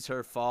sees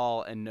her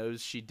fall and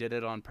knows she did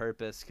it on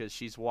purpose because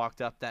she's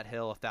walked up that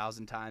hill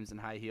 1,000 times in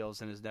high heels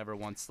and has never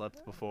once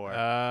slipped before.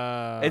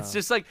 It's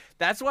just like,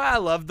 that's why I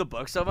love the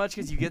book so much,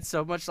 because you get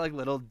so much like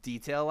little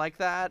detail like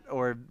that,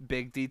 or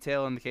big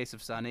detail in the case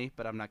of Sunny,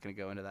 but I'm not going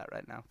to go into that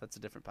right now. That's a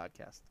different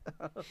podcast.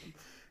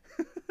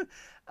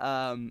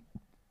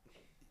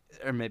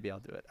 Or maybe I'll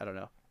do it. I don't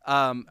know.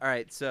 All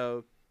right,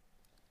 so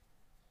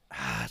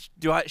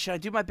should I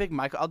do my big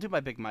Michael? I'll do my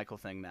big Michael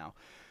thing now.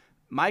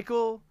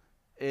 Michael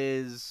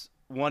is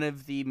one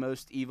of the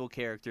most evil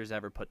characters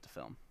ever put to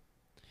film.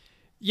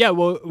 Yeah,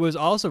 what was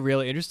also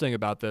really interesting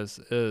about this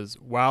is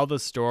while the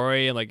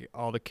story and like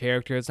all the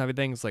characters and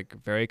everything is like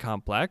very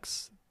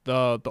complex,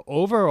 the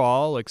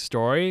overall like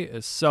story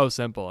is so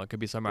simple. It could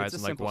be summarized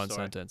It's a in like simple one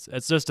story. sentence.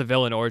 It's just a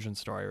villain origin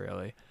story,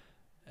 really.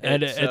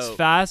 And it's So-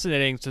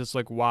 fascinating to just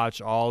like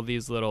watch all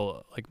these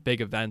little like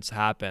big events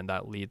happen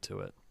that lead to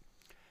it.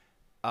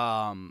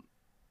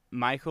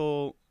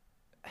 Michael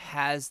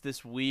has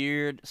this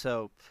weird,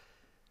 so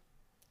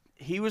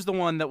he was the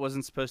one that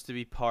wasn't supposed to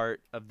be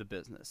part of the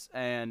business,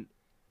 and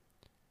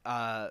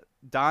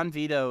Don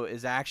Vito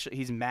is actually,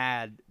 he's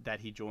mad that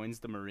he joins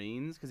the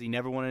Marines because he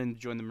never wanted him to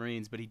join the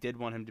Marines, but he did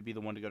want him to be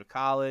the one to go to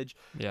college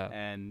Yeah.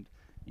 and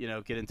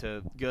get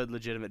into good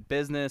legitimate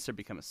business or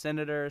become a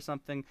senator or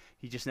something.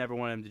 He just never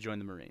wanted him to join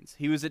the Marines.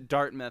 He was at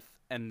Dartmouth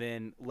and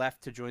then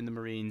left to join the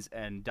Marines,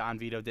 and Don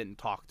Vito didn't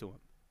talk to him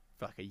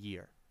for like a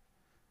year.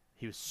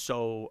 He was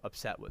so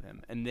upset with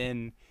him. And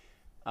then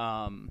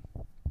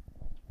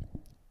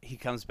he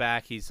comes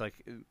back. He's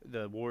like,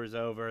 the war's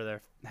over.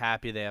 They're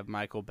happy. They have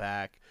Michael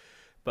back.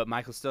 But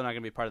Michael's still not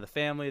going to be part of the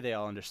family. They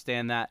all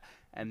understand that.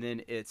 And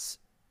then it's,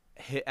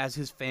 as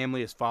his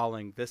family is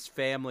falling, this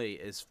family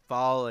is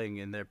falling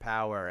in their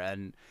power.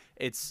 And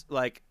it's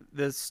like,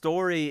 the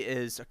story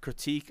is a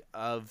critique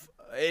of,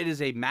 it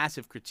is a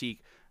massive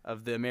critique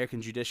of the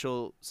American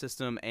judicial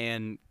system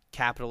and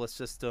capitalist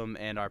system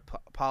and our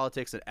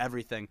politics and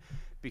everything,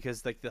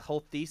 because like the whole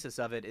thesis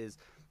of it is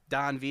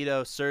Don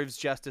Vito serves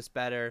justice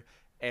better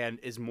and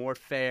is more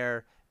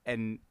fair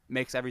and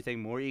makes everything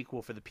more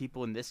equal for the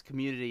people in this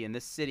community, in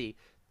this city,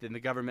 than the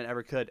government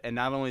ever could. And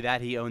not only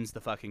that, he owns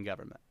the fucking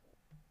government.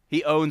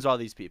 He owns all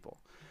these people.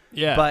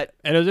 Yeah. But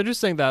and it was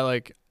interesting that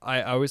like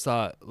I always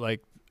thought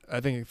like, I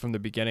think from the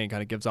beginning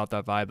kind of gives off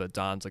that vibe that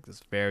Don's like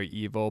this very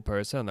evil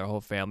person and their whole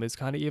family's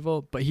kind of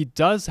evil, but he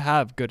does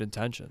have good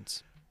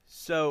intentions.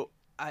 so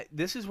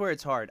this is where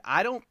it's hard.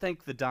 I don't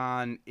think the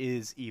Don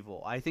is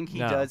evil. I think he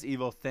No. does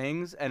evil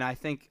things, and I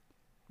think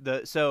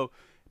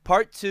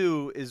part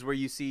 2 is where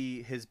you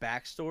see his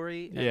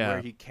backstory and Yeah.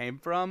 where he came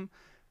from.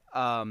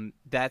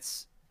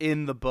 That's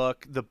in the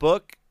book. The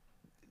book,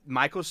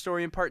 Michael's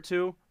story in part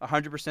 2,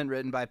 100%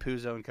 written by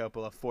Puzo and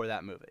Coppola for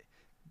that movie.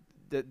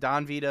 The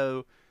Don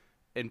Vito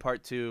in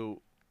part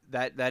 2,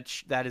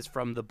 that is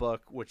from the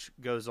book, which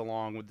goes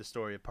along with the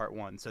story of part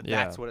 1. So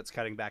that's what it's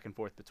cutting back and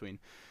forth between.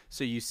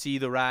 So you see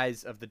the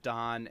rise of the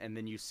Don, and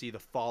then you see the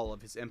fall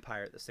of his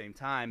empire at the same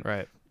time.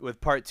 Right.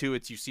 With part 2,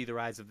 it's you see the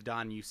rise of the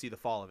Don, and you see the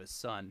fall of his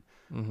son.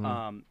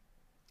 Mm-hmm.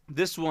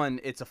 This one,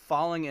 it's a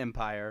falling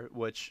empire,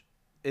 which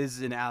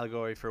is an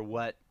allegory for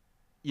what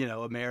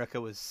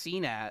America was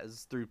seen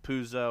as through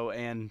Puzo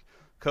and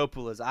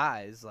Coppola's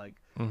eyes,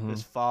 like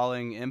this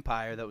falling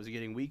empire that was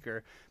getting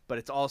weaker. But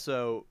it's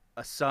also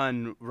a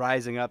son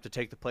rising up to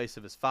take the place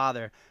of his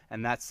father,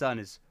 and that son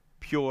is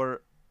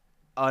pure,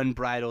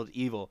 unbridled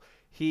evil.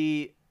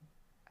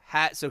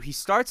 So he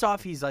starts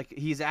off, he's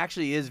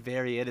actually is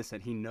very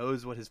innocent. He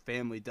knows what his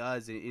family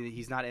does, and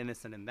he's not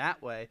innocent in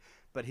that way,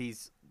 but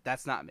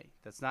that's not me.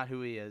 That's not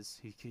who he is.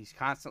 He's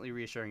constantly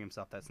reassuring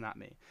himself, that's not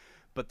me.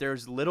 But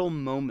there's little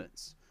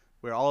moments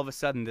where all of a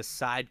sudden this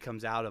side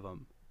comes out of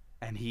him,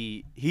 and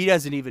he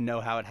doesn't even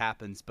know how it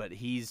happens, but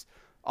he's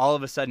all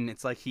of a sudden,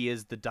 it's like he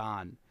is the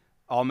Don,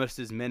 almost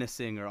as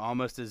menacing or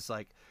almost as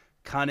like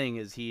cunning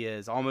as he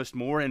is, almost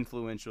more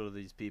influential to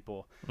these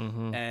people.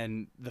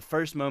 And the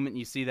first moment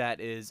you see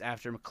that is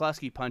after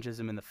McCluskey punches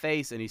him in the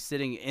face, and he's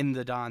sitting in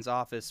the Don's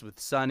office with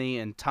Sonny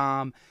and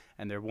Tom,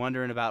 and they're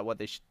wondering about what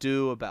they should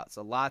do about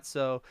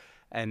Sollozzo,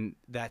 and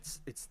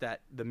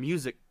the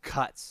music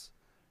cuts,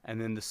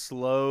 and then the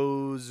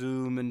slow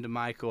zoom into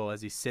Michael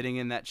as he's sitting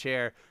in that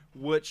chair,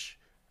 which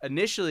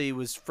initially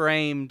was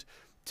framed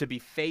to be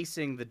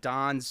facing the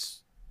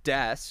Don's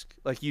desk.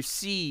 Like, you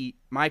see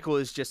Michael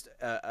is just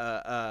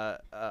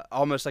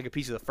almost like a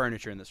piece of the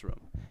furniture in this room.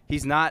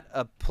 He's not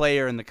a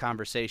player in the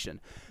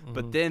conversation.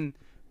 But then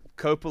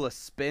Coppola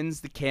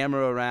spins the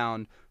camera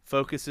around,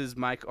 focuses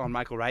on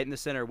Michael right in the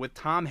center, with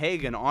Tom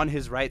Hagen on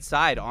his right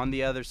side, on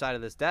the other side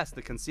of this desk,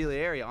 the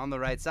consigliere on the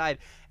right side,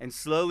 and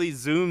slowly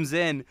zooms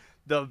in.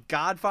 The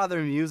Godfather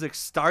music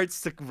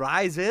starts to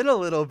rise in a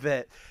little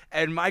bit,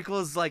 and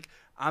Michael's like,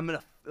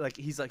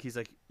 he's like,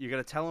 you're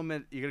gonna tell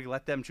him, you're gonna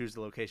let them choose the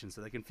location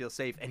so they can feel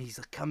safe, and he's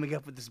like coming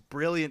up with this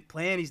brilliant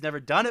plan. He's never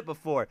done it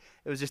before.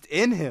 It was just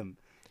in him.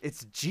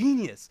 It's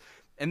genius.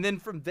 And then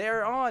from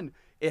there on,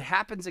 it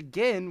happens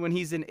again when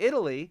he's in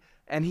Italy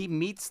and he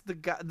meets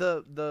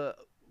the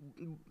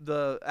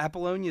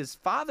Apollonia's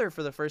father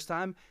for the first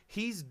time.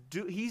 He's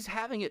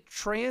having it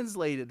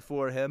translated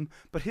for him,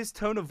 but his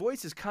tone of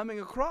voice is coming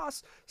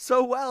across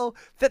so well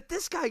that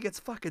this guy gets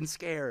fucking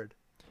scared.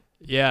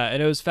 Yeah,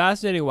 and it was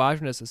fascinating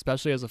watching this,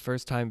 especially as a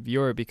first-time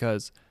viewer,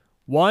 because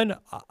one,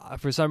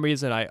 for some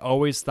reason, I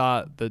always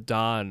thought the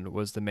Don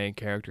was the main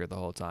character the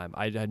whole time.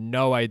 I had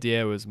no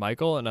idea it was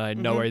Michael, and I had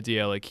no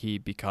idea like he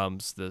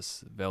becomes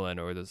this villain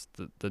or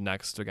the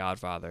next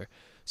Godfather.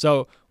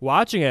 So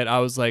watching it, I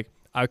was like,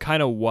 I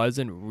kind of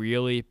wasn't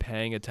really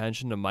paying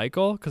attention to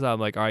Michael, because I'm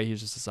like, all right,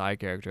 he's just a side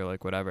character,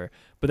 like whatever.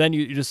 But then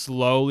you just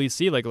slowly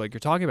see, like you're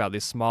talking about,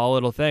 these small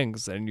little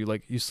things, and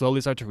you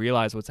slowly start to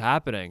realize what's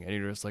happening, and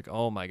you're just like,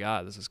 oh my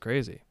God, this is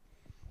crazy.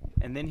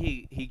 And then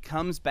he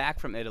comes back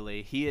from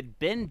Italy. He had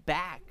been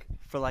back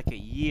for like a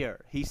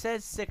year. He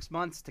says 6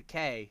 months to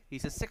Kay. He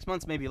says 6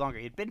 months, maybe longer.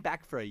 He'd been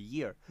back for a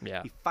year.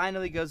 Yeah. He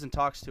finally goes and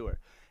talks to her,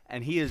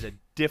 and he is a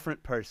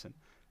different person.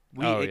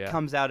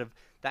 Comes out of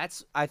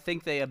that's. I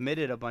think they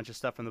omitted a bunch of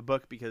stuff from the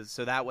book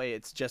so that way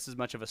it's just as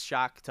much of a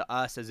shock to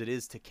us as it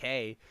is to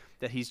Kay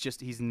that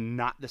he's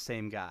not the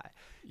same guy.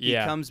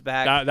 Yeah. He comes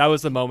back. That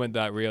was the moment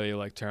that really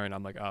like turned.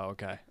 I'm like, oh,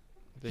 okay.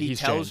 He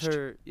tells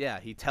her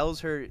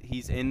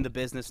he's in the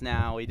business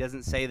now. He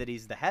doesn't say that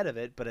he's the head of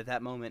it, but at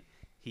that moment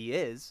he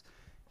is.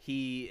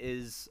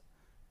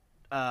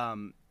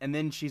 And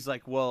then she's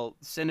like, well,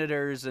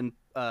 senators and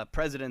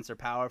presidents are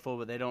powerful,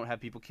 but they don't have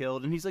people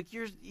killed. And he's like,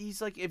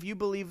 if you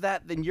believe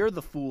that, then you're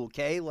the fool,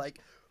 Kay. Like,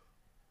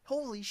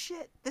 holy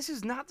shit, this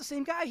is not the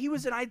same guy. He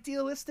was an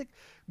idealistic,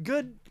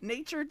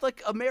 good-natured,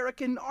 like,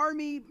 American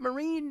Army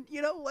Marine,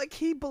 like,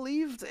 he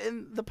believed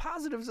in the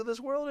positives of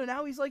this world, and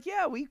now he's like,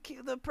 yeah,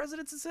 the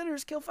presidents and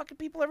senators kill fucking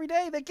people every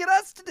day. They get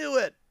us to do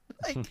it.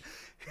 Like,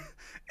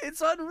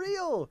 it's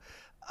unreal.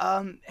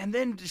 And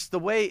then just the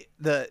way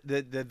the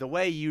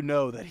way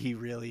that he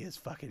really is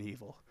fucking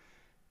evil.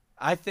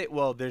 I think,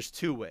 well, there's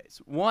two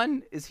ways.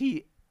 One is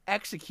he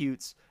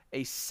executes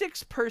a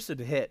 6-person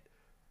hit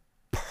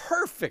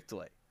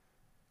perfectly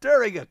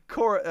during a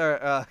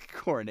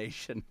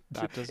coronation.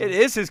 Baptism? It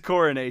is his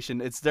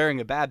coronation. It's during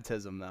a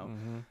baptism, though.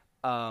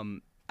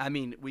 I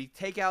mean, we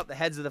take out the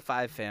heads of the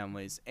 5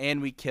 families,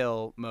 and we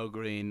kill Mo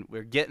Green.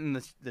 We're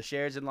getting the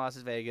shares in Las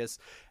Vegas,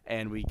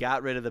 and we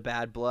got rid of the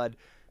bad blood.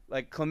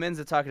 Like,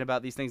 Clemenza talking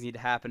about these things need to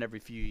happen every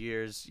few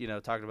years,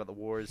 talking about the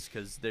wars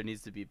because there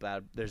needs to be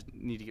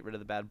need to get rid of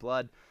the bad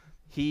blood.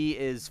 He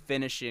is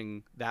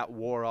finishing that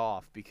war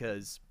off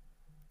because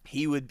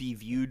he would be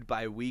viewed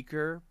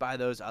weaker by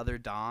those other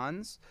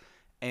dons.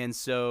 And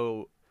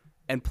so,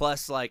 and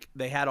plus, like,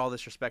 they had all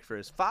this respect for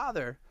his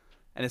father,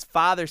 and his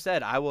father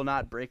said, I will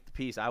not break the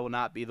peace. I will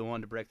not be the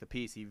one to break the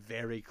peace. He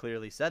very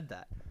clearly said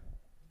that.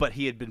 But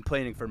he had been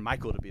planning for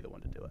Michael to be the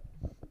one to do it.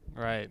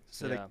 Right.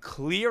 So they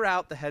clear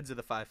out the heads of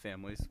the 5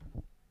 families,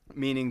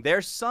 meaning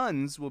their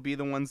sons will be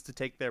the ones to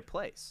take their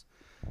place.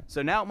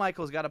 So now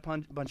Michael's got a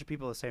bunch of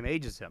people the same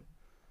age as him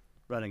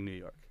running New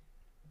York.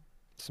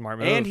 Smart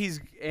move. And he's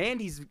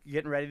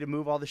getting ready to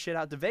move all the shit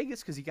out to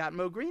Vegas because he got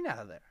Mo Green out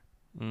of there.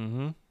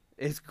 Mm-hmm.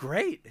 It's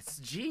great. It's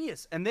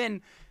genius. And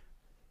then,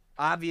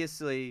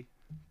 obviously,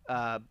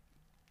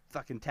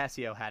 fucking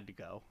Tessio had to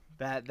go.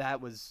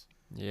 That was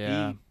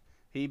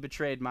he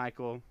betrayed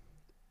Michael.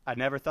 I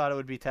never thought it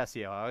would be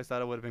Tessio. I always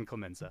thought it would have been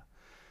Clemenza.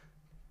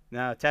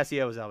 No,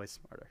 Tessio was always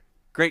smarter.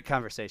 Great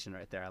conversation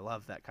right there. I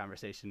love that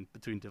conversation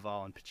between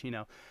Duvall and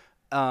Pacino.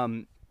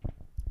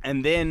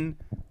 And then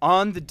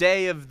on the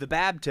day of the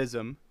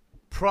baptism,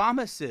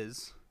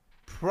 promises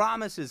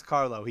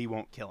Carlo he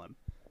won't kill him.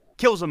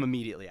 Kills him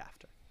immediately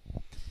after.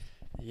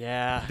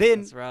 Yeah, then,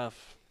 that's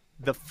rough.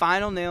 The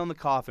final nail in the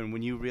coffin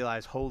when you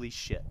realize, holy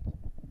shit,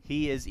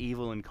 he is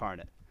evil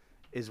incarnate,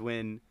 is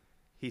when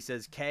he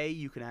says, Kay,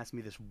 you can ask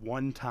me this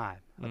one time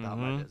about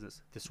my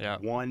business. This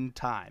one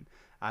time.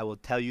 I will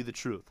tell you the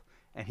truth.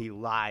 And he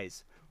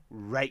lies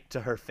right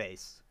to her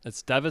face.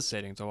 It's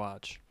devastating to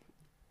watch.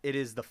 It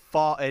is the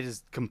fall. It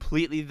is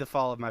completely the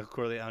fall of Michael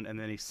Corleone, and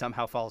then he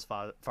somehow falls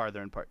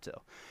farther in part 2.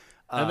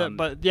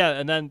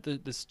 And then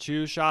this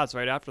 2 shots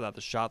right after that,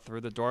 the shot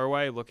through the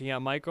doorway looking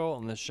at Michael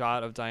and the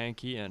shot of Diane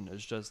Keaton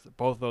is just,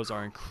 both of those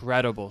are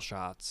incredible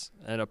shots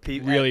and a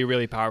really,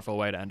 really powerful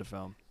way to end a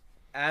film.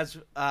 As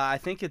I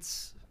think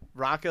it's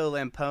Rocco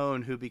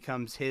Lampone who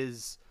becomes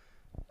his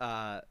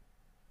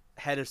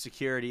head of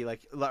security.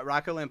 Like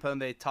Rocco Lampone,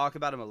 they talk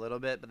about him a little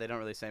bit, but they don't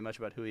really say much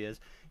about who he is.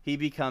 He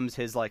becomes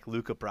his like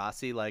Luca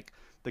Brasi, like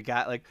the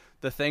guy. Like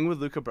the thing with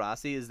Luca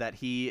Brasi is that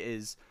he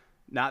is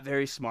not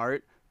very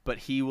smart, but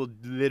he will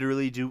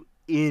literally do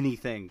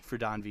anything for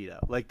Don Vito.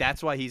 Like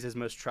that's why he's his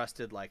most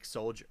trusted like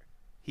soldier.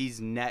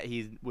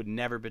 He would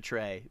never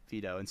betray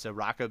Vito, and so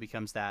Rocco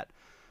becomes that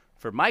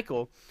for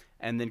Michael.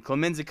 And then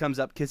Clemenza comes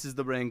up, kisses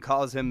the ring,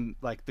 calls him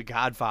like the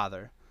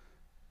Godfather,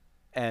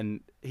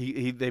 and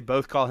they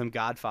both call him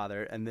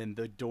Godfather. And then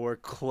the door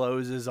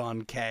closes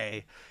on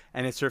Kay,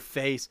 and it's her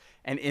face.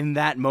 And in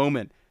that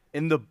moment,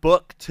 in the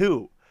book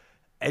too,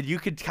 and you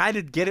could kind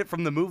of get it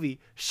from the movie,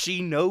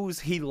 she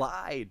knows he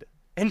lied.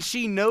 And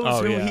she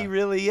knows who he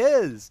really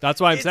is. That's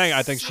why I'm saying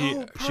I think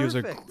so she was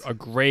a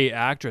great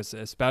actress,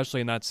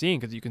 especially in that scene,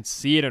 because you can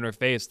see it in her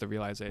face, the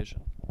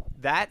realization.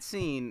 That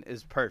scene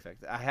is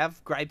perfect. I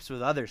have gripes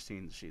with other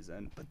scenes she's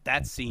in, but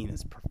that scene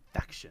is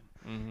perfection.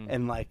 Mm-hmm.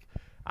 And like,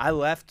 I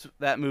left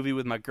that movie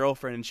with my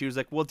girlfriend, and she was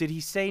like, well, did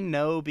he say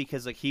no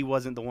because like he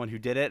wasn't the one who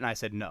did it? And I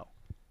said no.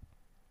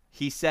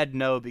 He said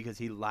no because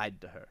he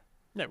lied to her.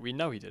 Yeah, we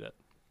know he did it.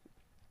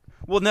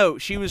 Well, no,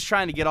 she was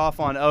trying to get off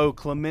on,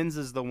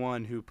 Clemenza's the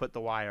one who put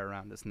the wire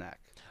around his neck.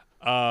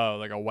 Oh,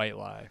 like a white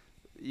lie.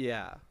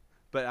 Yeah.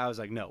 But I was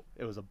like, no,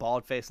 it was a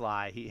bald-faced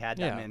lie. He had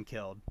that man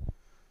killed.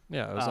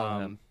 Yeah, it was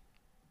on him.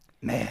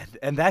 Man,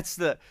 and that's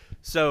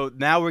so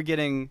now we're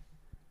getting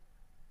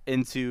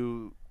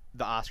into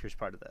the Oscars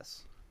part of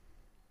this.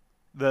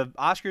 The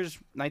Oscars,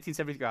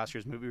 1973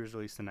 Oscars, movie was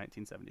released in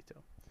 1972.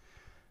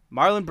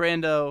 Marlon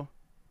Brando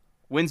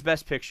wins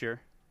Best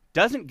Picture,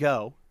 doesn't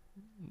go,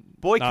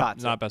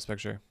 boycotts not Best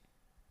Picture.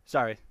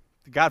 Sorry,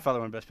 The Godfather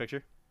won Best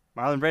Picture.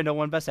 Marlon Brando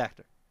won Best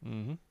Actor.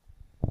 Mm-hmm.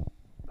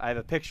 I have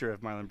a picture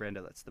of Marlon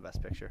Brando that's the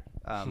Best Picture.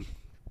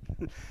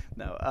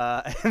 No,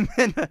 and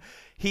then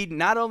he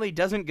not only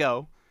doesn't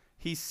go,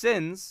 he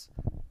sends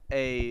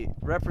a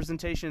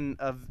representation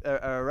of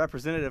a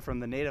representative from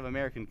the Native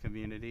American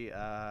community.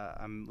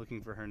 I'm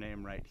looking for her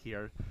name right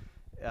here,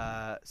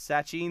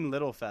 Sacheen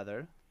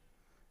Littlefeather,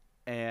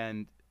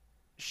 and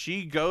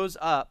she goes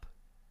up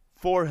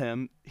for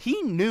him.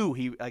 He knew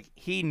he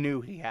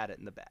had it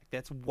in the bag.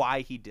 That's why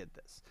he did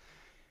this.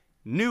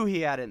 Knew he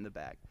had it in the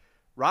bag.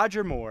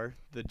 Roger Moore,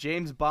 the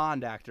James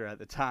Bond actor at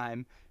the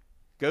time,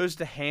 goes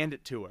to hand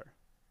it to her,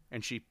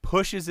 and she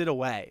pushes it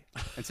away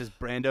and says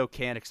Brando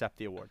can't accept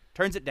the award.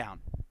 Turns it down.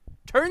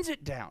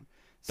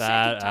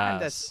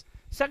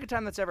 Second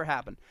time that's ever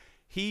happened.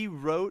 He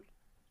wrote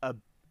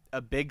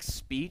a big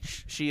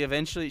speech. She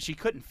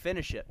couldn't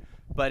finish it,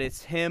 but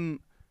it's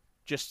him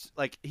just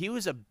like he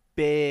was a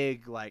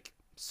big like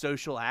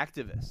social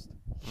activist.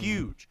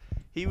 Huge.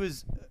 He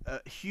was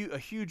a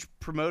huge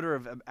promoter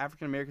of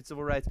African American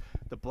civil rights.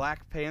 The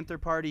Black Panther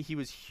Party he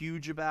was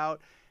huge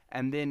about.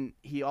 And then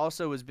he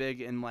also was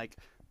big in like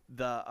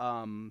the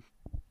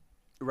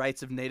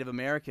rights of Native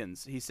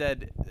Americans. He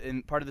said,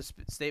 in part of the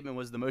statement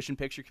was, the motion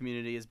picture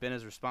community has been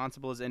as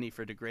responsible as any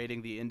for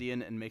degrading the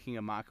Indian and making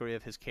a mockery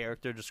of his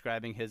character,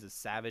 describing his as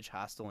savage,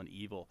 hostile, and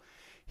evil.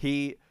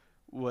 He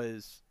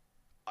was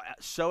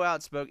so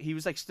outspoken. He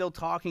was like still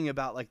talking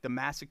about like the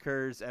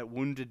massacres at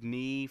Wounded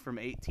Knee from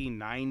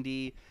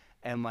 1890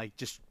 and like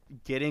just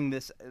getting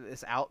this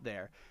out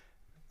there.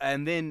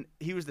 And then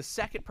he was the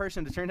second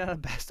person to turn down a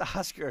Best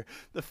Oscar.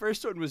 The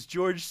first one was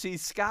George C.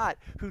 Scott,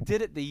 who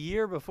did it the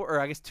year before,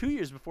 or I guess 2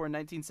 years before, in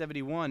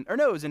 1971. Or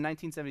no, it was in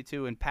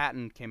 1972, and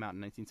Patton came out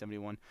in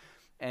 1971.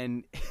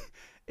 And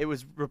it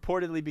was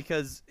reportedly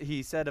because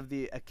he said of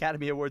the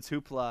Academy Awards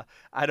hoopla,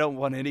 "I don't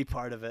want any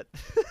part of it."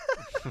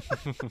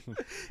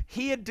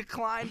 He had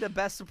declined a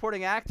Best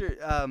Supporting Actor.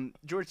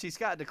 George C.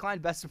 Scott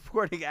declined Best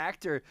Supporting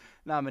Actor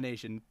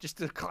nomination. Just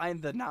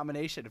declined the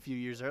nomination a few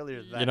years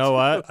earlier than that. You know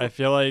what? I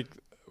feel like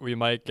we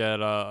might get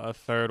a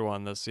third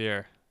one this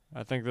year.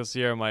 I think this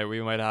year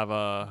we might have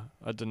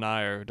a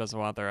denier who doesn't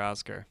want their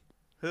Oscar.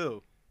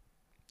 Who?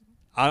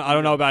 I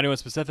don't know about anyone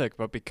specific,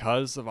 but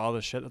because of all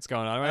the shit that's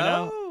going on right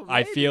now,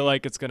 I feel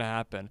like it's going to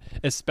happen.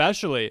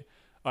 Especially,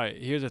 all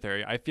right, here's a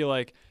theory. I feel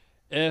like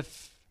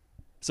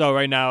so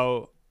right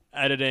now,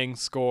 editing,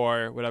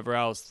 score, whatever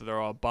else, they're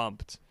all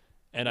bumped.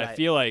 And Right. I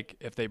feel like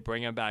if they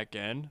bring him back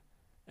in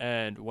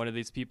and one of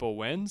these people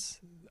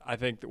wins, I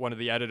think that one of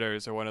the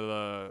editors or one of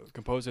the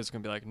composers is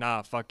going to be like,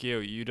 nah, fuck you.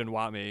 You didn't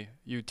want me.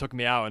 You took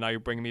me out and now you're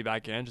bringing me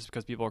back in just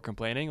because people are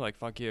complaining. Like,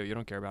 fuck you. You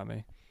don't care about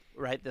me.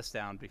 Write this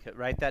down.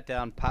 Write that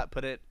down.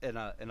 Put it in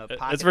a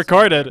pocket. It's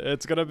recorded.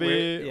 It's going to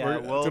be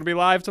it's going to be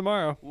live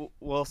tomorrow.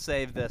 We'll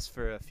save this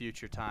for a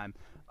future time.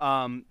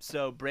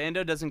 So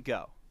Brando doesn't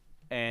go,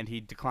 and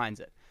he declines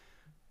it.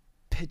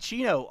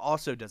 Pacino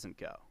also doesn't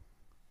go.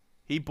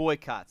 He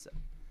boycotts it.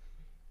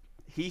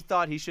 He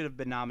thought he should have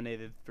been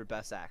nominated for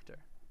Best Actor.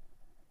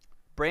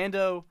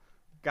 Brando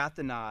got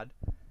the nod.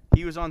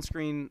 He was on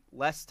screen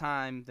less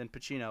time than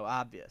Pacino,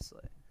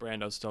 obviously.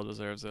 Brando still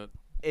deserves it.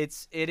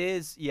 It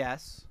is,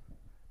 yes.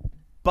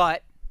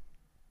 But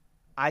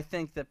I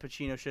think that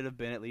Pacino should have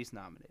been at least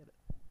nominated.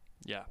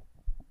 Yeah.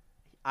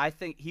 I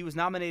think he was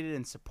nominated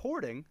in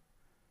supporting.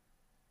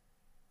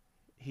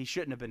 He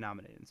shouldn't have been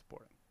nominated in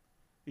supporting.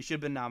 He should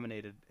have been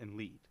nominated in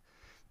lead,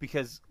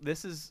 because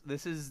this is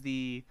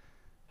the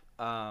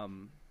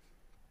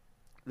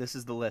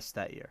list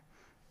that year.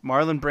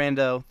 Marlon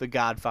Brando, The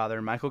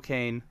Godfather; Michael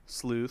Caine,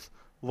 Sleuth;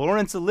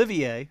 Laurence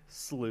Olivier,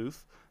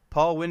 Sleuth;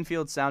 Paul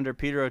Winfield, Sounder;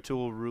 Peter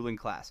O'Toole, Ruling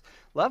Class.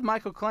 Love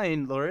Michael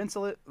Caine. Laurence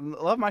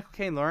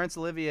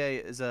Olivier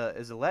is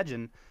a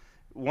legend.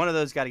 One of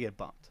those got to get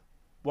bumped.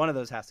 One of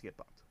those has to get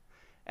bumped.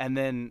 And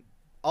then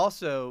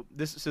also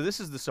this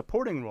is the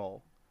supporting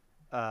role.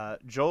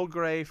 Joel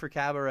Grey for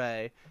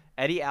Cabaret,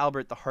 Eddie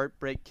Albert, The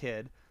Heartbreak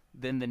Kid.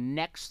 Then the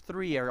next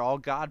three are all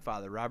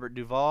Godfather: Robert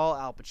Duvall,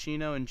 Al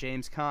Pacino, and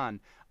James Caan.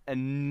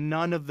 And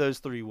none of those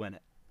three win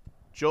it.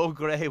 Joel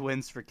Grey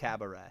wins for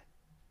Cabaret.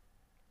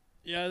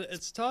 Yeah,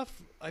 it's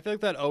tough. I feel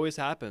like that always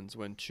happens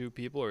when two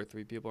people or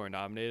three people are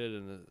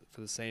nominated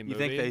for the same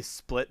movie. You think they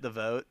split the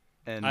vote?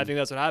 And I think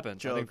that's what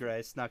happens. Joel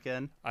Grey snuck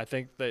in? I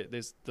think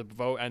the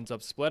vote ends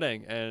up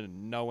splitting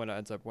and no one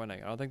ends up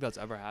winning. I don't think that's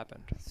ever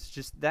happened. It's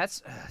just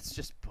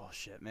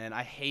bullshit, man.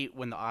 I hate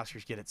when the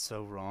Oscars get it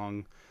so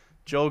wrong.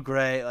 Joel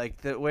Grey,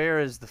 where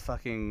is the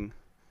fucking...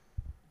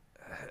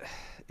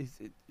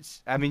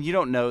 I mean, you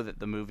don't know that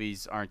the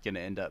movies aren't going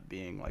to end up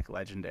being,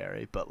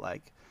 legendary, but,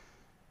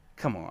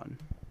 come on.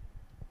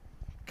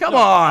 Come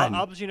on!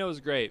 Al Pacino is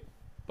great,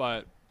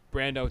 but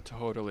Brando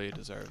totally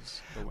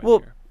deserves the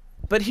win here.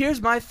 But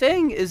here's my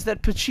thing, is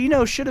that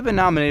Pacino should have been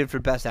nominated for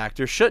Best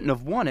Actor, shouldn't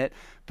have won it,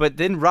 but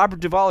then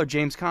Robert Duvall or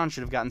James Caan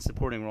should have gotten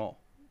supporting role.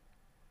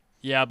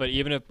 Yeah, but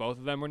even if both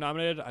of them were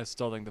nominated, I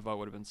still think the vote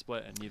would have been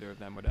split and neither of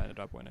them would have ended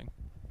up winning.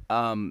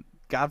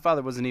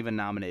 Godfather wasn't even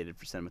nominated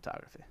for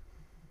cinematography.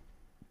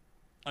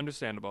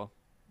 Understandable.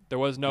 There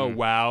was no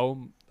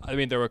wow. I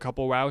mean, there were a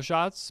couple wow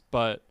shots,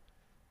 but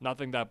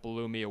nothing that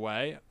blew me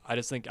away. I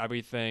just think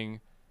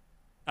everything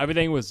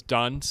was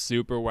done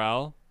super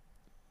well,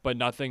 but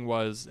nothing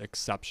was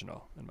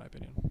exceptional, in my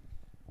opinion.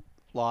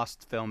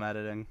 Lost film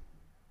editing.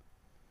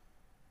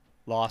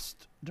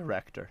 Lost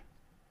director.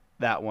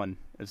 That one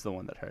is the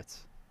one that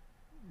hurts.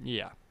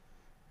 Yeah.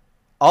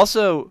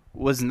 Also,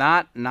 was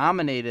not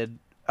nominated.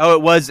 Oh,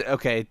 it was.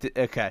 Okay.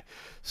 Okay.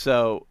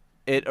 So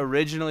it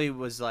originally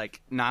was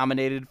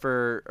nominated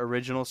for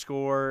original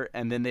score,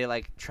 and then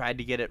they tried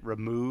to get it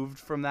removed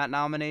from that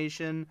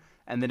nomination,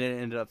 and then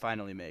it ended up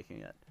finally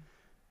making it.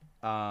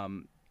 Oh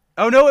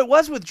no, it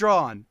was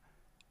withdrawn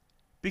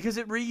because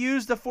it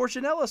reused the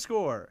Fortunella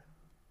score.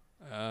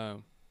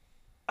 Oh,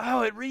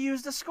 it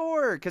reused the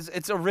score because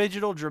it's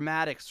original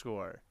dramatic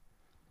score.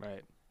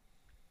 Right.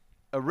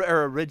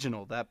 Or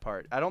original, that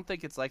part. I don't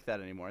think it's like that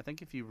anymore. I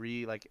think if you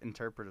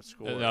interpret a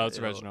score, No, it's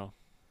original.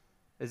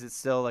 Is it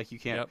still you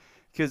can't? Yep.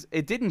 Because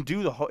it didn't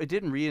do the whole. It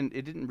didn't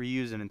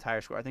reuse an entire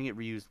score. I think it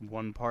reused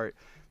one part.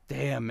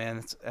 Damn,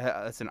 man,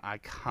 that's an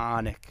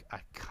iconic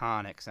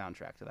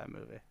soundtrack to that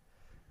movie.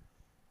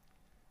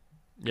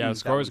 Yeah, the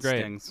score was great.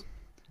 Stings.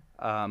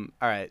 All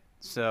right,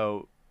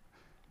 so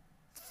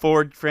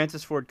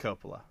Francis Ford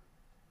Coppola.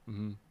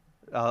 Mm-hmm.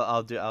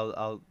 I'll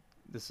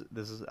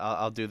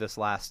do this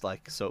last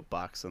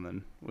soapbox, and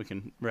then we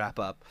can wrap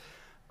up.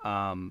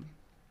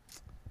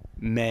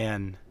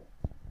 Man,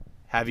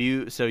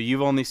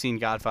 you've only seen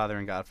Godfather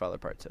and Godfather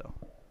Part 2.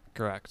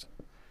 Correct.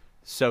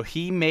 So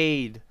he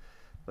made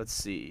let's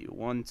see,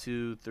 1,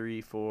 2,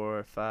 3,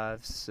 4,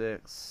 5,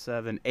 6,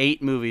 7,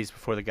 8 movies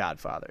before The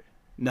Godfather.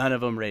 None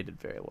of them rated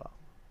very well.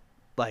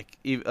 Like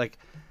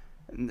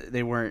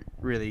they weren't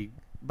really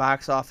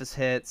box office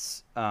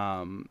hits,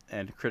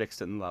 and critics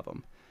didn't love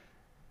them.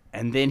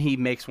 And then he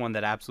makes one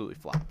that absolutely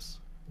flops.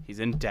 He's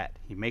in debt.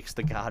 He makes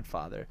The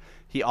Godfather.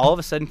 He all of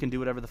a sudden can do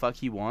whatever the fuck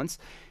he wants.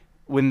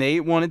 When they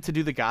wanted to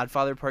do The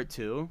Godfather Part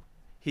 2,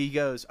 he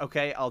goes,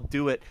 okay, I'll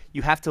do it.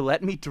 You have to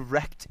let me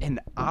direct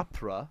an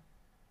opera.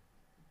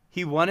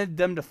 He wanted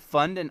them to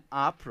fund an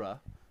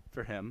opera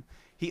for him.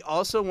 He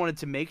also wanted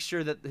to make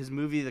sure that his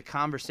movie, The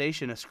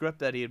Conversation, a script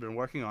that he had been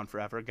working on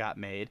forever, got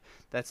made.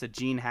 That's a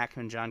Gene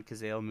Hackman, John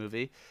Cazale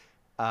movie.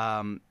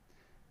 And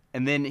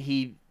then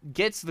he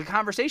gets The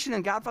Conversation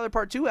and Godfather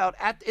Part 2 out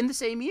in the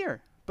same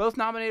year. Both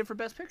nominated for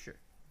Best Picture.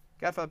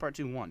 Godfather Part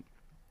 2 won.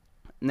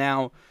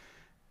 Now,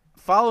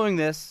 following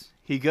this,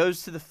 he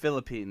goes to the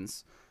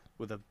Philippines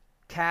with a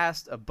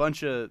cast, a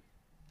bunch of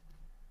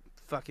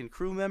fucking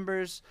crew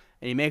members,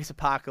 and he makes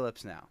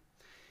Apocalypse Now.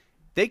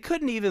 They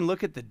couldn't even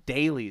look at the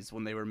dailies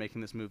when they were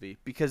making this movie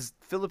because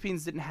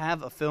Philippines didn't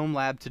have a film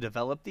lab to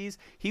develop these.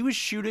 He was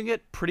shooting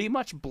it pretty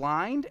much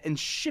blind and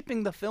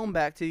shipping the film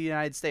back to the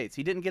United States.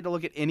 He didn't get to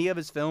look at any of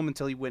his film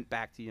until he went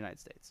back to the United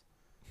States.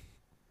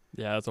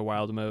 Yeah, that's a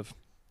wild move.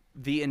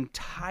 The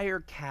entire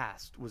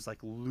cast was like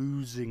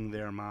losing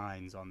their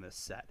minds on this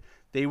set.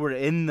 They were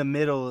in the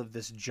middle of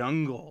this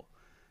jungle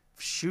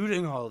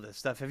shooting all of this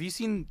stuff. Have you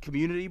seen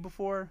Community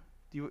before?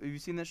 Have you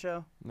seen this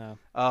show? No.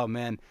 Oh,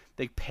 man.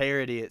 They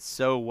parody it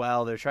so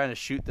well. They're trying to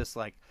shoot this,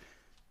 like,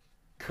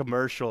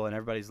 commercial, and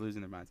everybody's losing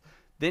their minds.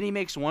 Then he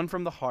makes One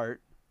from the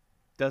Heart.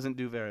 Doesn't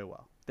do very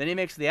well. Then he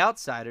makes The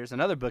Outsiders,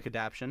 another book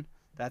adaptation.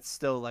 That's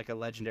still, like, a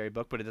legendary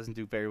book, but it doesn't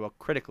do very well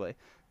critically.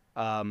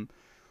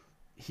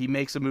 He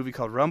makes a movie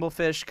called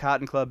Rumblefish,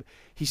 Cotton Club.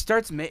 He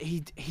starts...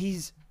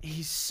 He's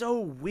so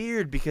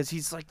weird because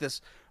he's, like,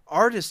 this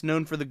artist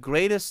known for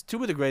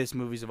two of the greatest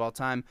movies of all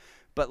time,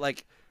 but,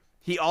 like...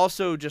 He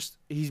also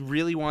he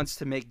really wants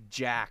to make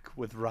Jack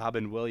with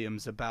Robin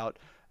Williams about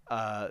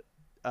a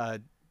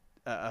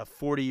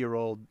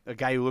 40-year-old, a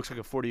guy who looks like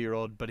a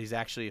 40-year-old, but he's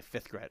actually a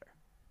fifth grader.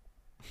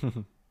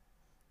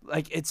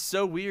 Like, it's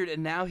so weird.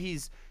 And now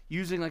he's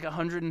using like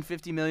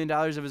 $150 million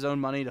of his own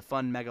money to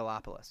fund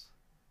Megalopolis,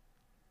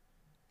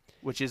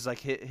 which is like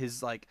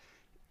his like.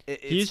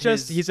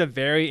 He's a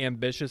very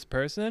ambitious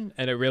person,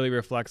 and it really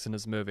reflects in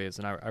his movies,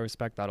 and I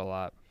respect that a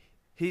lot.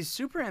 He's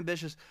super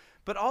ambitious,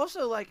 but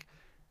also like.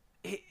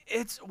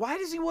 It's why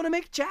does he want to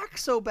make Jack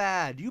so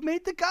bad? You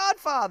made The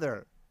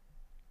Godfather.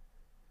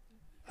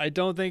 I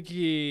don't think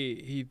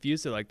he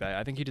views it like that.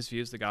 I think he just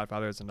views The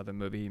Godfather as another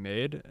movie he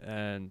made,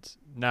 and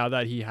now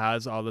that he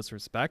has all this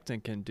respect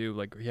and can do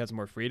he has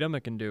more freedom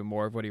and can do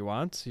more of what he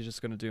wants, he's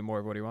just going to do more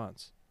of what he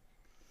wants.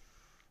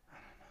 I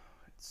don't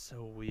know. It's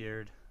so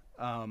weird.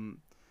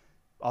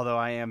 Although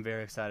I am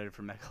very excited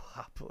for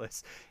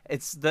Megalopolis.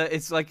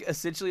 It's like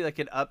essentially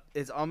like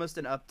it's almost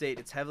an update.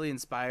 It's heavily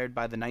inspired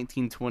by the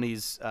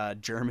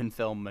 1920s German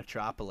film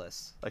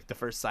Metropolis, like the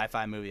first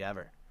sci-fi movie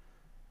ever.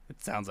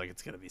 It sounds like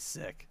it's gonna be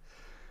sick.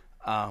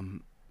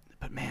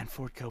 But man,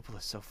 Ford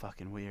Coppola's so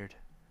fucking weird.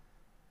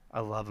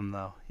 I love him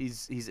though.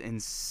 He's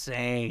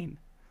insane.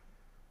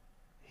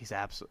 He's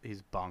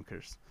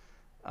bonkers.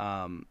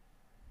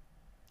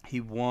 He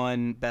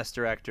won Best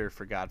Director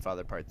for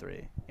Godfather Part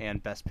 3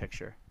 and Best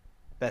Picture.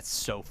 That's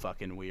so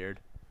fucking weird.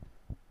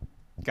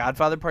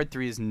 Godfather Part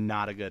 3 is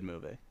not a good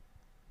movie.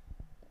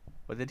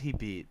 What did he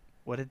beat?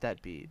 What did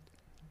that beat?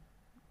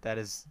 That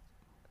is...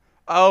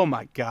 Oh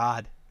my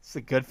god. It's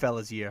the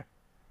Goodfellas year.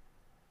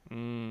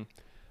 So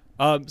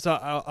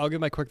I'll give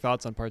my quick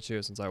thoughts on Part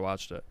 2 since I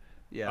watched it.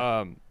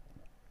 Yeah.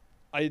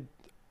 I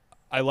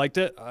liked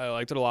it. I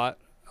liked it a lot.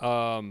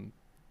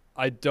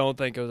 I don't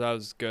think it was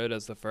as good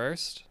as the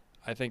first.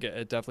 I think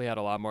it definitely had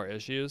a lot more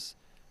issues.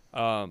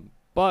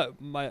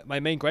 But my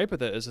main gripe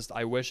with it is just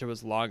I wish it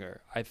was longer.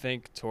 I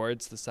think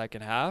towards the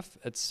second half,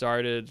 it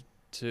started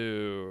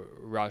to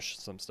rush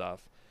some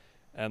stuff.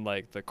 And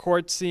like the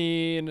court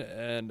scene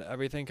and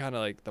everything, kind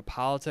of like the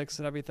politics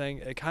and everything,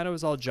 it kind of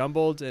was all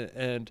jumbled.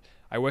 And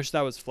I wish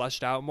that was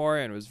fleshed out more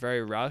and it was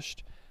very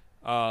rushed.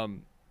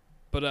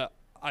 But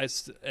I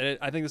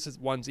think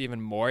one's even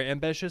more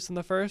ambitious than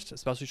the first,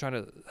 especially trying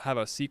to have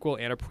a sequel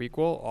and a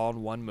prequel all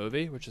in one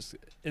movie, which is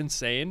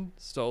insane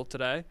still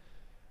today.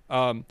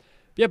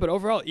 Yeah, but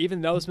overall,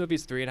 even though this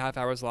movie's 3.5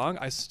 hours long,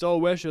 I still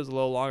wish it was a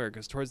little longer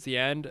because towards the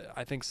end,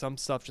 I think some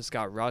stuff just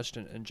got rushed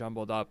and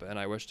jumbled up, and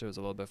I wished it was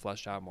a little bit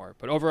fleshed out more.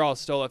 But overall,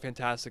 still a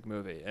fantastic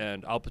movie,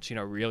 and Al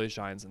Pacino really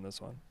shines in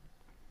this one.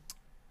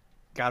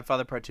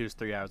 Godfather Part 2 is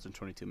 3 hours and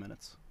 22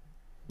 minutes.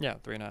 Yeah,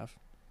 3.5.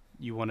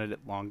 You wanted it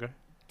longer?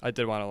 I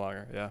did want it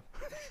longer, yeah.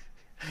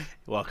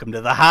 Welcome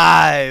to the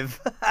Hive.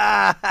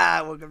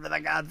 Welcome to the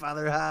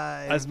Godfather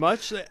Hive. As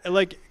much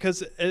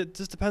because it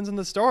just depends on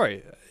the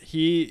story.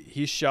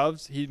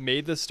 He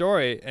made the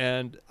story,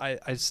 and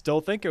I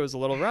still think it was a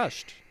little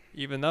rushed,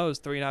 even though it was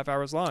 3.5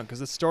 hours long, because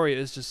the story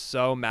is just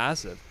so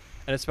massive,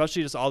 and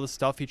especially just all the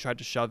stuff he tried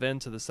to shove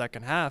into the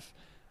second half.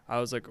 I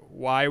was like,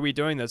 why are we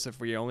doing this if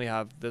we only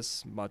have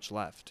this much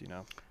left?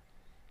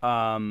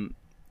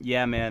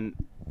 Yeah, man.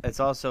 It's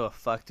also a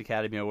fucked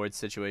Academy Awards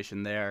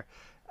situation there.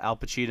 Al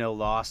Pacino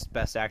lost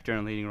Best Actor in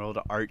a Leading Role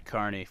to Art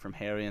Carney from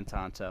Harry and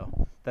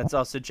Tonto. That's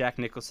also Jack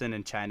Nicholson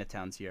in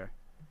Chinatown's year.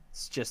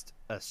 It's just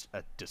a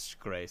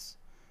disgrace.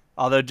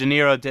 Although De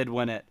Niro did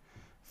win it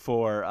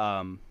for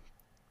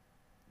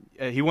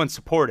he won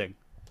supporting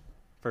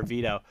for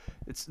Vito.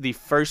 It's the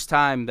first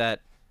time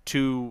that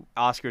 2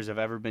 Oscars have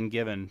ever been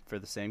given for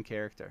the same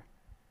character.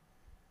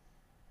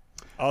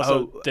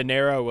 Also, De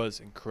Niro was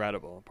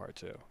incredible in Part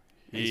 2.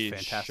 He's He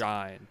fantastic.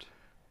 shined.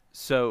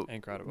 So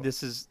Incredible.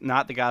 this is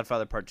not the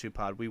Godfather Part 2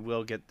 pod. We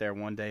will get there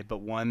one day. But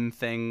one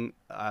thing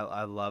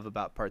I love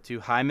about Part 2,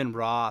 Hyman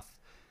Roth,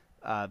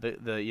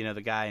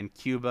 the guy in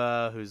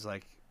Cuba who's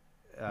like,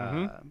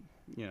 the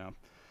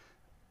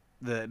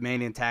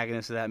main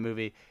antagonist of that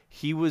movie.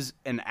 He was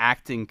an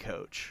acting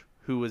coach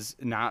who was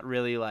not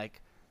really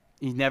like,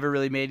 he never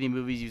really made any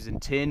movies. He was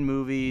in 10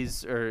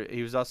 movies, or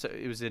he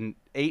was in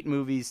 8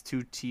 movies,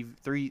 3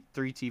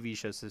 TV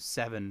shows, so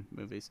 7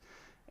 movies,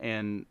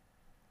 and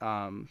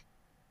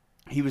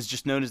he was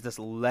just known as this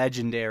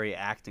legendary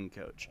acting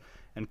coach.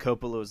 And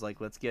Coppola was like,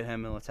 let's get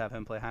him and let's have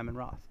him play Hyman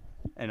Roth.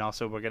 And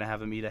also we're going to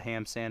have him eat a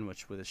ham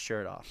sandwich with his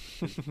shirt off.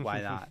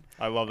 Why not?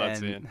 I love that And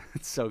scene.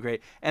 It's so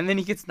great. And then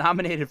he gets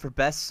nominated for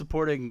Best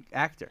Supporting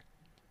Actor.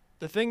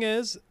 The thing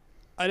is,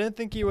 I didn't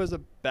think he was a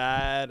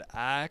bad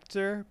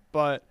actor,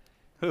 but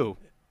Who?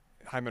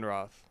 Hyman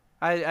Roth.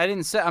 I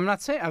didn't say, I'm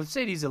not saying, I was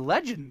saying he's a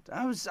legend.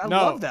 I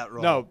love that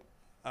role. No,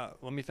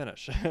 let me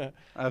finish.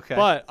 Okay.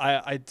 But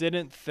I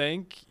didn't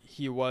think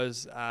he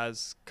was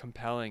as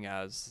compelling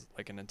as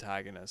like an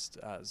antagonist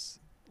as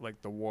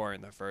like the war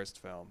in the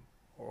first film.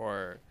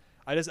 Or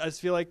I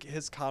just feel like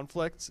his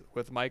conflict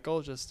with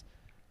Michael just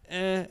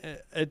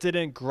it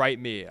didn't gripe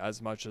me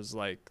as much as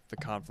like the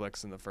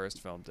conflicts in the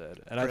first film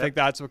did. And I think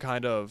that's what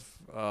kind of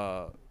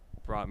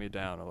brought me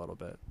down a little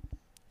bit.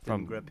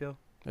 Didn't grip you?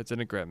 It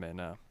didn't grip me,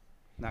 no.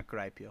 Not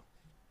gripe you.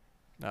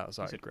 No,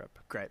 sorry, Is it grip.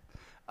 Gripe.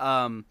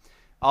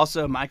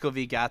 Also, Michael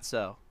V.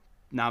 Gazzo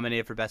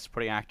nominated for Best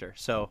Supporting Actor.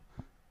 So,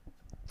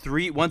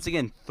 3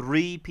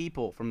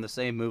 people from the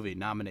same movie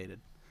nominated.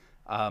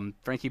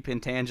 Frankie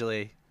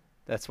Pentangeli,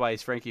 that's why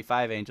he's Frankie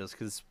Five Angels,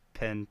 because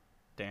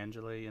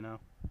Pentangeli,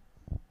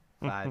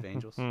 5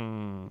 Angels.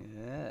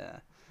 Yeah,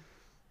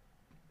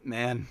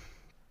 man,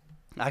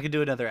 I could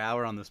do another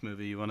hour on this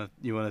movie. You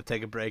wanna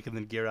take a break and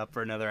then gear up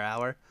for another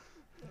hour?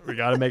 We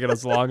got to make it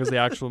as long as the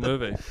actual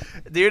movie.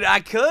 Dude, I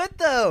could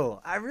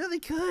though. I really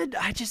could.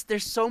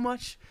 There's so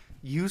much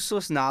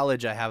useless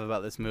knowledge I have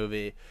about this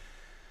movie.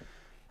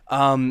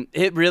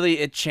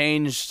 It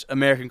changed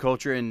American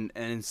culture in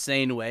an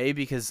insane way,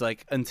 because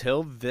like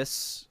until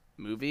this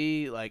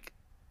movie, like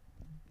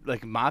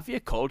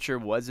mafia culture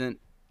wasn't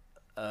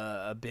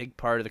a big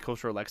part of the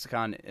cultural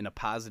lexicon in a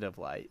positive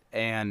light,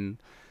 and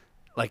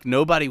like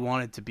nobody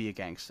wanted to be a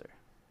gangster.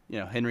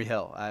 Henry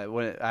Hill.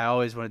 I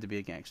always wanted to be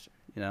a gangster.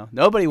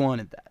 Nobody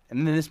wanted that,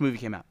 and then this movie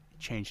came out, it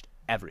changed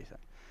everything.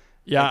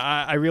 Yeah,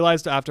 I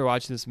realized after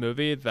watching this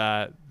movie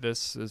that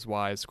this is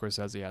why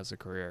Scorsese has a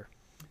career.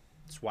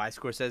 It's why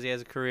Scorsese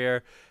has a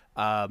career.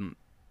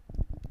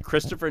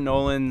 Christopher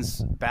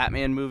Nolan's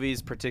Batman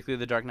movies, particularly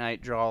The Dark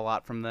Knight, draw a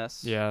lot from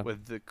this. Yeah.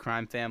 With the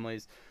crime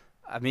families.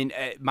 I mean,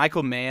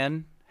 Michael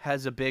Mann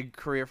has a big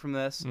career from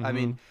this. I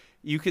mean,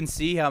 you can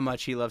see how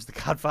much he loves The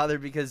Godfather,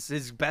 because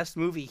his best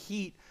movie,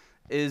 Heat,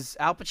 is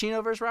Al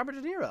Pacino versus Robert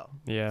De Niro.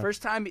 Yeah.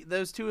 First time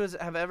those two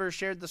have ever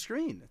shared the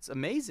screen. It's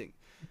amazing.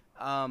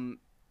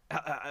 I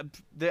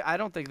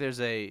don't think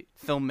there's a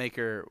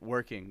filmmaker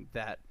working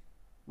that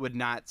would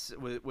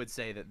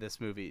say that this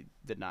movie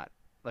did not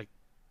like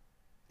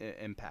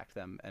impact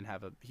them and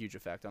have a huge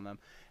effect on them.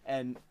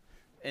 And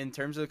in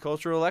terms of the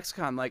cultural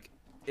lexicon, like,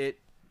 it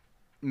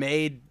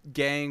made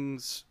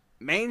gangs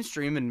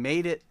mainstream and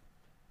made it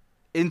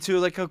into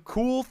like a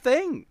cool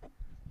thing.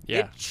 Yeah.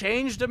 It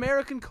changed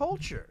American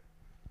culture.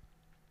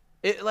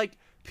 It, like,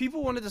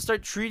 people wanted to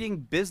start treating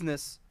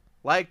business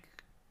like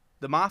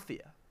the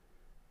mafia.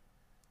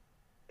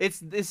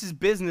 This is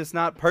business,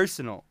 not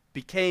personal.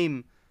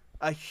 Became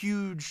a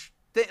huge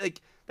thing.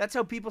 Like, that's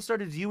how people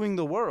started viewing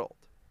the world.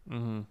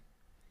 Mm-hmm.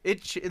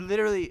 It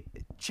literally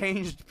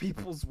changed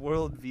people's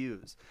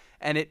worldviews,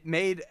 and it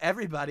made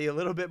everybody a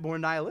little bit more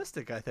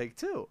nihilistic, I think,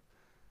 too.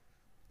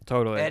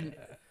 Totally. And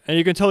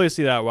you can totally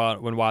see that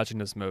when watching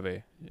this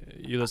movie.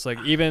 You just like,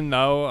 even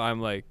though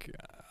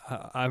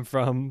I'm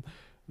from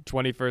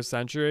 21st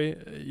century,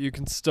 you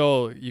can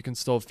still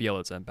feel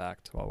its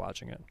impact while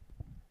watching it,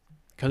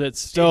 because it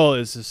still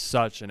is just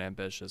such an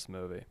ambitious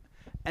movie.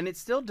 And it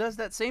still does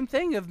that same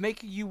thing of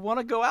making you want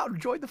to go out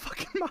and join the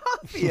fucking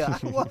mafia.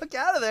 I walk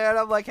out of there and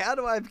I'm like, how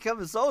do I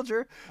become a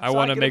soldier? I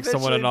want to make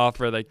someone an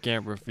offer they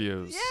can't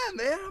refuse. Yeah,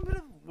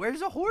 man.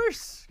 Where's a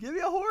horse? Give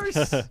me a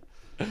horse.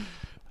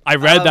 I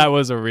read that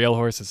was a real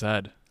horse's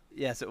head.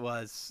 Yes, it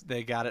was.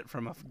 They got it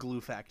from a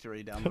glue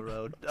factory down the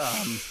road.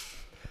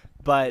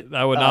 But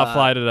that would not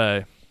fly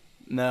today.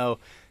 No.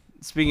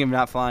 Speaking of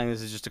not flying,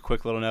 this is just a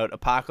quick little note.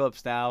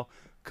 Apocalypse Now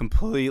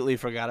completely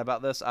forgot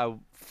about this. I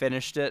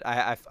finished it.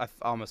 I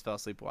almost fell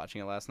asleep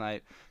watching it last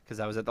night because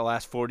I was at the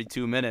last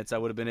 42 minutes. I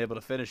would have been able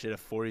to finish it if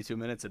 42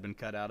 minutes had been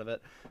cut out of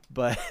it.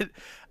 But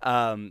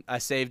I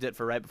saved it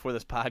for right before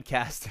this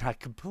podcast, and I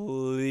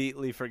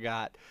completely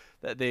forgot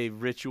that they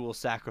ritual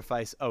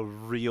sacrifice a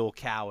real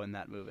cow in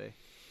that movie.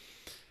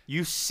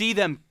 You see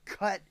them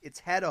cut its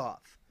head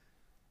off.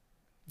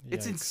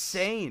 It's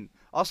insane.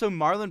 Also,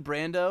 Marlon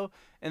Brando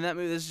in that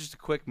movie. This is just a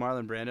quick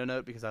Marlon Brando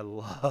note because I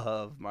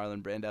love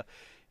Marlon Brando.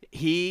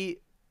 He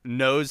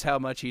knows how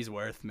much he's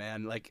worth,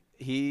 man. Like,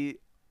 he,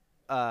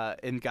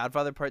 in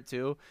Godfather Part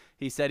 2,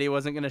 he said he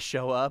wasn't going to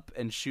show up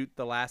and shoot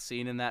the last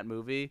scene in that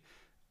movie,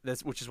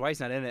 which is why he's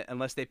not in it,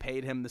 unless they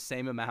paid him the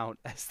same amount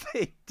as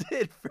they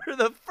did for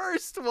the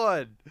first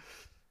one.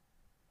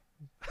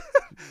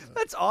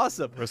 That's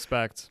awesome.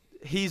 Respect.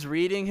 He's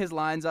reading his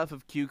lines off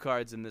of cue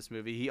cards in this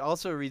movie. He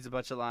also reads a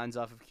bunch of lines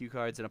off of cue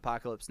cards in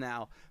Apocalypse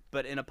Now.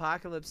 But in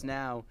Apocalypse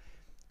Now,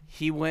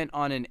 he went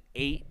on an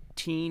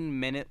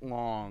 18-minute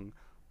long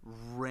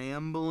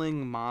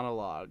rambling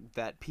monologue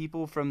that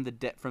people from the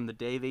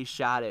day they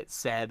shot it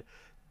said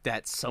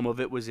that some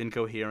of it was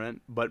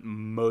incoherent, but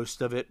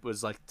most of it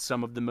was like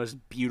some of the most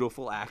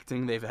beautiful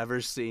acting they've ever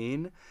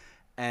seen.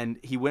 And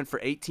he went for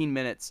 18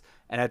 minutes,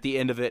 and at the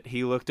end of it,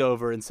 he looked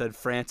over and said,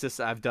 "Francis,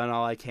 I've done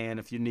all I can.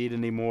 If you need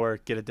any more,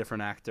 get a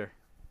different actor."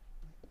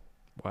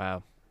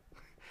 Wow.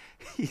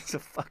 He's a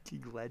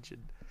fucking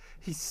legend.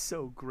 He's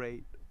so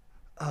great.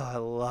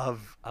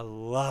 Oh, I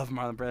love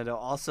Marlon Brando.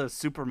 Also,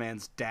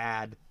 Superman's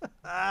dad.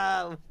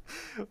 Love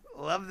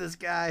this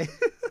guy.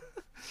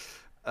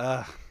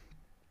 All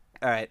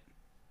right.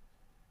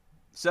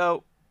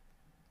 So,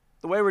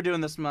 the way we're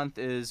doing this month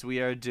is we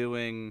are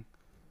doing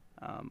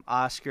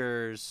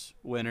Oscars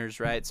winners,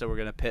 right? So we're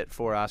going to pit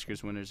 4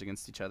 Oscars winners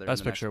against each other.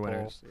 Best Picture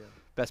winners. Yeah.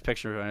 Best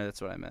Picture winner,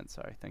 that's what I meant.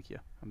 Sorry, thank you.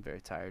 I'm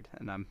very tired,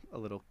 and I'm a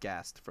little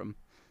gassed from,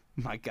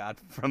 my God,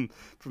 from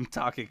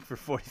talking for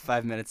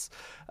 45 minutes.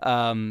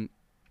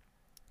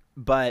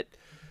 But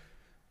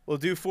we'll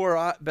do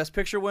 4 Best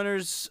Picture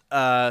winners,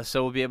 so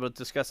we'll be able to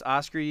discuss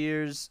Oscar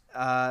years.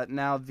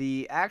 Now,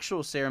 the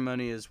actual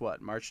ceremony is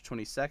what, March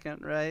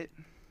 22nd, right?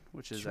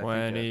 Which is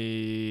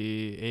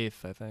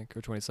 28th, I think,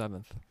 or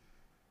 27th.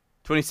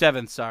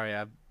 27th, sorry.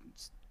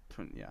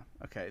 Yeah,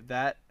 okay.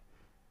 That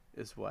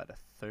is what, a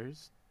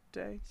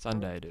Thursday?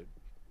 Sunday, dude.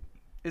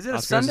 Is it a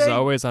Oscars Sunday? is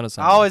always on a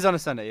Sunday. Always on a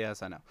Sunday,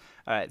 yes, I know.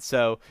 All right,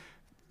 so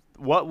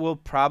what we'll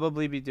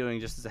probably be doing,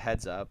 just as a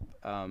heads up,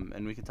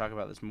 and we can talk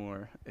about this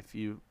more if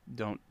you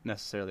don't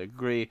necessarily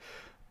agree,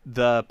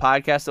 the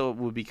podcast that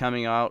will be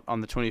coming out on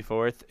the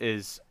 24th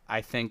is,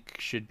 I think,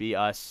 should be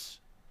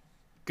us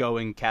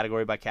going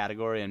category by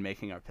category and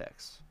making our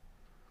picks.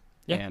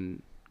 Yeah.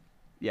 And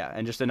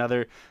just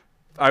another...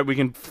 All right, we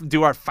can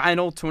do our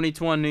final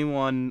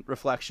 2021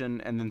 reflection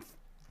and then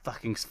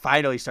fucking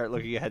finally start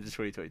looking ahead to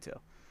 2022.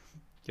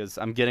 Because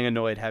I'm getting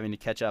annoyed having to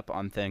catch up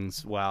on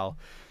things while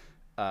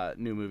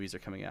new movies are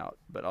coming out.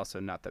 But also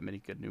not that many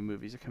good new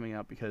movies are coming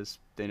out because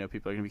they know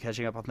people are going to be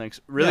catching up on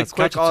things. Really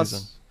quick also,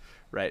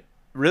 right.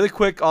 Really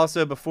quick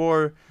also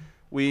before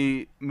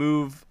we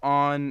move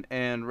on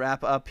and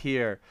wrap up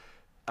here.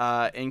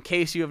 In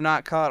case you have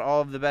not caught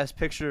all of the Best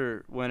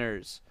Picture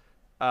winners,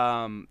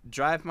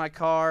 Drive My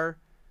Car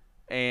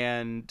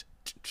and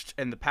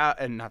the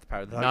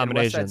nominations.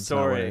 West Side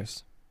Story.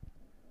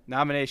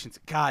 Nominations.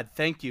 God,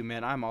 thank you,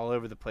 man. I'm all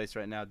over the place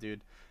right now,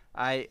 dude.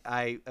 I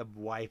am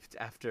wiped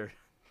after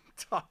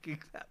talking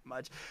that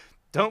much.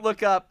 Don't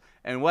Look Up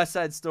and West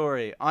Side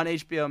Story on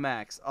HBO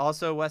Max.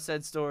 Also, West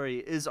Side Story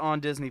is on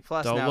Disney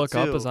Plus now, too. Don't Look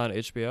Up is on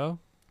HBO?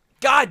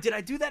 God, did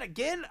I do that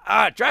again?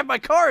 Drive My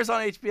Car is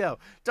on HBO.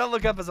 Don't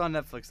Look Up is on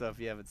Netflix, though, if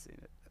you haven't seen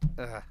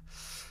it.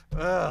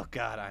 Oh,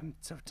 God, I'm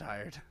so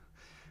tired.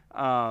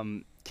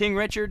 King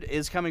Richard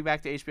is coming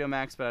back to HBO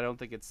Max, but I don't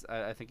think it's.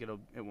 I think it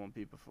won't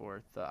be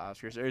before the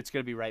Oscars, or it's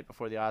going to be right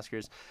before the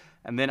Oscars.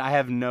 And then I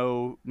have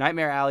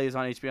Nightmare Alley is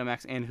on HBO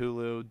Max and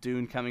Hulu.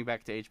 Dune coming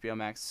back to HBO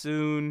Max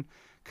soon.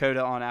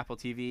 Coda on Apple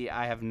TV.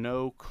 I have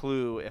no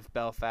clue if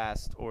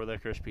Belfast or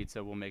Licorice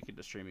Pizza will make it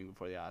to streaming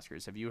before the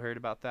Oscars. Have you heard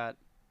about that?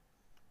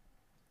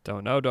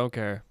 Don't know, don't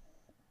care.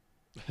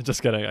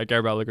 Just kidding. I care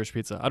about Licorice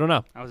Pizza. I don't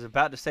know. I was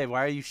about to say,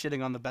 why are you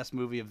shitting on the best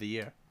movie of the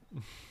year?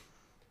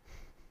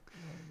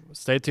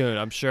 Stay tuned.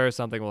 I'm sure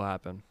something will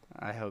happen.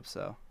 I hope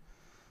so.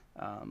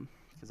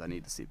 Because I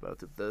need to see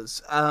both of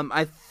those.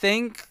 I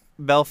think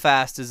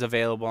Belfast is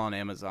available on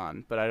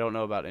Amazon, but I don't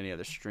know about any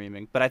other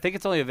streaming. But I think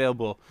it's only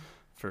available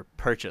for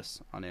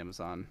purchase on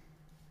Amazon.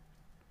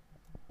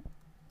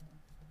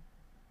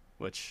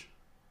 Which...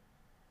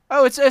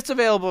 Oh, it's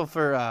available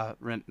for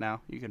rent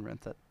now. You can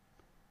rent it.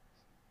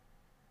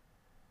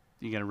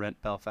 You gonna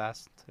rent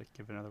Belfast to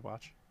give it another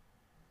watch?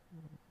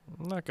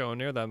 I'm not going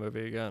near that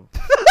movie again.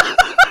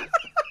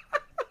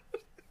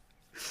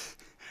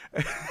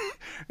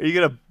 Are you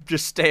gonna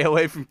just stay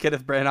away from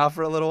Kenneth Branagh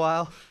for a little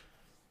while?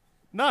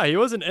 No, he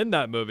wasn't in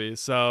that movie,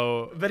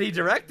 so... But he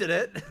directed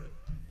it.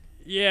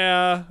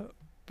 Yeah,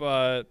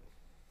 but...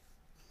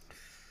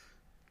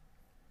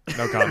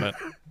 No comment.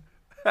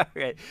 All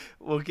right,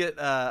 we'll get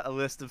a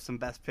list of some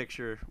Best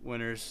Picture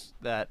winners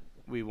that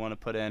we want to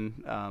put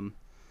in,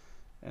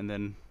 and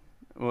then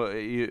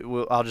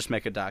I'll just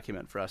make a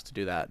document for us to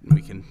do that, and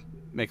we can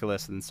make a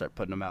list and start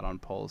putting them out on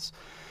polls.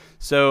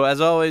 So as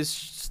always,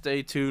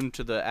 stay tuned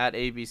to the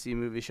 @ABC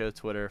Movie Show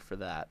Twitter for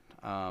that.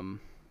 All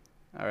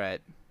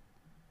right,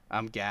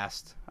 I'm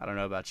gassed. I don't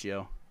know about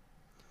you.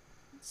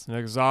 It's an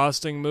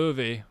exhausting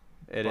movie.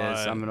 It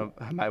is. I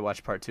might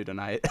watch part 2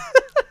 tonight.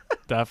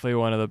 Definitely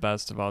one of the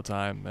best of all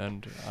time,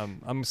 and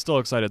I'm still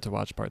excited to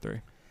watch part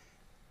 3.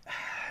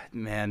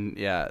 Man,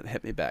 yeah,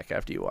 hit me back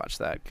after you watch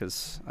that,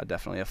 because I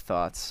definitely have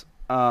thoughts.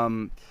 All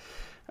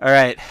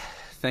right,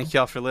 thank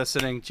y'all for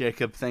listening.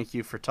 Jacob, thank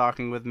you for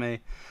talking with me.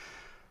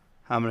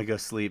 I'm gonna go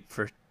sleep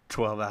for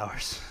 12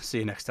 hours. See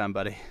you next time,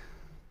 buddy.